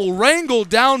second level, wrangled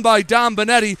down by Dom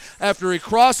Bonetti after he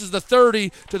crosses the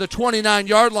 30 to the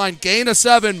 29-yard line. Gain of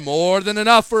 7, more than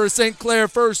enough for a St. Clair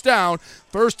first down.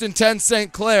 1st and 10,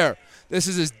 St. Clair. This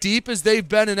is as deep as they've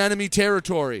been in enemy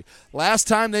territory. Last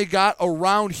time they got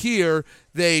around here,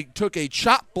 they took a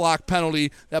chop block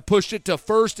penalty that pushed it to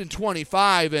 1st and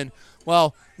 25, and,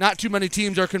 well, not too many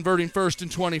teams are converting 1st and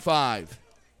 25.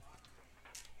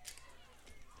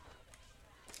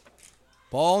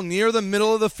 Ball near the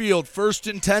middle of the field.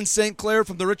 1st and 10, St. Clair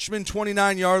from the Richmond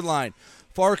 29-yard line.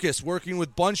 Farkas working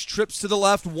with bunch trips to the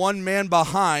left, 1 man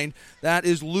behind. That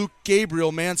is Luke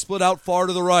Gabriel, man split out far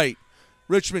to the right.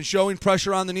 Richmond showing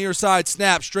pressure on the near side.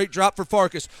 Snap, straight drop for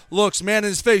Farkas. Looks, man in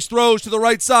his face, throws to the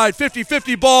right side.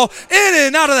 50-50 ball in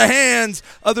and out of the hands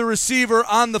of the receiver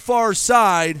on the far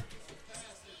side.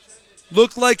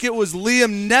 Looked like it was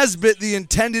Liam Nesbitt, the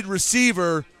intended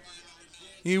receiver.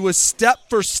 He was step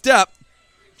for step.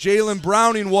 Jalen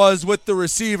Browning was with the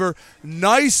receiver.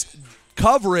 Nice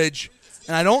coverage.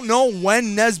 And I don't know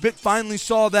when Nesbitt finally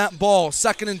saw that ball.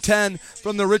 2nd and 10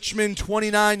 from the Richmond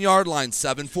 29-yard line.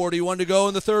 7:41 to go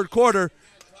in the third quarter.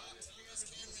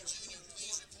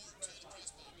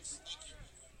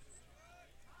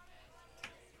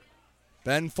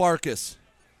 Ben Farkas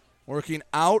working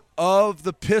out of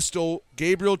the pistol.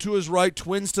 Gabriel to his right,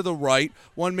 twins to the right.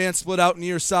 1 man split out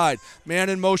near side. Man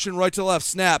in motion right to left.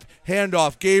 Snap,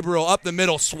 handoff. Gabriel up the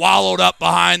middle, swallowed up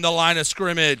behind the line of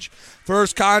scrimmage.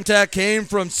 First contact came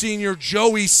from senior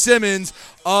Joey Simmons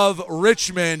of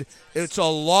Richmond. It's a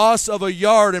loss of a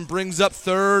yard and brings up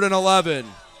 3rd and 11.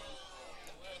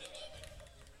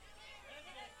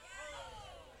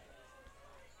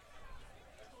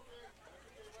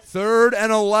 Third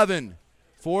and 11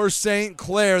 for St.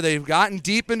 Clair. They've gotten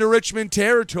deep into Richmond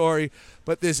territory,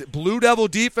 but this Blue Devil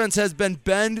defense has been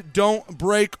bend, don't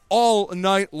break all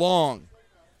night long.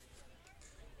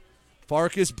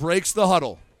 Farkas breaks the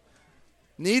huddle.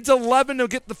 Needs 11 to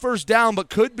get the first down, but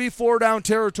could be 4-down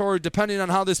territory depending on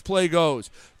how this play goes.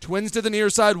 Twins to the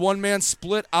near side, 1 man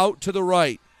split out to the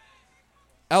right.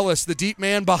 Ellis, the deep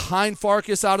man behind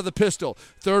Farkas out of the pistol.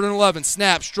 3rd and 11,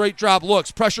 snap, straight drop,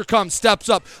 looks, pressure comes, steps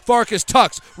up. Farkas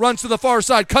tucks, runs to the far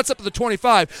side, cuts up to the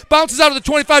 25, bounces out of the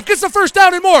 25, gets the first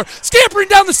down and more. Scampering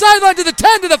down the sideline to the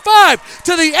 10, to the 5,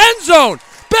 to the end zone.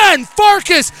 Ben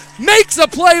Farkas makes a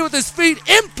play with his feet,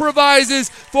 improvises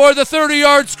for the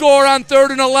 30-yard score on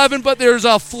 3rd and 11, but there's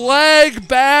a flag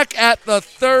back at the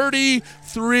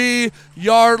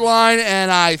 33-yard line,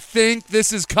 and I think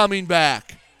this is coming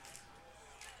back.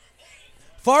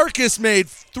 Farkas made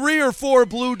 3 or 4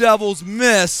 Blue Devils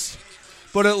miss,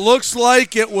 but it looks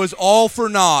like it was all for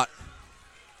naught.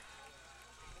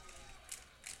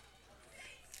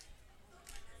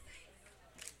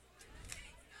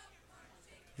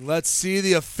 Let's see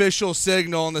the official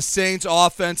signal, and the Saints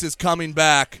offense is coming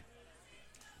back.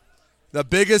 The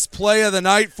biggest play of the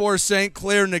night for St.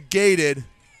 Clair negated.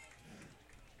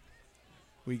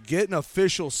 We get an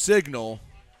official signal.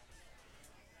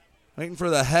 Waiting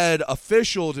for the head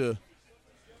official to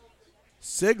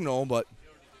signal, but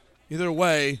either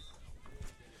way,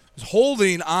 it's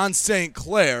holding on St.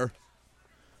 Clair.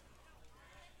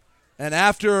 And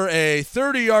after a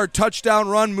 30-yard touchdown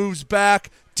run, moves back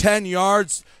 10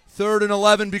 yards. 3rd and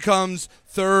 11 becomes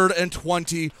 3rd and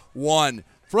 21.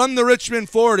 From the Richmond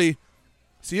 40,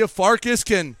 see if Farkas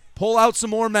can pull out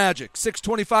some more magic.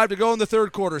 6:25 to go in the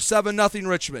third quarter. 7-0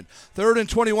 Richmond. 3rd and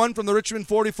 21 from the Richmond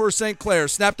 40 for St. Clair.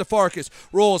 Snap to Farkas.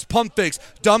 Rolls, pump fakes,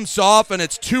 dumps off, and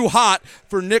it's too hot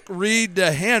for Nick Reed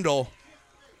to handle.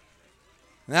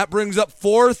 And that brings up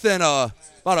 4th and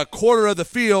about a quarter of the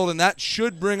field, and that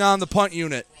should bring on the punt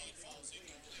unit.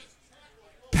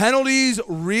 Penalties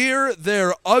rear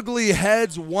their ugly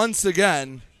heads once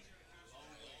again.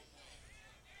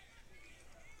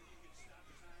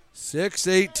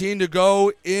 6:18 to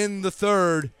go in the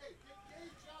third.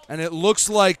 And it looks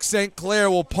like St. Clair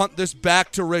will punt this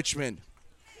back to Richmond.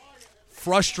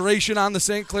 Frustration on the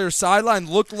St. Clair sideline.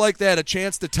 Looked like they had a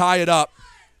chance to tie it up.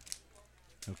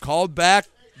 Called back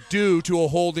due to a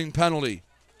holding penalty.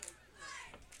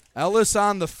 Ellis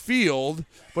on the field,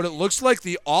 but it looks like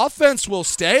the offense will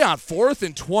stay on 4th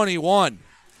and 21.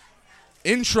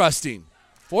 Interesting.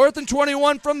 4th and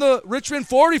 21 from the Richmond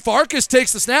 40. Farkas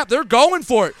takes the snap. They're going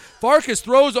for it. Farkas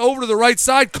throws over to the right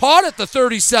side, caught at the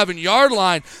 37-yard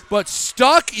line, but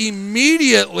stuck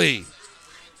immediately.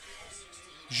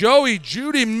 Joey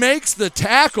Judy makes the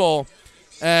tackle,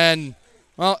 and,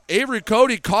 well, Avery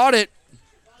Cody caught it.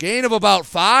 Gain of about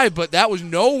 5, but that was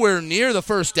nowhere near the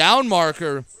first down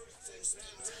marker.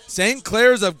 St.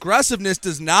 Clair's aggressiveness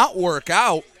does not work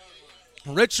out.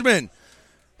 Richmond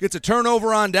gets a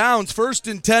turnover on downs. 1st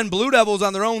and 10, Blue Devils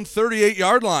on their own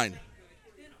 38-yard line.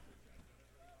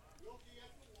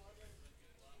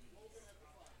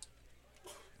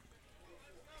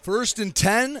 First and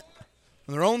 10 on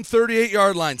their own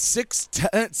 38-yard line.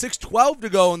 6:12 to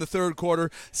go in the third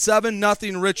quarter.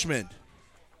 7-0 Richmond.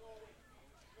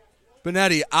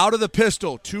 Benetti out of the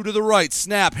pistol, 2 to the right,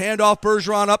 snap, handoff,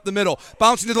 Bergeron up the middle,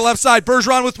 bouncing to the left side,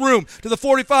 Bergeron with room, to the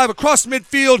 45, across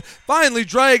midfield, finally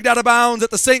dragged out of bounds at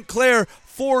the St. Clair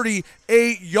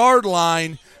 48-yard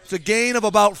line. It's a gain of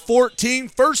about 14,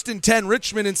 1st and 10,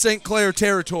 Richmond in St. Clair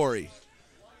territory.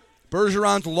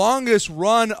 Bergeron's longest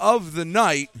run of the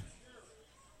night.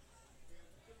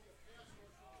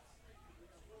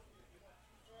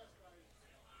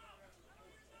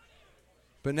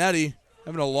 Benetti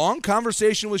having a long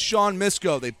conversation with Sean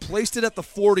Misko. They placed it at the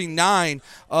 49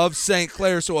 of St.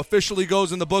 Clair, so officially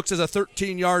goes in the books as a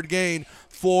 13-yard gain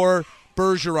for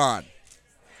Bergeron.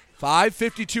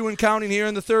 5:52 and counting here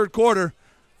in the third quarter.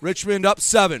 Richmond up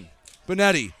 7.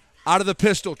 Benetti out of the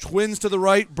pistol, twins to the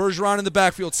right, Bergeron in the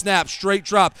backfield, snap, straight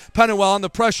drop, Pennywell on the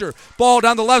pressure, ball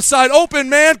down the left side, open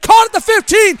man, caught at the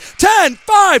 15, 10,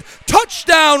 5,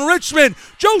 touchdown Richmond.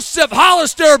 Joseph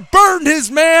Hollister burned his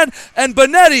man, and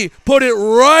Benetti put it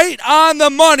right on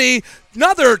the money.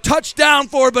 Another touchdown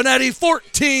for Benetti,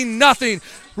 14-0,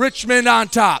 Richmond on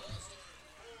top.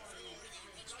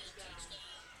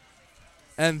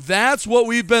 And that's what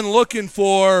we've been looking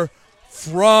for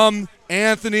from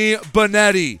Anthony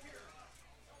Benetti.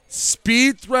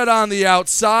 Speed threat on the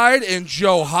outside, and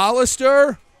Joe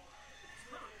Hollister.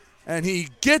 And he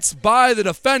gets by the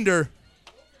defender.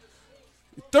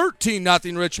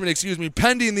 13-0 Richmond,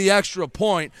 pending the extra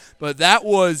point. But that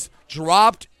was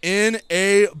dropped in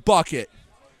a bucket.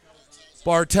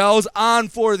 Bartell's on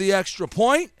for the extra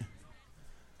point.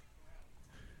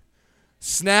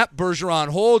 Snap, Bergeron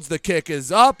holds, the kick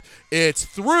is up, it's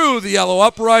through the yellow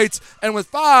uprights, and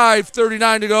with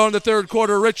 5:39 to go in the third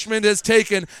quarter, Richmond has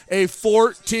taken a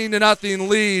 14-0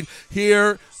 lead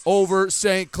here over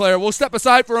St. Clair. We'll step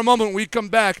aside for a moment when we come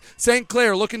back. St.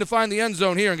 Clair looking to find the end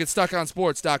zone here and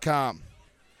GetStuckOnSports.com.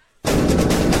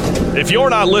 If you're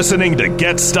not listening to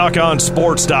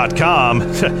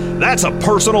GetStuckOnSports.com, that's a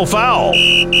personal foul.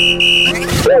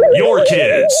 Your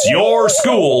kids, your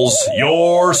schools,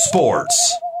 your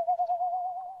sports.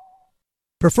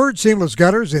 Preferred Seamless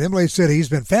Gutters in Imlay City has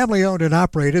been family-owned and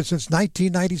operated since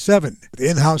 1997. With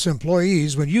in-house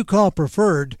employees, when you call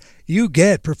Preferred, you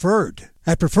get Preferred.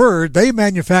 At Preferred, they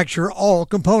manufacture all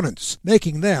components,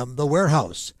 making them the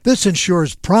warehouse. This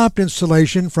ensures prompt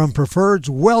installation from Preferred's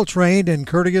well-trained and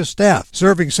courteous staff,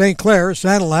 serving St. Clair,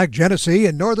 Sanilac, Genesee,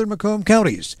 and northern Macomb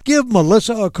counties. Give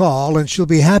Melissa a call and she'll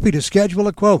be happy to schedule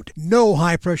a quote. No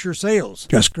high-pressure sales,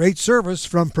 just great service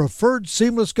from Preferred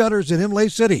Seamless Gutters in Imlay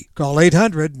City. Call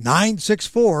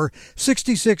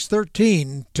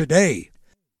 800-964-6613 today.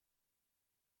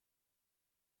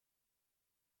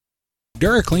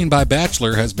 DuraClean by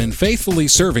Bachelor has been faithfully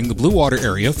serving the Blue Water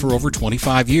area for over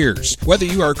 25 years. Whether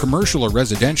you are commercial or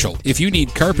residential, if you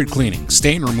need carpet cleaning,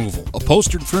 stain removal,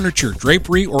 upholstered furniture,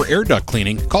 drapery, or air duct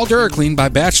cleaning, call DuraClean by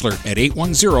Bachelor at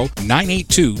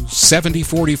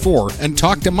 810-982-7044 and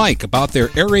talk to Mike about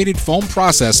their aerated foam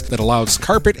process that allows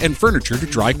carpet and furniture to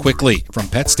dry quickly. From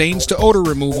pet stains to odor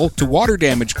removal to water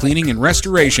damage cleaning and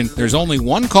restoration, there's only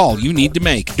one call you need to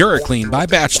make. DuraClean by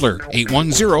Bachelor,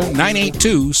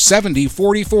 810-982-7044.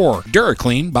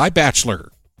 DuraClean by Bachelor.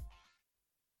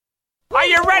 Are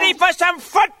you ready for some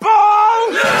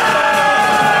football?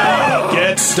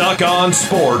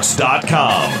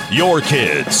 GetStuckOnSports.com. Your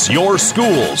kids, your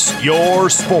schools, your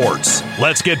sports.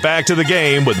 Let's get back to the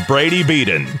game with Brady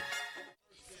Beaton.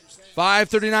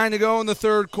 5:39 to go in the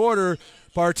third quarter.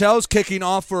 Bartel's kicking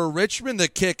off for Richmond. The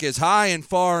kick is high and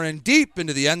far and deep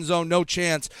into the end zone. No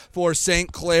chance for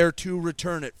St. Clair to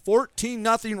return it.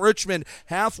 14-0 Richmond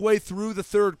halfway through the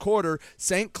third quarter.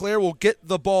 St. Clair will get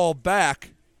the ball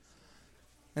back.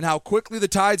 And how quickly the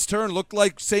tides turn. Looked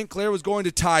like St. Clair was going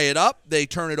to tie it up. They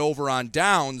turn it over on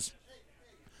downs.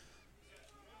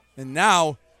 And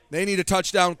now they need a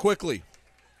touchdown quickly.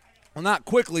 Well, not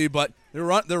quickly, but they're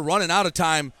running out of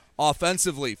time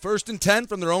offensively. 1st and 10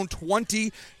 from their own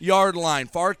 20-yard line.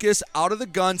 Farkas out of the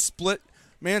gun, split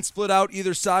out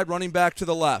either side, running back to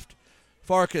the left.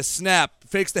 Farkas snap,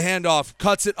 fakes the handoff,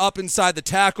 cuts it up inside the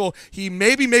tackle. He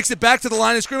maybe makes it back to the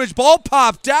line of scrimmage. Ball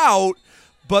popped out,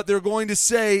 but they're going to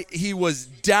say he was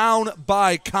down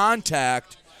by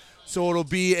contact. So it'll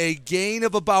be a gain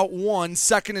of about 1,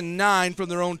 2nd and 9 from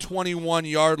their own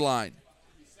 21-yard line.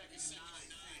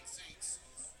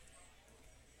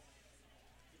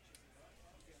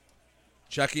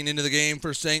 Checking into the game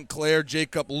for St. Clair,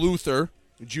 Jacob Luther,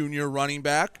 junior running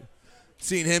back.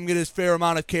 Seen him get his fair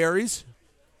amount of carries.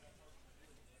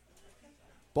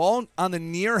 Ball on the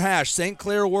near hash. St.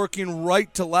 Clair working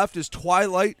right to left as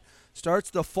twilight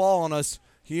starts to fall on us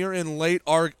here in late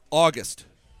August.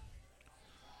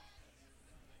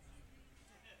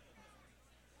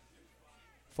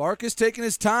 Farkas taking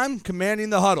his time, commanding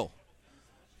the huddle.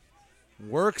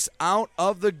 Works out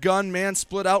of the gun. Man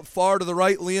split out far to the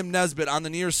right. Liam Nesbitt on the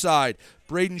near side.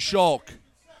 Braden Schulk.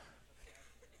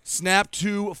 Snap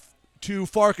to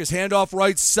Farkas. Handoff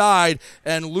right side.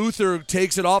 And Luther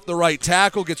takes it off the right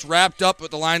tackle. Gets wrapped up at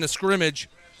the line of scrimmage.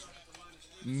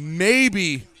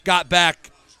 Maybe got back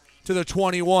to the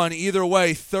 21. Either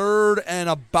way, 3rd and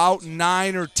about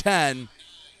 9 or 10.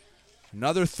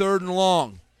 Another 3rd and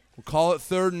long. We'll call it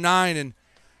 3rd and 9. And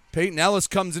Peyton Ellis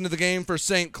comes into the game for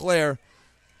St. Clair.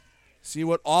 See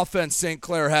what offense St.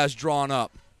 Clair has drawn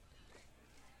up.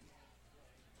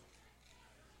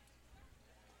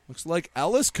 Looks like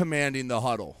Ellis commanding the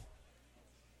huddle.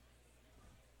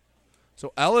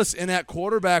 So Ellis in at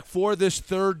quarterback for this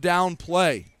 3rd down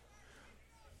play.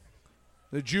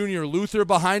 The junior, Luther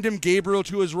behind him, Gabriel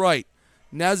to his right.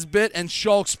 Nesbitt and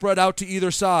Schulk spread out to either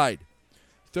side.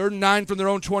 3rd and 9 from their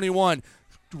own 21.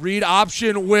 Read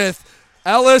option with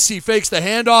Ellis. He fakes the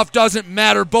handoff. Doesn't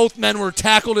matter. Both men were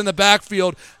tackled in the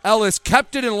backfield. Ellis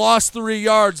kept it and lost 3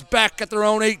 yards back at their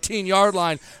own 18-yard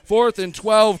line. 4th and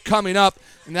 12 coming up,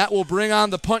 and that will bring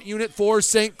on the punt unit for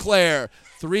St. Clair.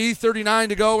 3:39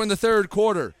 to go in the third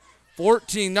quarter.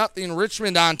 14-0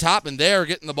 Richmond on top, and they're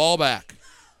getting the ball back.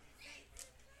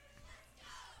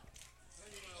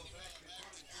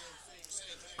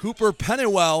 Cooper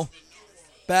Pennywell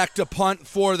back to punt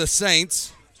for the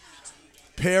Saints.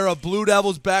 Pair of Blue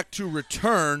Devils back to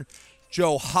return.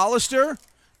 Joe Hollister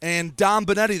and Dom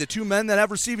Benetti, the 2 men that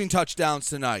have receiving touchdowns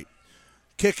tonight.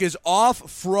 Kick is off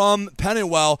from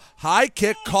Pennywell. High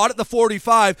kick, caught at the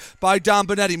 45 by Dom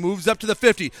Benetti. Moves up to the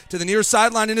 50, to the near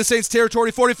sideline into Saints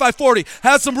territory, 45-40.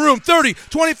 Has some room, 30,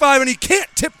 25, and he can't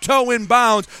tiptoe in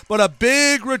bounds, but a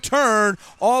big return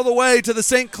all the way to the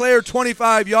St. Clair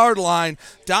 25-yard line.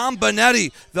 Dom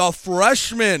Benetti, the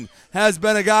freshman, has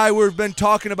been a guy we've been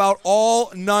talking about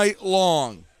all night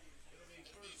long.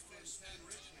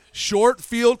 Short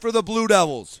field for the Blue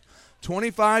Devils.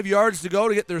 25 yards to go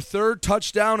to get their 3rd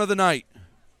touchdown of the night.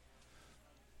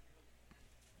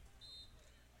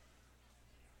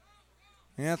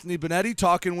 Anthony Benetti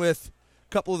talking with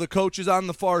a couple of the coaches on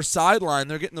the far sideline.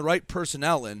 They're getting the right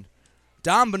personnel in.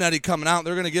 Dom Benetti coming out.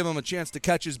 They're going to give him a chance to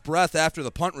catch his breath after the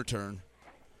punt return.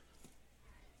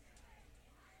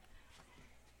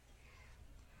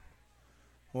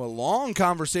 Well, a long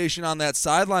conversation on that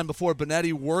sideline before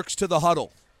Benetti works to the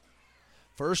huddle.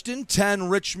 1st and 10,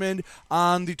 Richmond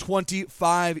on the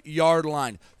 25-yard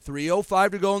line.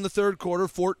 3:05 to go in the third quarter,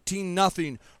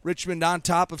 14-0. Richmond on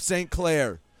top of St.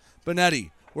 Clair.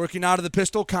 Benetti working out of the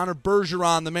pistol. Connor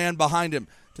Bergeron, the man behind him.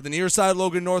 To the near side,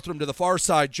 Logan Northrum. To the far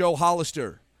side, Joe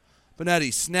Hollister.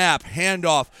 Benetti, snap,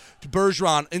 handoff to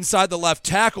Bergeron. Inside the left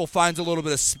tackle, finds a little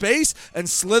bit of space and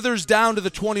slithers down to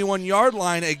the 21-yard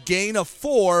line. A gain of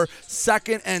 4,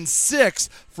 2nd and 6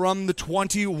 from the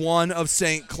 21 of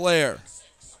St. Clair.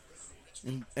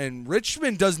 And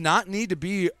Richmond does not need to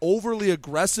be overly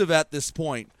aggressive at this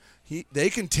point. They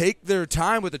can take their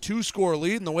time with a 2-score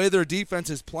lead and the way their defense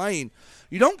is playing.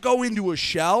 You don't go into a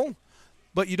shell,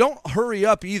 but you don't hurry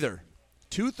up either.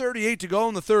 2:38 to go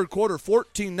in the third quarter,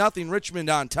 14-0 Richmond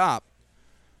on top.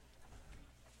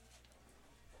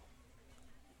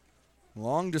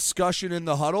 Long discussion in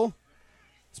the huddle.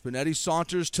 Spinetti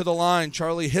saunters to the line.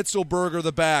 Charlie Hitzelberger,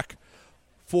 the back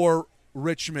for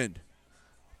Richmond.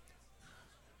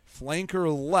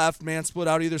 Flanker left, man split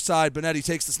out either side. Benetti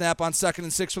takes the snap on 2nd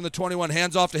and 6 from the 21,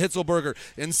 hands off to Hitzelberger.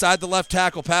 Inside the left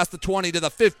tackle, past the 20 to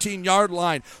the 15-yard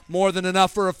line. More than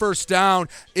enough for a first down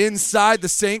inside the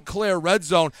St. Clair red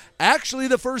zone. Actually,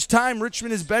 the first time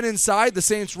Richmond has been inside the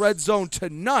Saints red zone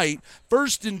tonight.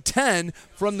 1st and 10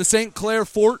 from the St. Clair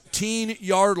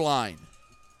 14-yard line.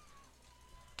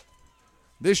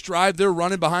 This drive, they're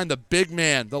running behind the big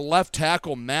man, the left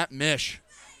tackle, Matt Mish.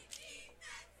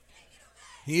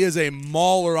 He is a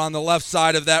mauler on the left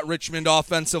side of that Richmond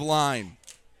offensive line.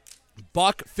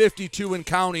 Buck 52 and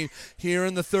counting here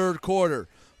in the third quarter.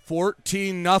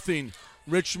 14-0.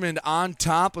 Richmond on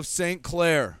top of St.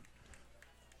 Clair.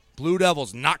 Blue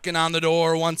Devils knocking on the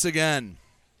door once again.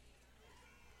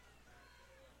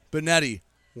 Benetti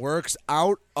works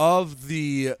out of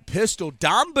the pistol.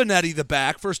 Dom Benetti, the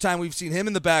back. First time we've seen him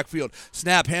in the backfield.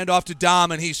 Snap, handoff to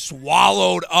Dom, and he's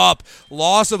swallowed up.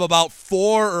 Loss of about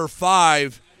 4 or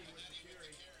 5.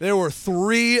 There were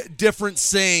 3 different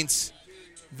Saints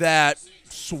that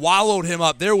swallowed him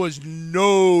up. There was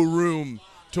no room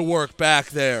to work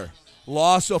back there.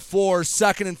 Loss of 4,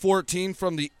 2nd and 14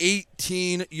 from the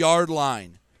 18-yard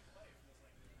line.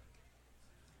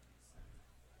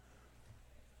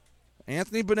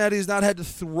 Anthony Benetti has not had to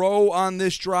throw on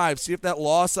this drive. See if that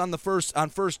loss on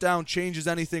first down changes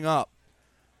anything up.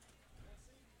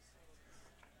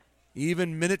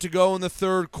 Even minute to go in the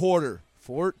third quarter.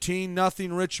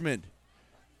 14-0 Richmond.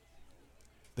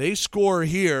 They score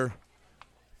here.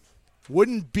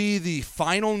 Wouldn't be the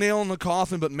final nail in the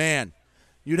coffin, but man,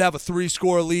 you'd have a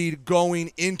 3-score lead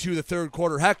going into the third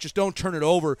quarter. Heck, just don't turn it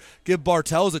over. Give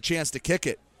Bartels a chance to kick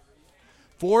it.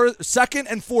 2nd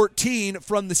and 14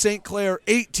 from the St. Clair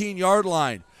 18-yard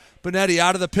line. Benetti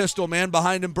out of the pistol, man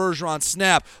behind him, Bergeron.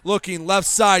 Snap, looking left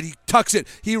side. He tucks it.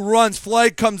 He runs.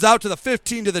 Flag comes out to the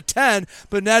 15 to the 10.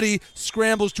 Benetti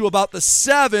scrambles to about the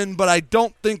 7, but I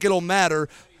don't think it'll matter.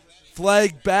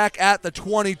 Flag back at the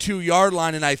 22-yard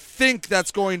line, and I think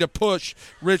that's going to push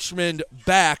Richmond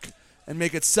back and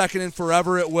make it 2nd and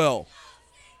forever. It will.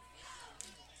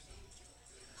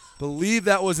 Believe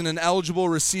that was an ineligible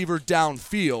receiver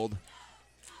downfield.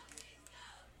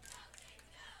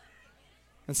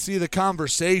 And see the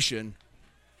conversation.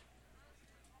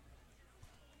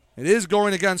 It is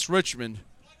going against Richmond.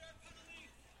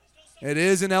 It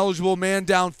is an eligible man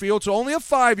downfield, so only a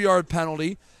 5-yard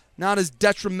penalty. Not as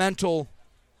detrimental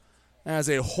as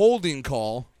a holding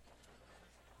call.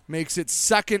 Makes it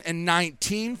 2nd and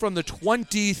 19 from the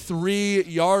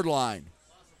 23-yard line.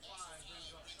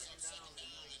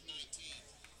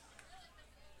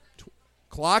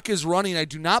 Clock is running. I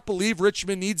do not believe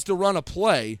Richmond needs to run a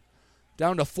play.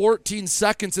 Down to 14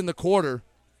 seconds in the quarter.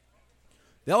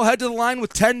 They'll head to the line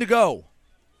with 10 to go.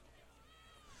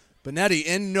 Benetti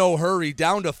in no hurry,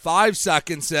 down to 5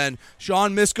 seconds, and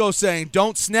Sean Misko saying,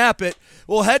 don't snap it.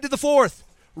 We'll head to the fourth.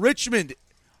 Richmond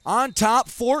on top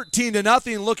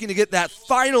 14-0, looking to get that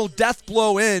final death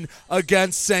blow in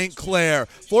against St. Clair.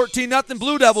 14-0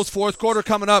 Blue Devils, fourth quarter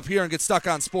coming up here on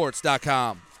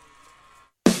GetStuckOnSports.com.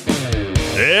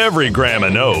 Every grandma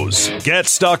knows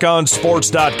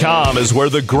GetStuckOnSports.com is where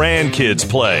the grandkids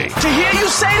play. To hear you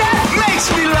say that makes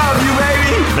me love you,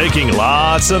 baby. Making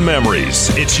lots of memories.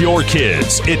 It's your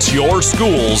kids. It's your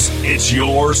schools. It's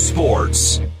your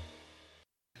sports.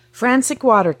 Frantic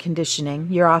Water Conditioning,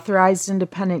 your authorized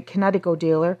independent Connecticut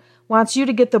dealer, wants you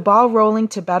to get the ball rolling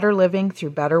to better living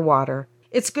through better water.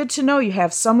 It's good to know you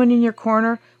have someone in your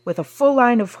corner with a full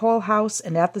line of whole house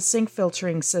and at-the-sink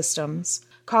filtering systems.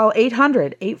 Call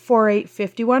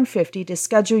 800-848-5150 to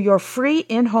schedule your free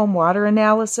in-home water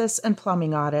analysis and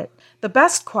plumbing audit. The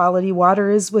best quality water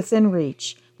is within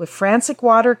reach with Frantic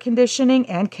Water Conditioning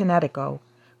and Connecticut.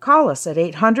 Call us at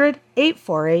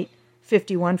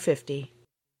 800-848-5150.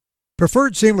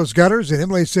 Preferred Seamless Gutters in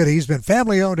Imlay City has been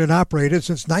family-owned and operated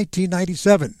since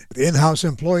 1997. With in-house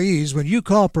employees, when you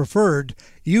call Preferred,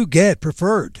 you get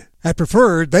Preferred. At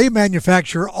Preferred, they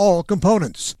manufacture all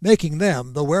components, making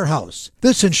them the warehouse.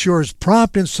 This ensures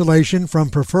prompt installation from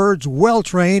Preferred's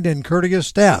well-trained and courteous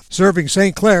staff, serving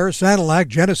St. Clair, Sanilac,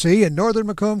 Genesee, and northern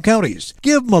Macomb counties.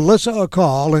 Give Melissa a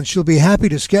call and she'll be happy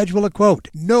to schedule a quote.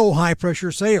 No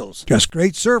high-pressure sales, just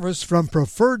great service from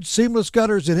Preferred Seamless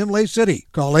Gutters in Imlay City.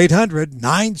 Call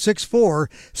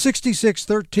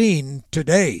 800-964-6613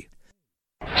 today.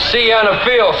 See you on the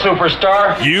field,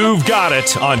 superstar. You've got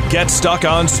it on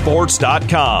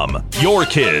GetStuckOnSports.com. Your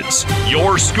kids,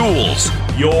 your schools,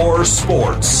 your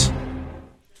sports.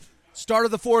 Start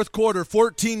of the fourth quarter,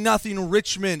 14-0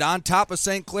 Richmond on top of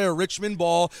St. Clair. Richmond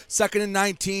ball, 2nd and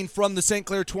 19 from the St.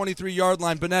 Clair 23-yard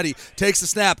line. Benetti takes the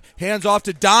snap, hands off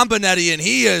to Don Benetti, and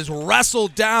he is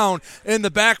wrestled down in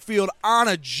the backfield on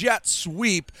a jet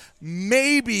sweep.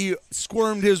 Maybe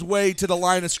squirmed his way to the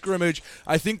line of scrimmage.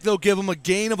 I think they'll give him a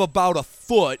gain of about a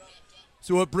foot.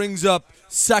 So it brings up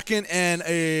 2nd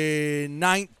and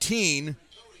 19.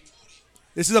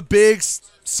 This is a big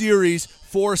series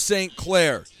for St.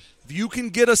 Clair. If you can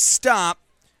get a stop,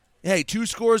 hey, 2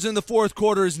 scores in the fourth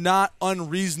quarter is not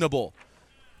unreasonable.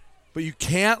 But you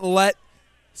can't let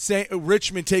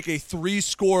Richmond take a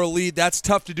 3-score lead. That's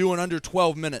tough to do in under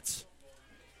 12 minutes.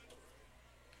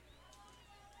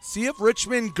 See if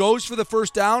Richmond goes for the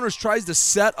first down or tries to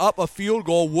set up a field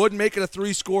goal. Would make it a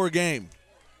 3-score game.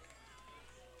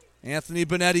 Anthony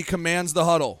Benetti commands the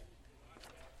huddle.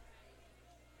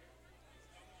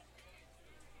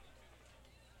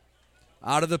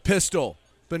 Out of the pistol,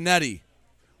 Benetti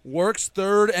works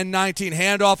 3rd and 19.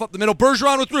 Handoff up the middle.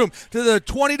 Bergeron with room to the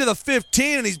 20 to the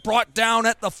 15, and he's brought down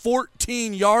at the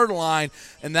 14-yard line.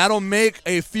 And that'll make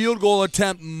a field goal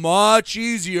attempt much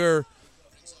easier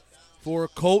for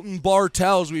Colton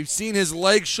Bartels. We've seen his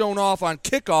legs shown off on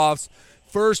kickoffs.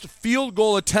 First field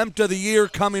goal attempt of the year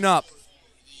coming up.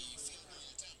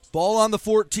 Ball on the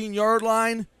 14-yard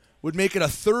line would make it a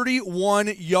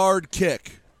 31-yard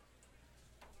kick.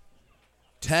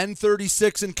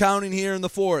 10:36 and counting here in the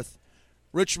fourth.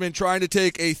 Richmond trying to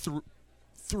take a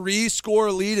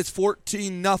 3-score lead. It's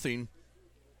 14-0.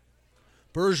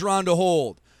 Bergeron to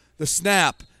hold. The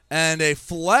snap and a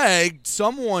flag.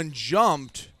 Someone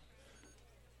jumped.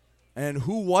 And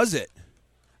who was it?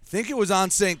 I think it was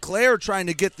on St. Clair trying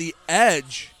to get the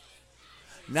edge.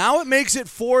 Now it makes it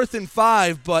 4th and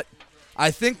 5, but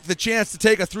I think the chance to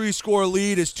take a 3-score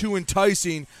lead is too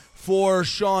enticing for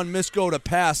Sean Misko to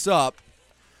pass up.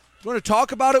 He's going to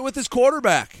talk about it with his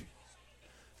quarterback.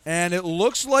 And it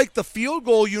looks like the field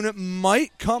goal unit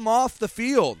might come off the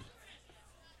field.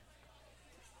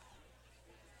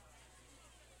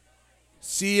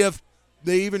 See if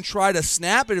they even try to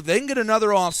snap it. If they can get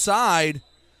another offside,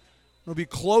 it'll be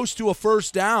close to a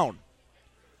first down.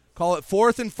 Call it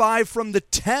 4th and 5 from the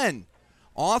 10.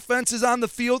 Offense is on the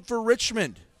field for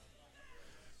Richmond.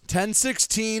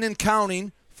 10-16 and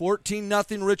counting.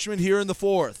 14-0 Richmond here in the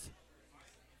fourth.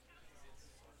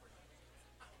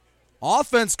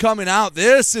 Offense coming out.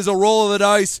 This is a roll of the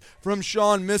dice from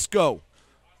Sean Misko.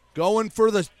 Going for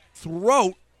the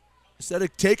throat instead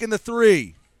of taking the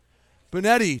 3.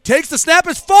 Benetti takes the snap.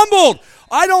 It's fumbled.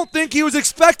 I don't think he was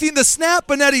expecting the snap.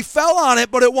 Benetti fell on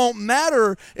it, but it won't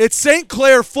matter. It's St.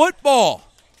 Clair football.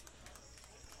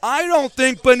 I don't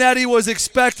think Benetti was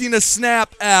expecting a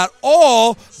snap at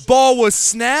all. Ball was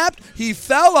snapped. He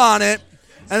fell on it.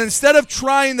 And instead of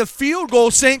trying the field goal,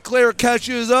 St. Clair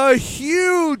catches a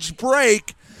huge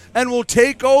break and will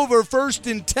take over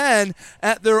 1st and 10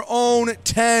 at their own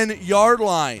 10-yard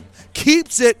line.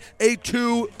 Keeps it a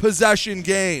 2-possession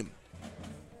game.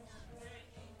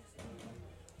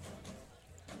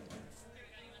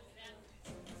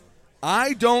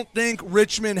 I don't think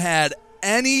Richmond had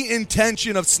any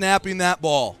intention of snapping that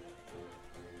ball.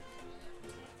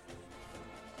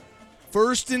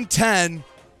 1st and 10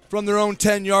 from their own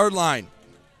 10-yard line.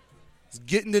 It's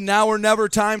getting to now or never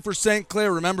time for St.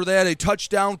 Clair. Remember, they had a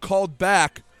touchdown called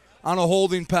back on a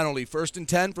holding penalty. 1st and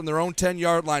 10 from their own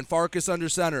 10-yard line. Farkas under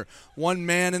center. One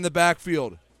man in the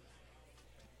backfield.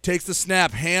 Takes the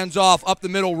snap, hands off, up the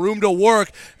middle, room to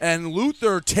work, and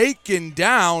Luther taken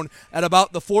down at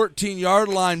about the 14-yard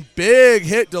line. Big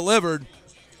hit delivered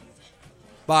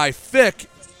by Fink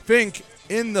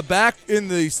in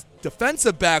the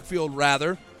defensive backfield,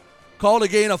 rather. Called a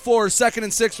gain of 4, 2nd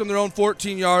and 6 from their own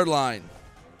 14-yard line.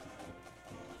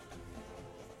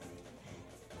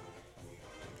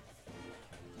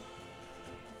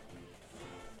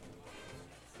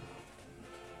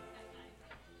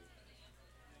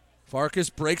 Farkas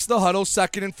breaks the huddle,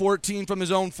 2nd and 14 from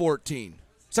his own 14.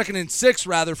 2nd and 6,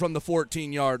 rather, from the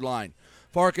 14-yard line.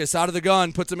 Farkas out of the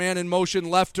gun, puts a man in motion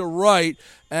left to right,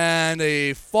 and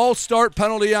a false start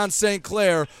penalty on St.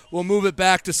 Clair will move it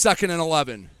back to 2nd and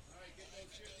 11.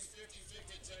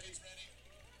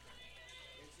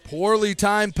 Poorly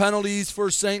timed penalties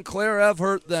for St. Clair have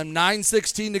hurt them.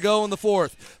 9:16 to go in the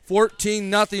fourth.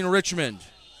 14-0 Richmond.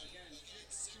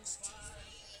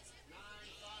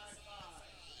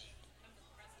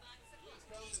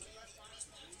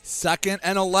 Second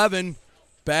and 11.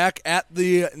 Back at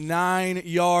the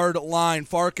 9-yard line.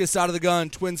 Farkas out of the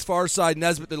gun. Twins far side.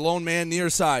 Nesbitt, the lone man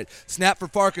near side. Snap for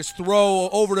Farkas. Throw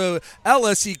over to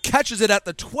Ellis. He catches it at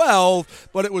the 12,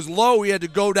 but it was low. He had to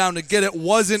go down to get it.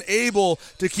 Wasn't able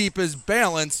to keep his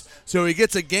balance. So he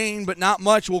gets a gain, but not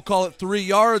much. We'll call it 3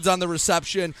 yards on the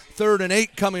reception. 3rd and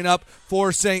 8 coming up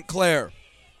for St. Clair.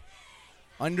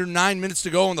 Under 9 minutes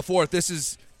to go in the fourth. This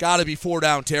has got to be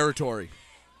 4-down territory.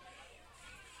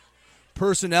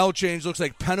 Personnel change. Looks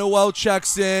like Pennywell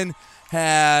checks in.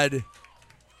 Had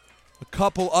a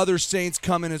couple other Saints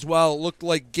come in as well. It looked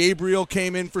like Gabriel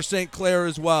came in for St. Clair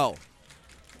as well.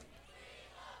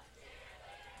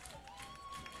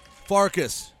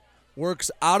 Farkas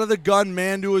works out of the gun.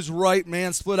 Man to his right.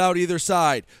 Man split out either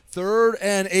side. 3rd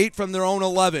and 8 from their own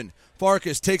 11.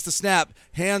 Farkas takes the snap,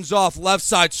 hands off left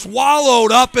side,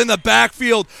 swallowed up in the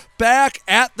backfield, back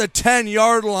at the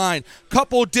 10-yard line.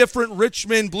 Couple different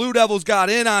Richmond Blue Devils got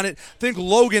in on it. I think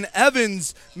Logan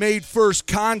Evans made first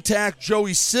contact.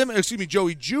 Joey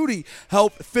Judy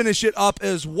helped finish it up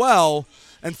as well.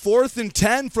 And 4th and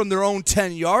 10 from their own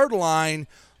 10-yard line.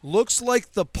 Looks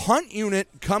like the punt unit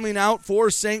coming out for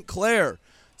St. Clair.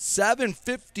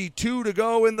 7:52 to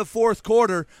go in the fourth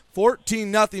quarter.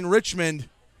 14-0 Richmond.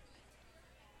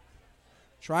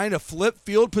 Trying to flip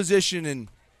field position and,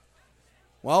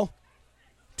 well,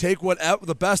 take what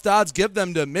the best odds give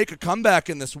them to make a comeback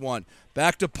in this one.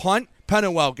 Back to punt.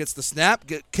 Pennywell gets the snap,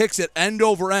 kicks it end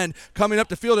over end. Coming up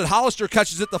the field, and Hollister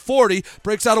catches it the 40.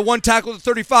 Breaks out of one tackle to the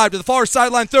 35, to the far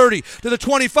sideline 30, to the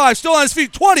 25. Still on his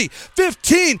feet, 20,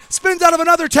 15. Spins out of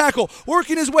another tackle,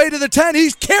 working his way to the 10.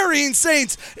 He's carrying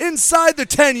Saints inside the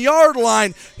 10-yard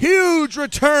line. Huge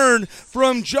return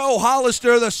from Joe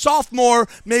Hollister. The sophomore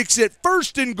makes it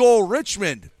 1st and goal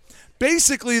Richmond.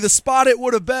 Basically, the spot it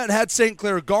would have been had St.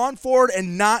 Clair gone for it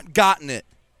and not gotten it.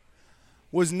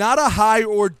 Was not a high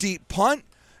or deep punt,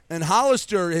 and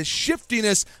Hollister, his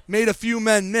shiftiness, made a few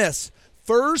men miss.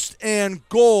 1st and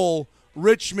goal,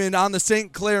 Richmond on the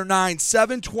St. Clair 9.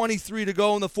 7:23 to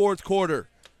go in the fourth quarter.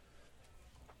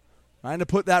 Trying to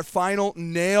put that final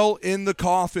nail in the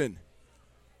coffin.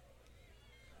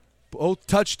 Both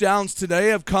touchdowns today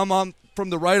have come on from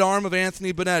the right arm of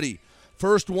Anthony Benetti.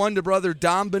 First one to brother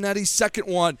Dom Benetti. Second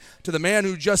one to the man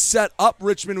who just set up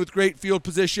Richmond with great field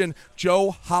position,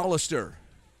 Joe Hollister.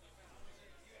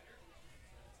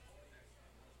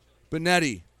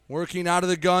 Benetti working out of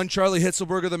the gun. Charlie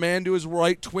Hitzelberger, the man to his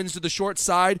right. Twins to the short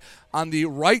side on the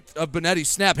right of Benetti.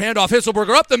 Snap, handoff,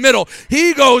 Hitzelberger up the middle.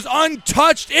 He goes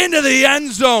untouched into the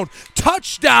end zone.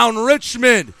 Touchdown,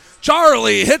 Richmond.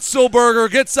 Charlie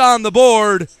Hitzelberger gets on the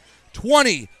board.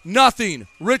 20-0.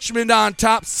 Richmond on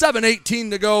top. 7:18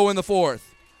 to go in the fourth.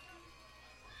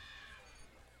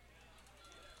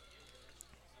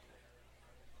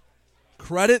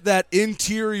 Credit that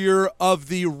interior of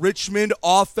the Richmond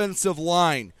offensive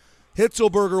line.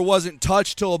 Hitzelberger wasn't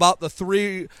touched till about the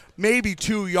 3, maybe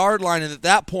 2-yard line, and at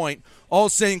that point, all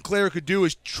St. Clair could do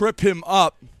is trip him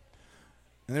up.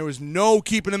 And there was no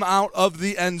keeping him out of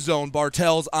the end zone.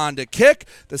 Bartels on to kick.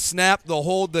 The snap, the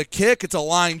hold, the kick. It's a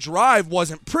line drive.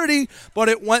 Wasn't pretty, but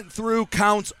it went through.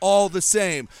 Counts all the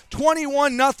same.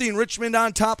 21-0. Richmond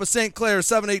on top of St. Clair.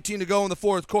 7:18 to go in the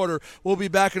fourth quarter. We'll be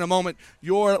back in a moment.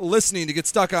 You're listening to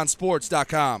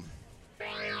GetStuckOnSports.com.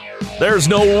 There's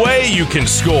no way you can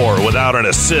score without an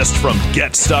assist from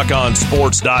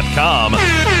GetStuckOnSports.com.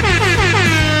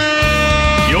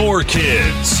 Your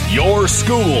kids, your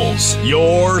schools,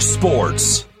 your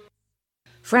sports.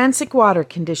 Frantic Water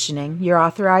Conditioning, your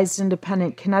authorized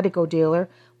independent Connecticut dealer,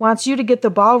 wants you to get the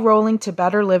ball rolling to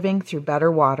better living through better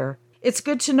water. It's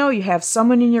good to know you have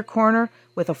someone in your corner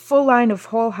with a full line of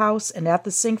whole house and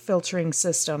at-the-sink filtering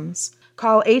systems.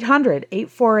 Call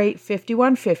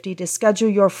 800-848-5150 to schedule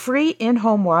your free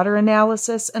in-home water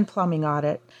analysis and plumbing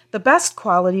audit. The best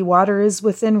quality water is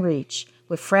within reach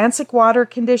with Frantic Water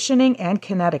Conditioning and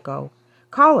Connecticut.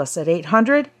 Call us at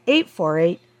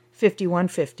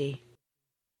 800-848-5150.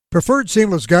 Preferred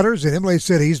Seamless Gutters in Imlay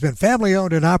City has been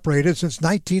family-owned and operated since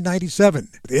 1997.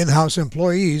 With in-house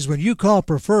employees, when you call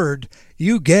Preferred,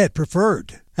 you get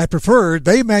Preferred. At Preferred,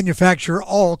 they manufacture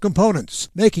all components,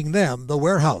 making them the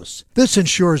warehouse. This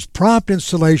ensures prompt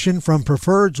installation from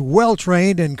Preferred's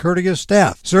well-trained and courteous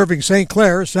staff, serving St.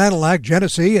 Clair, Sanilac,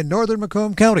 Genesee, and northern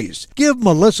Macomb counties. Give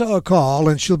Melissa a call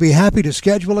and she'll be happy to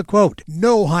schedule a quote.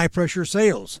 No high-pressure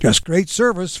sales, just great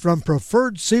service from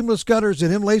Preferred Seamless Gutters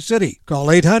in Imlay City. Call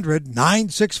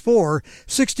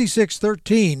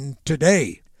 800-964-6613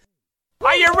 today.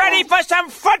 Are you ready for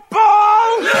some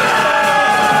football?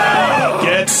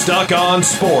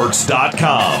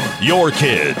 GetStuckOnSports.com. Your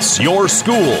kids, your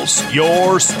schools,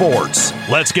 your sports.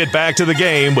 Let's get back to the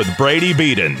game with Brady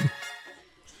Beaton.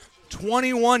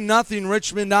 21-0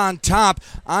 Richmond on top.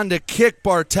 On the kick,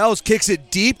 Bartels kicks it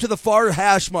deep to the far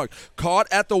hash mark. Caught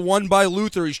at the 1 by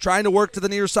Luther. He's trying to work to the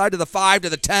near side, to the 5, to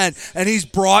the 10, and he's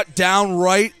brought down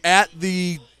right at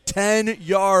the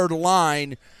 10-yard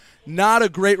line. Not a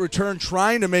great return,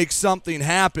 trying to make something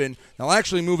happen. They'll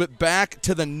actually move it back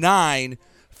to the 9.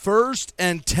 1st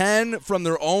and 10 from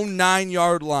their own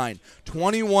 9-yard line.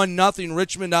 21-0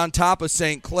 Richmond on top of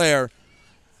St. Clair.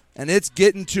 And it's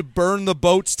getting to burn the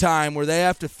boats time, where they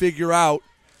have to figure out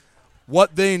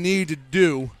what they need to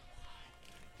do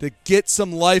to get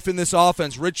some life in this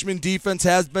offense. Richmond defense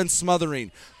has been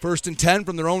smothering. 1st and 10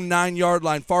 from their own 9-yard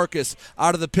line. Farkas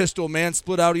out of the pistol. Man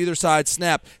split out either side.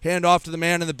 Snap. Hand off to the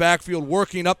man in the backfield.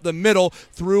 Working up the middle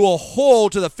through a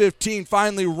hole to the 15.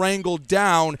 Finally wrangled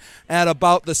down at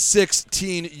about the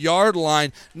 16-yard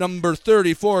line. Number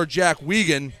 34, Jack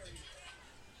Wiegand.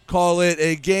 Call it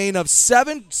a gain of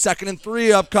 7. 2nd and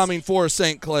 3 upcoming for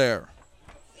St. Clair.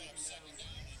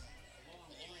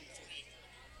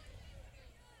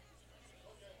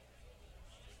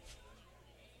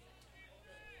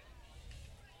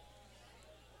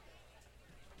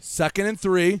 Second and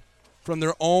 3 from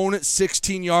their own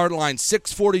 16-yard line.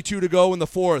 6:42 to go in the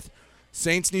 4th.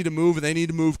 Saints need to move, and they need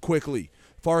to move quickly.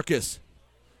 Farkas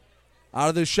out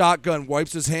of the shotgun,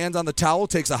 wipes his hands on the towel,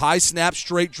 takes a high snap,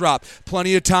 straight drop.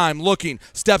 Plenty of time, looking,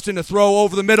 steps in to throw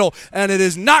over the middle, and it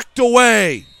is knocked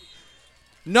away.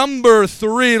 Number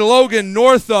 3, Logan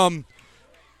Northam,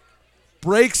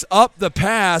 breaks up the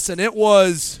pass, and it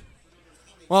was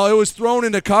thrown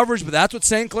into coverage, but that's what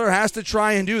St. Clair has to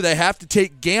try and do. They have to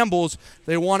take gambles.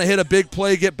 They want to hit a big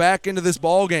play, get back into this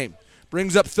ball game.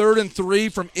 Brings up 3rd and 3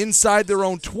 from inside their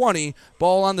own 20.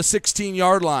 Ball on the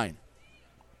 16-yard line.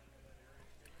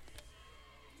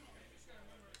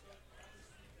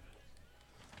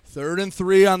 Third and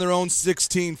 3 on their own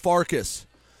 16. Farkas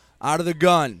out of the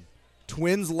gun.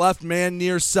 Twins left man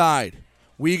near side.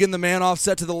 Wiegand, the man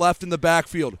offset to the left in the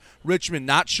backfield. Richmond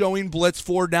not showing blitz,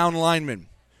 4 down linemen.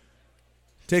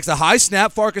 Takes a high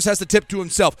snap. Farkas has to tip to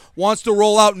himself. Wants to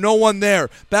roll out. No one there.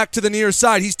 Back to the near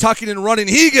side. He's tucking and running.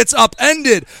 He gets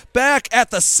upended back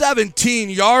at the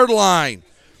 17-yard line.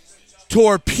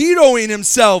 Torpedoing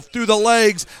himself through the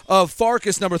legs of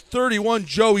Farkas, number 31,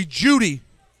 Joey Judy.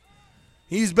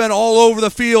 He's been all over the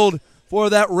field for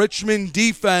that Richmond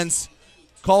defense.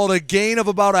 Call it a gain of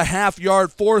about a half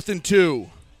yard. 4th and 2.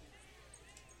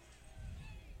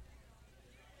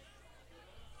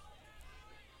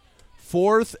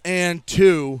 Fourth and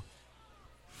 2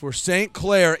 for St.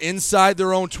 Clair inside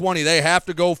their own 20. They have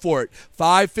to go for it.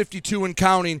 5:52 and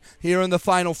counting here in the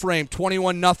final frame.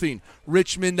 21-0.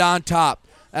 Richmond on top.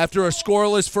 After a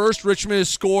scoreless first, Richmond has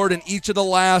scored in each of the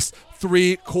last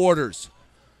 3 quarters.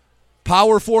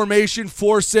 Power formation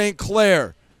for St.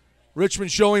 Clair. Richmond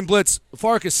showing blitz.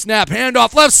 Farkas snap.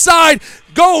 Handoff left side.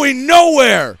 Going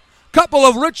nowhere. Couple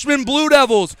of Richmond Blue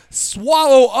Devils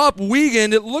swallow up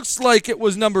Wiegand. It looks like it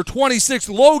was number 26,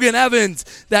 Logan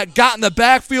Evans, that got in the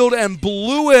backfield and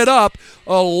blew it up.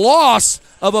 A loss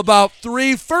of about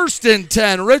 3. 1st and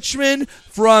 10. Richmond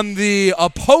from the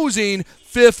opposing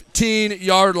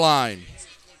 15-yard line.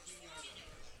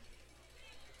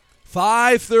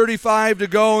 5:35 to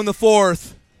go in the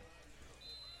 4th.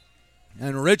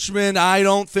 And Richmond, I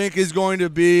don't think, is going to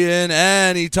be in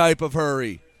any type of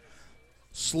hurry.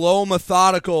 Slow,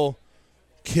 methodical,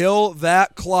 kill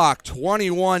that clock.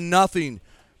 21-0.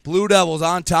 Blue Devils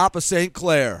on top of St.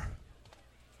 Clair.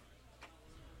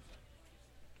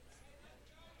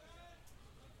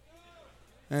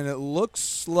 And it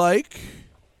looks like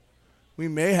we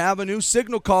may have a new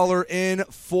signal caller in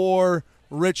for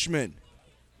Richmond.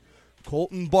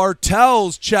 Colton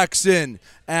Bartels checks in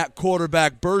at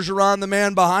quarterback. Bergeron, the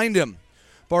man behind him.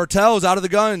 Bartels out of the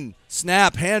gun.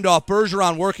 Snap, handoff.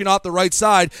 Bergeron working off the right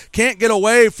side. Can't get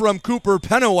away from Cooper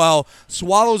Pennywell.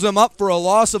 Swallows him up for a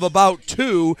loss of about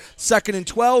 2. 2nd and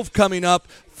 12 coming up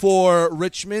for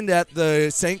Richmond at the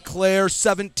St. Clair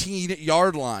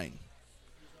 17-yard line.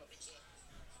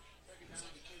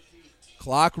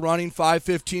 Clock running,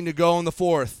 5:15 to go in the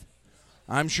 4th.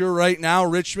 I'm sure right now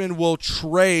Richmond will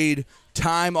trade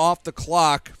time off the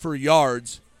clock for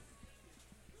yards.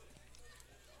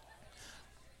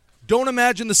 Don't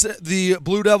imagine the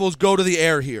Blue Devils go to the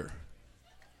air here.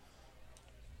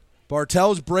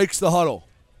 Bartels breaks the huddle.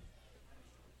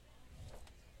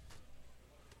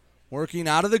 Working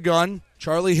out of the gun,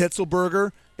 Charlie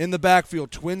Hitzelberger in the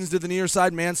backfield. Twins to the near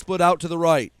side, man split out to the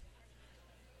right.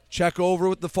 Check over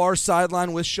with the far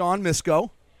sideline with Sean Misko.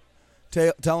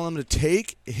 Telling him to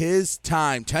take his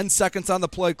time. 10 seconds on the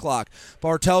play clock.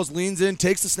 Bartels leans in,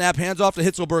 takes the snap, hands off to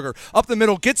Hitzelberger. Up the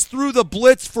middle, gets through the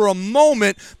blitz for a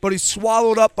moment, but he's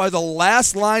swallowed up by the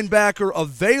last linebacker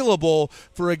available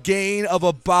for a gain of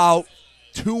about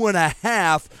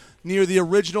 2.5 near the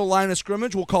original line of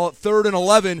scrimmage. We'll call it 3rd and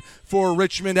 11 for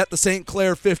Richmond at the St.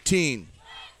 Clair 15.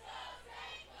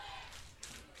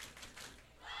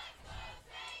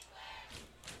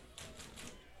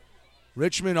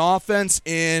 Richmond offense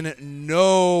in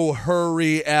no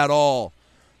hurry at all.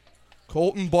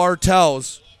 Colton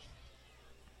Bartels.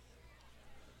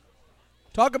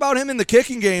 Talk about him in the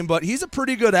kicking game, but he's a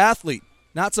pretty good athlete.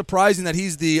 Not surprising that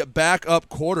he's the backup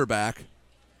quarterback.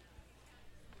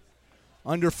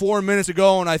 Under 4 minutes to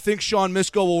go, and I think Sean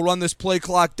Misko will run this play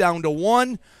clock down to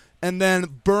 1 and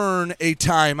then burn a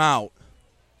timeout.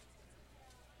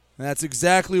 That's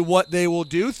exactly what they will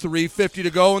do. 3:50 to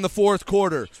go in the fourth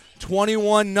quarter.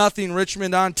 21-0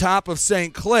 Richmond on top of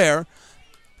St. Clair.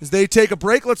 As they take a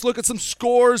break, let's look at some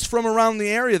scores from around the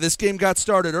area. This game got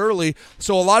started early,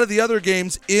 so a lot of the other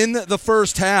games in the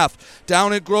first half.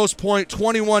 Down at Grosse Pointe,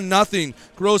 21-0.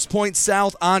 Grosse Pointe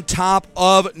South on top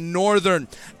of Northern.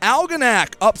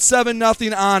 Algonac up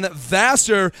 7-0 on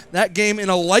Vassar. That game in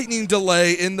a lightning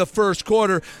delay in the first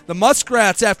quarter. The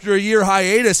Muskrats, after a year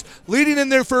hiatus, leading in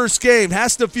their first game.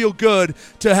 Has to feel good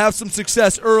to have some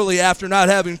success early after not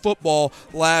having football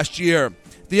last year.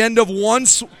 The end of one,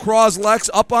 Croslex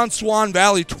up on Swan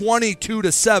Valley,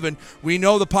 22-7. We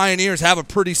know the Pioneers have a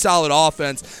pretty solid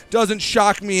offense. Doesn't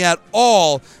shock me at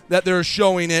all that they're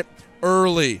showing it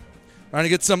early. Trying to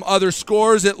get some other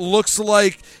scores. It looks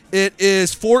like it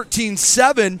is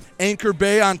 14-7. Anchor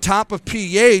Bay on top of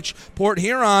PH. Port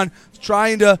Huron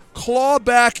trying to claw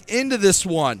back into this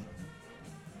one.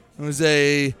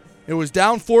 It was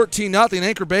down 14-0.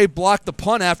 Anchor Bay blocked the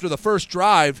punt after the first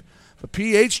drive. But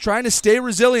PH trying to stay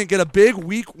resilient, get a big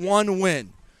Week 1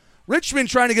 win. Richmond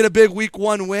trying to get a big Week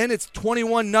 1 win. It's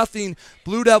 21-0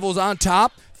 Blue Devils on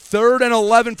top. 3rd and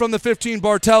 11 from the 15.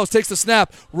 Bartels takes the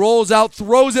snap, rolls out,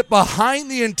 throws it behind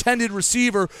the intended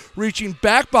receiver, reaching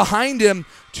back behind him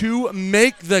to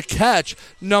make the catch.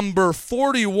 Number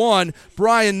 41,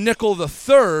 Brian Nickel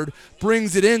III,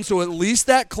 brings it in, so at least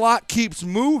that clock keeps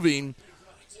moving.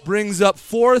 Brings up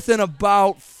 4th and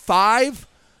about 5.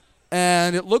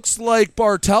 And it looks like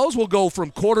Bartels will go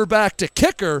from quarterback to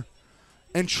kicker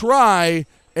and try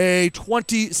a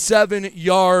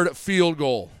 27-yard field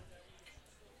goal.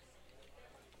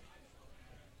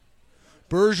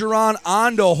 Bergeron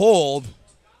on to hold.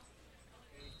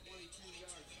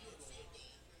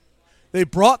 They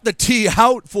brought the tee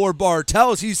out for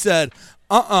Bartels. He said,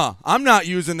 I'm not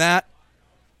using that.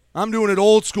 I'm doing it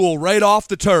old school, right off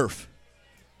the turf.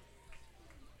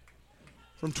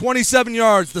 From 27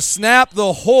 yards, the snap,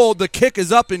 the hold, the kick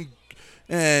is up,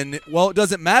 and well, it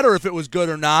doesn't matter if it was good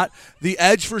or not. The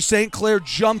edge for St. Clair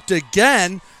jumped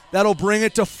again. That'll bring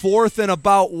it to 4th and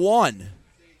about 1.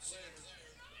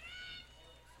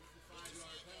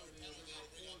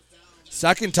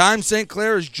 Second time St.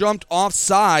 Clair has jumped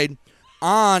offside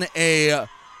on a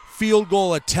field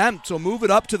goal attempt. So move it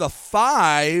up to the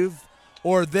 5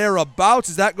 or thereabouts.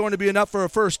 Is that going to be enough for a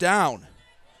first down?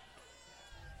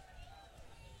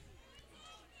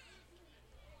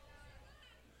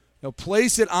 They'll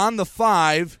place it on the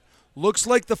 5. Looks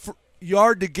like the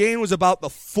yard to gain was about the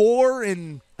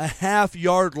 4.5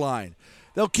 yard line.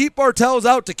 They'll keep Bartels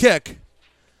out to kick.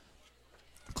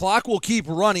 Clock will keep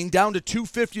running, down to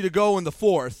 2:50 to go in the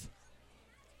fourth.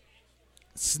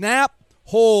 Snap,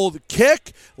 hold,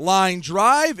 kick, line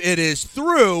drive. It is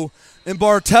through, and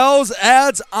Bartels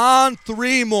adds on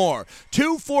 3 more.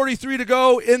 2:43 to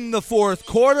go in the fourth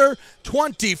quarter.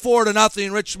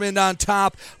 24-0 Richmond on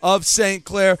top of St.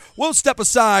 Clair. We'll step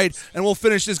aside, and we'll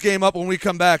finish this game up when we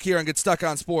come back here on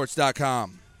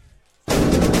GetStuckOnSports.com.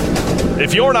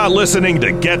 If you're not listening to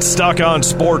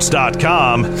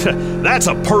GetStuckOnSports.com, that's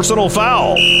a personal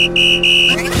foul.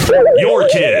 Your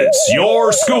kids,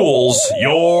 your schools,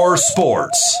 your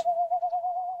sports.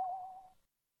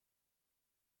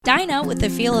 Dine out with the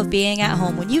feel of being at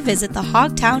home when you visit the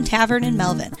Hogtown Tavern in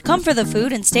Melvin. Come for the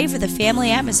food and stay for the family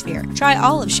atmosphere. Try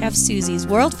all of Chef Susie's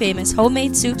world-famous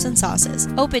homemade soups and sauces.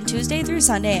 Open Tuesday through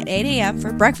Sunday at 8 a.m.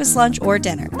 for breakfast, lunch, or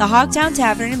dinner. The Hogtown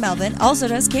Tavern in Melvin also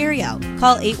does carry-out.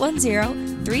 Call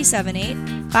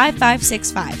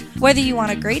 810-378-5565. Whether you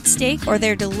want a great steak or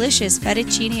their delicious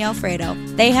fettuccine Alfredo,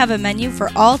 they have a menu for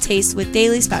all tastes with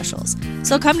daily specials.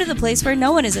 So come to the place where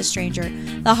no one is a stranger,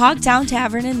 the Hogtown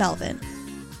Tavern in Melvin.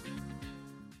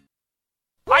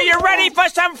 Are you ready for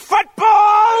some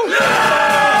football?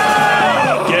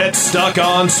 Yeah!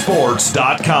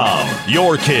 GetStuckOnSports.com.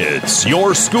 Your kids,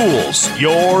 your schools,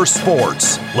 your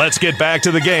sports. Let's get back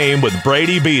to the game with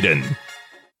Brady Beaton.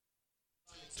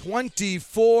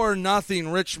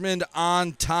 24-0 Richmond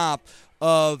on top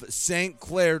of St.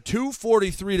 Clair.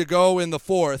 2:43 to go in the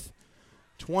fourth.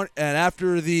 And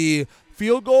after the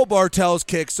field goal, Bartels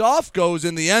kicks off, goes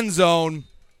in the end zone.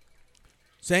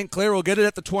 St. Clair will get it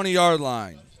at the 20-yard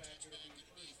line.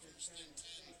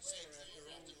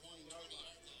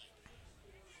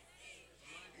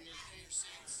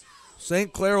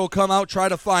 St. Clair will come out, try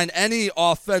to find any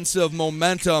offensive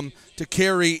momentum to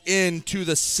carry into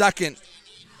the second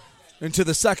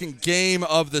game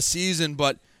of the season.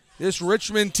 But this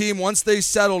Richmond team, once they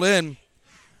settled in,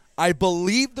 I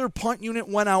believe their punt unit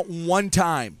went out one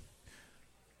time.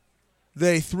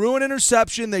 They threw an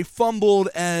interception, they fumbled,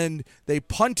 and they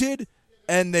punted,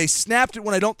 and they snapped it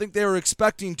when I don't think they were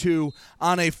expecting to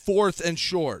on a 4th and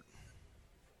short.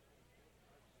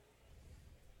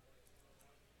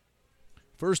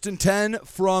 1st and 10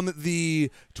 from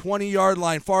the 20-yard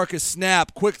line. Farkas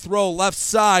snap, quick throw, left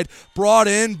side, brought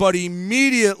in, but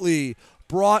immediately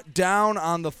brought down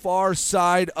on the far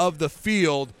side of the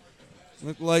field.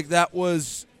 Looked like that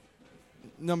was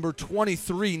number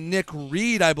 23, Nick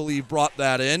Reed, I believe, brought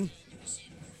that in.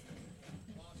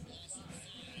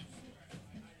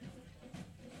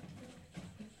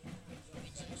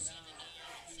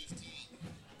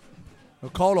 They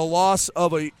called a loss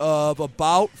of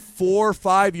about 4 or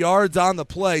 5 yards on the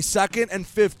play. 2nd and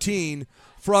 15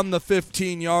 from the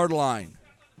 15-yard line.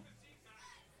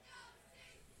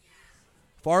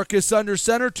 Farkas under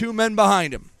center, 2 men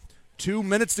behind him. 2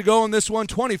 minutes to go in this one,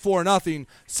 24-0.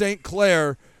 St.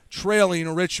 Clair trailing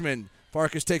Richmond.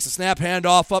 Farkas takes a snap,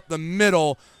 handoff up the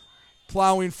middle.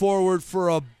 Plowing forward for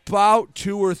about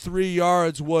 2 or 3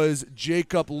 yards was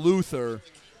Jacob Luther.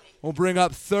 We'll bring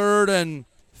up 3rd and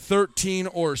 13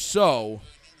 or so.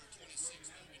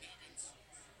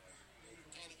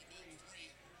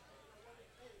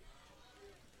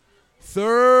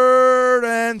 Third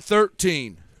and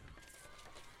 13.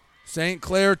 St.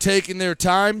 Clair taking their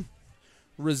time,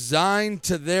 resigned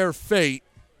to their fate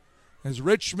as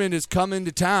Richmond has come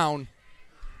into town.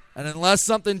 And unless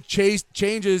something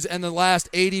changes in the last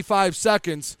 85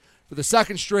 seconds, for the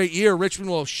second straight year, Richmond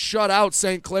will shut out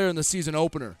St. Clair in the season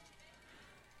opener.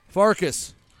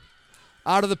 Farkas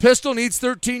out of the pistol, needs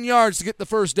 13 yards to get the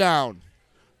first down.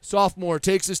 Sophomore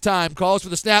takes his time, calls for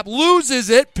the snap, loses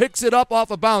it, picks it up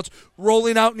off a bounce,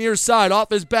 rolling out near side,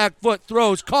 off his back foot,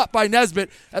 throws, caught by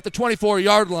Nesbitt at the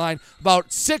 24-yard line.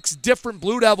 About 6 different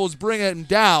Blue Devils bring him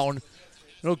down.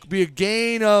 It'll be a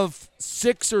gain of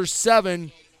 6 or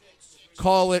 7.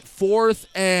 Call it 4th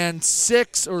and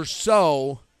 6 or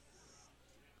so.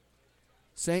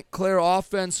 St. Clair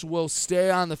offense will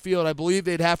stay on the field. I believe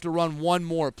they'd have to run one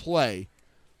more play.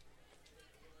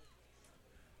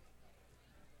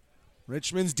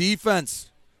 Richmond's defense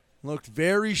looked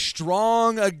very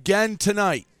strong again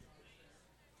tonight.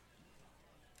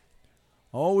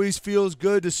 Always feels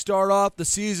good to start off the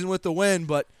season with the win,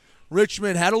 but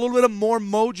Richmond had a little bit of more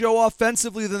mojo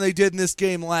offensively than they did in this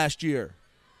game last year.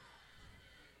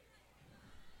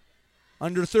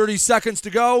 Under 30 seconds to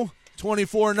go,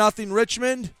 24-0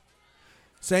 Richmond.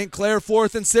 St. Clair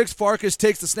 4th and 6. Farkas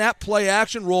takes the snap, play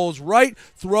action, rolls right,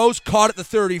 throws, caught at the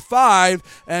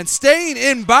 35, and staying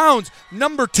in bounds,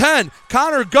 number 10,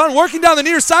 Connor Gunn, working down the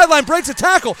near sideline, breaks a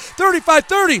tackle, 35,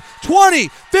 30, 20,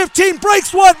 15,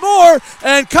 breaks one more,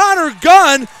 and Connor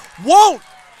Gunn won't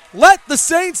let the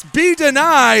Saints be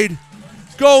denied,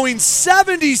 going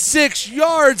 76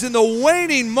 yards in the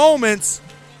waning moments.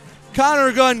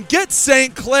 Connor Gunn gets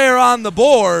St. Clair on the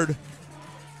board.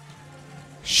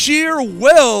 Sheer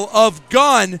will of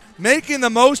Gunn making the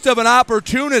most of an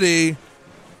opportunity.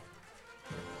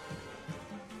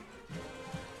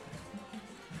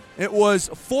 It was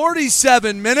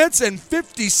 47 minutes and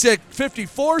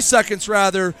 54 seconds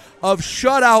of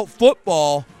shutout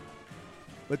football.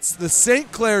 But the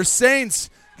St. Clair Saints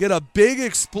get a big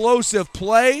explosive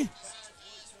play.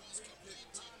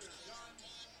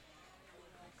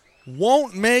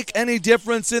 Won't make any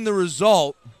difference in the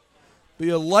result. But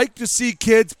you like to see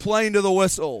kids playing to the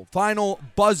whistle. Final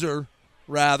buzzer,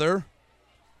 rather.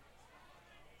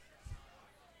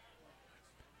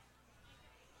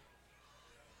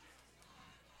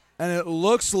 And it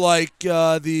looks like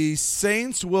the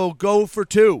Saints will go for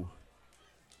two.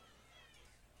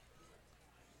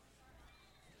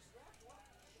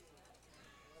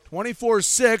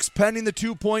 (24-6) pending the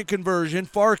two-point conversion.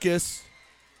 Farkas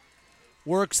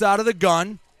works out of the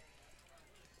gun.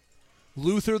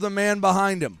 Luther, the man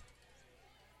behind him.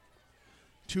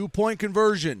 Two-point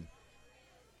conversion.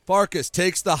 Farkas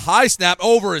takes the high snap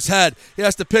over his head. He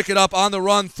has to pick it up on the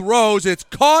run, throws. It's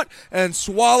caught and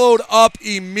swallowed up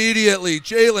immediately.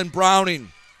 Jalen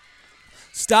Browning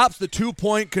stops the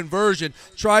two-point conversion.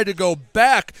 Tried to go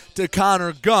back to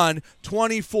Connor Gunn.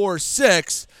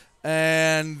 24-6.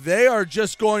 And they are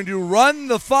just going to run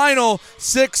the final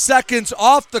 6 seconds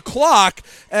off the clock.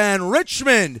 And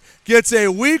Richmond gets a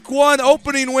Week 1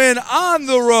 opening win on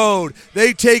the road.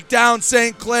 They take down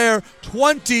St. Clair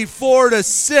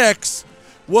 24-6.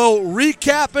 We'll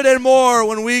recap it and more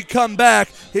when we come back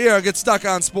here at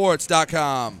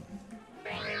GetStuckOnSports.com.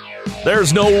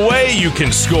 There's no way you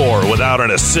can score without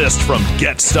an assist from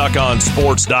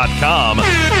GetStuckOnSports.com.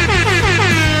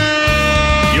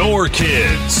 Your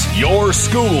kids, your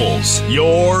schools,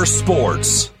 your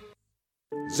sports.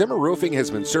 Zimmer Roofing has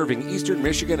been serving Eastern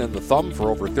Michigan and the Thumb for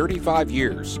over 35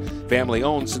 years. Family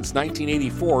owned since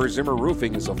 1984, Zimmer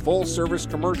Roofing is a full-service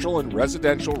commercial and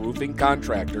residential roofing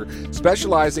contractor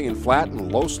specializing in flat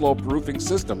and low-slope roofing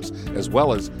systems, as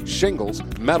well as shingles,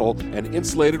 metal, and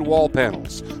insulated wall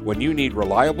panels. When you need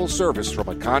reliable service from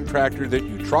a contractor that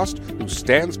you trust who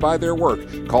stands by their work,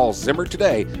 call Zimmer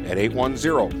today at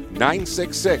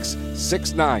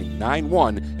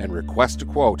 810-966-6991 and request a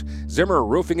quote. Zimmer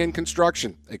Roofing and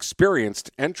Construction. Experienced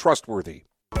and trustworthy.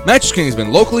 Mattress King has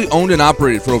been locally owned and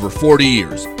operated for over 40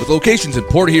 years. With locations in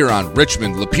Port Huron,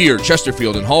 Richmond, Lapeer,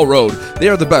 Chesterfield, and Hall Road, they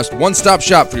are the best one-stop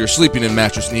shop for your sleeping and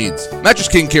mattress needs. Mattress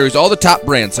King carries all the top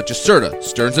brands such as Serta,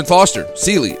 Stearns & Foster,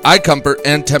 Sealy, iComfort,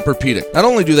 and Tempur-Pedic. Not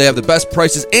only do they have the best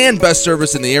prices and best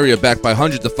service in the area backed by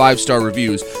hundreds of 5-star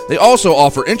reviews, they also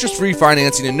offer interest-free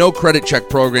financing and no credit check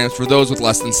programs for those with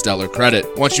less than stellar credit.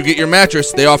 Once you get your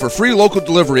mattress, they offer free local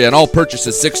delivery on all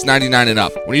purchases $6.99 and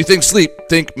up. When you think sleep,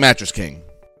 think Mattress King.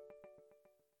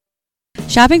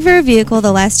 Shopping for a vehicle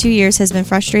the last 2 years has been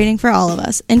frustrating for all of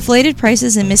us. Inflated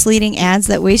prices and misleading ads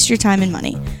that waste your time and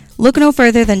money. Look no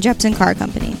further than Jepson Car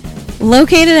Company.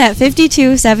 Located at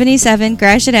 5277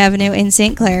 Gratiot Avenue in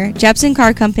St. Clair, Jepson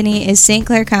Car Company is St.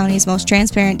 Clair County's most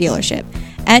transparent dealership.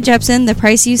 At Jepson, the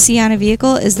price you see on a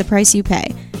vehicle is the price you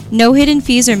pay. No hidden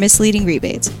fees or misleading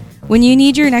rebates. When you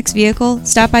need your next vehicle,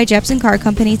 stop by Jepson Car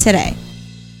Company today.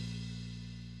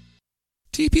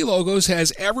 TP Logos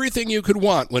has everything you could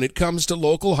want when it comes to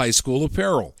local high school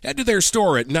apparel. Head to their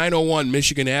store at 901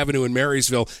 Michigan Avenue in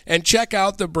Marysville and check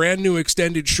out the brand new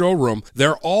extended showroom.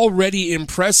 Their already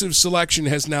impressive selection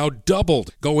has now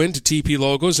doubled. Go into TP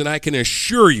Logos and I can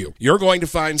assure you, you're going to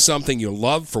find something you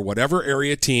love for whatever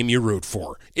area team you root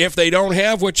for. If they don't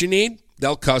have what you need,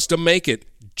 they'll custom make it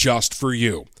just for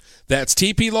you. That's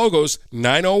TP Logos,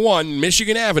 901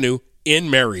 Michigan Avenue in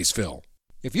Marysville.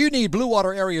 If you need Blue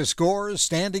Water area scores,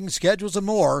 standings, schedules, and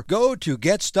more, go to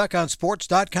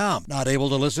GetStuckOnSports.com. Not able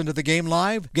to listen to the game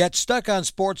live?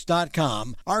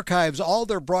 GetStuckOnSports.com archives all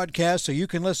their broadcasts so you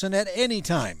can listen at any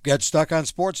time.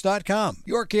 GetStuckOnSports.com.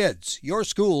 Your kids, your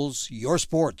schools, your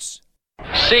sports.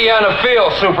 See you on the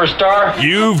field, superstar.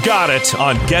 You've got it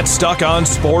on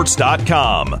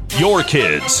GetStuckOnSports.com. Your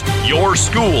kids, your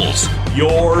schools,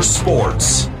 your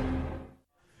sports.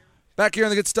 Back here on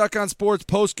the Get Stuck on Sports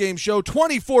post-game show,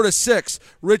 24-6,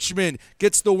 Richmond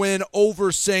gets the win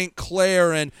over St.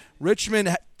 Clair, and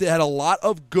Richmond had a lot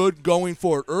of good going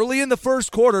for it. Early in the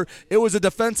first quarter, it was a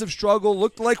defensive struggle.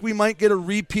 Looked like we might get a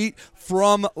repeat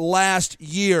from last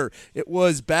year. It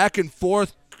was back and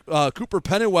forth. Cooper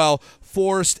Pennywell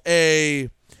forced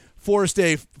a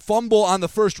fumble on the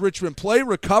first Richmond play,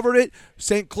 recovered it.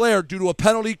 St. Clair, due to a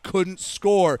penalty, couldn't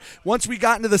score. Once we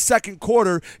got into the second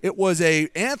quarter, it was a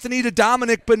Anthony to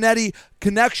Dominic Benetti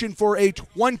connection for a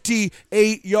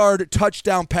 28-yard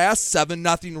touchdown pass,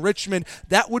 7-0 Richmond.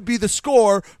 That would be the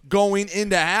score going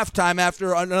into halftime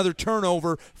after another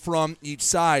turnover from each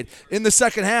side. In the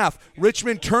second half,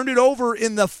 Richmond turned it over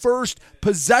in the first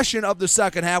possession of the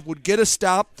second half, would get a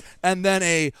stop, and then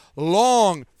a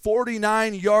long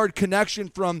 49-yard connection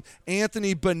from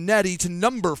Anthony Benetti to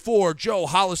number 4, Joe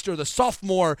Hollister, the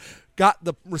sophomore, got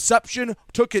the reception,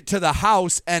 took it to the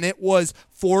house, and it was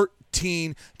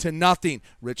 14-0.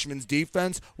 Richmond's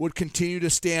defense would continue to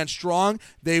stand strong.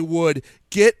 They would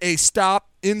get a stop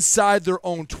inside their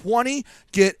own 20,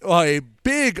 get a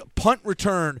big punt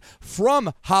return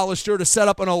from Hollister to set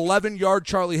up an 11-yard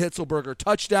Charlie Hitzelberger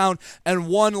touchdown, and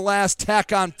one last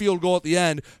tack-on field goal at the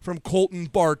end from Colton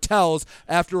Bartels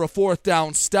after a 4th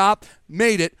down stop.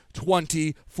 Made it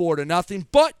 24-0.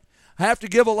 But I have to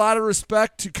give a lot of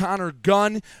respect to Connor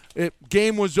Gunn.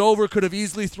 Game was over, could have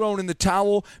easily thrown in the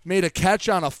towel, made a catch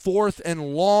on a 4th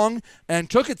and long, and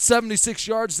took it 76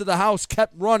 yards to the house,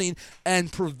 kept running,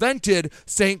 and prevented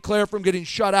St. Clair from getting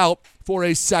shut out for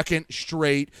a second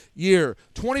straight year.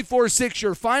 24-6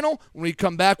 your final. When we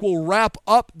come back, we'll wrap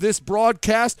up this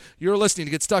broadcast. You're listening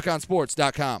to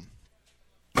GetStuckOnSports.com.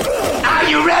 Are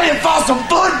you ready for some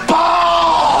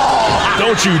football?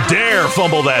 Don't you dare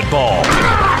fumble that ball.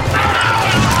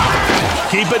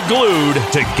 Keep it glued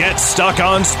to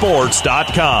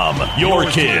GetStuckOnSports.com.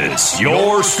 Your kids,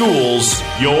 your schools,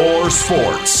 your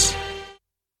sports.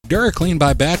 DuraClean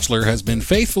by Bachelor has been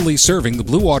faithfully serving the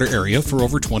Blue Water area for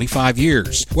over 25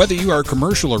 years. Whether you are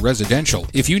commercial or residential,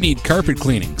 if you need carpet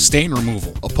cleaning, stain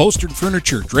removal, upholstered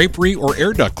furniture, drapery, or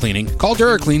air duct cleaning, call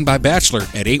DuraClean by Bachelor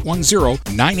at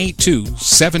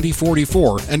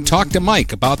 810-982-7044 and talk to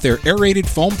Mike about their aerated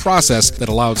foam process that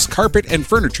allows carpet and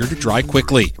furniture to dry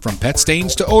quickly. From pet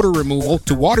stains to odor removal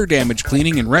to water damage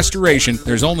cleaning and restoration,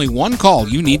 there's only one call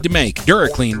you need to make.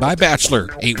 DuraClean by Bachelor,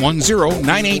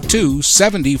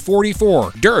 810-982-7044.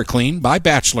 DuraClean by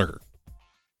Bachelor.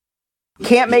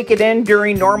 Can't make it in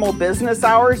during normal business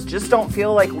hours? Just don't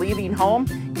feel like leaving home?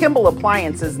 Kimball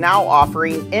Appliance is now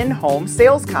offering in-home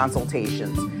sales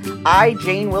consultations. I,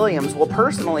 Jane Williams, will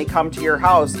personally come to your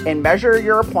house and measure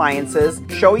your appliances,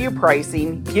 show you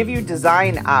pricing, give you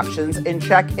design options, and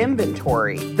check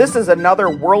inventory. This is another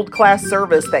world-class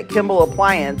service that Kimball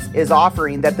Appliance is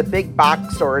offering that the big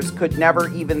box stores could never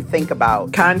even think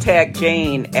about. Contact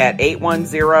Jane at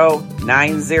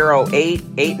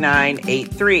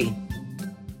 810-908-8983.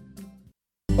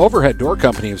 Overhead Door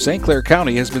Company of St. Clair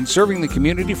County has been serving the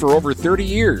community for over 30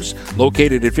 years.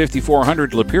 Located at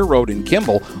 5400 Lapeer Road in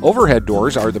Kimball, Overhead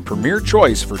Doors are the premier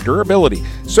choice for durability,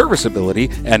 serviceability,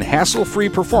 and hassle-free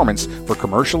performance for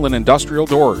commercial and industrial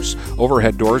doors.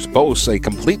 Overhead Doors boasts a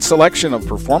complete selection of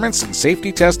performance and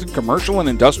safety-tested commercial and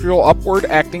industrial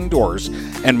upward-acting doors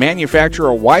and manufacture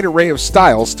a wide array of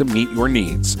styles to meet your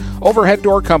needs. Overhead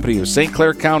Door Company of St.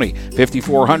 Clair County,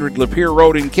 5400 Lapeer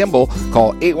Road in Kimball.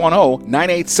 Call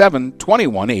 810-987-2185.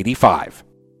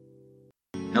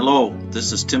 Hello,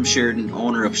 this is Tim Sheridan,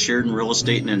 owner of Sheridan Real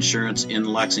Estate and Insurance in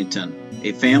Lexington,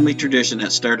 a family tradition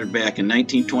that started back in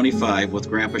 1925 with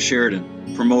Grandpa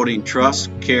Sheridan. Promoting trust,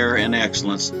 care, and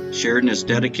excellence, Sheridan is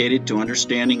dedicated to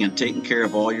understanding and taking care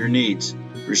of all your needs.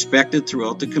 Respected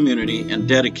throughout the community and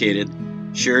dedicated,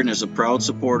 Sheridan is a proud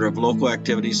supporter of local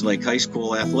activities like high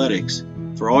school athletics.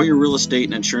 For all your real estate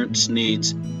and insurance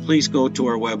needs, please go to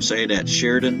our website at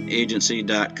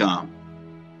SheridanAgency.com.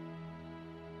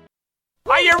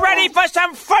 Are you ready for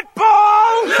some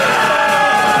football?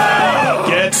 Yeah!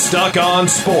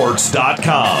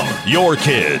 GetStuckOnSports.com. Your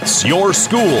kids, your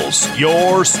schools,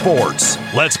 your sports.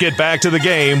 Let's get back to the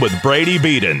game with Brady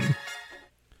Beaton.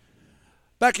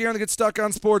 Back here on the Get Stuck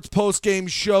on Sports post-game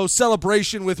show,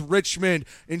 celebration with Richmond,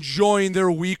 enjoying their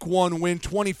Week 1 win,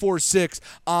 24-6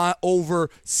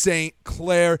 over St.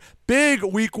 Clair. Big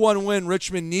Week 1 win.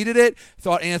 Richmond needed it.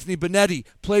 Thought Anthony Benetti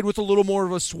played with a little more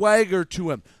of a swagger to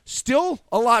him. Still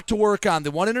a lot to work on. The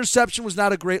one interception was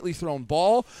not a greatly thrown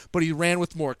ball, but he ran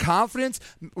with more confidence,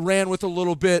 ran with a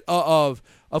little bit of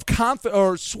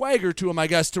swagger to him, I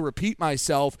guess, to repeat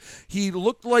myself. He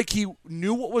looked like he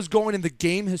knew what was going, and the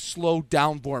game has slowed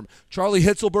down for him. Charlie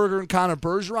Hitzelberger and Connor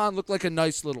Bergeron looked like a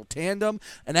nice little tandem,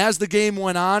 and as the game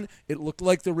went on, it looked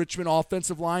like the Richmond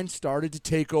offensive line started to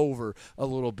take over a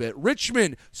little bit.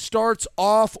 Richmond starts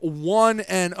off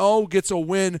 1-0, gets a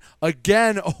win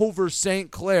again over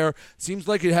St. Clair. Seems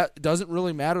like it doesn't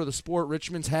really matter the sport.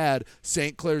 Richmond's had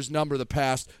St. Clair's number the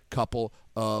past couple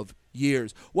of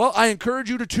years. Well, I encourage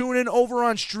you to tune in over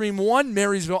on Stream 1,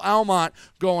 Marysville Almont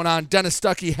going on. Dennis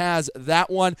Stuckey has that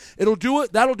one. That'll do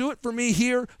it for me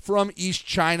here from East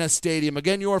China Stadium.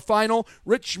 Again, your final,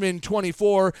 Richmond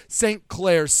 24, St.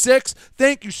 Clair 6.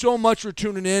 Thank you so much for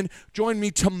tuning in. Join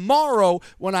me tomorrow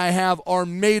when I have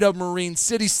Armada Marine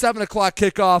City, 7 o'clock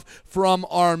kickoff from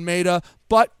Armada.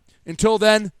 But until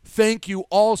then, thank you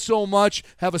all so much.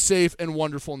 Have a safe and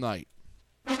wonderful night.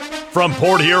 From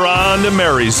Port Huron to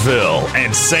Marysville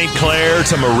and St. Clair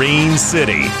to Marine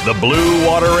City, the Blue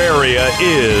Water area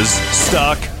is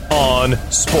Stuck on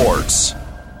Sports.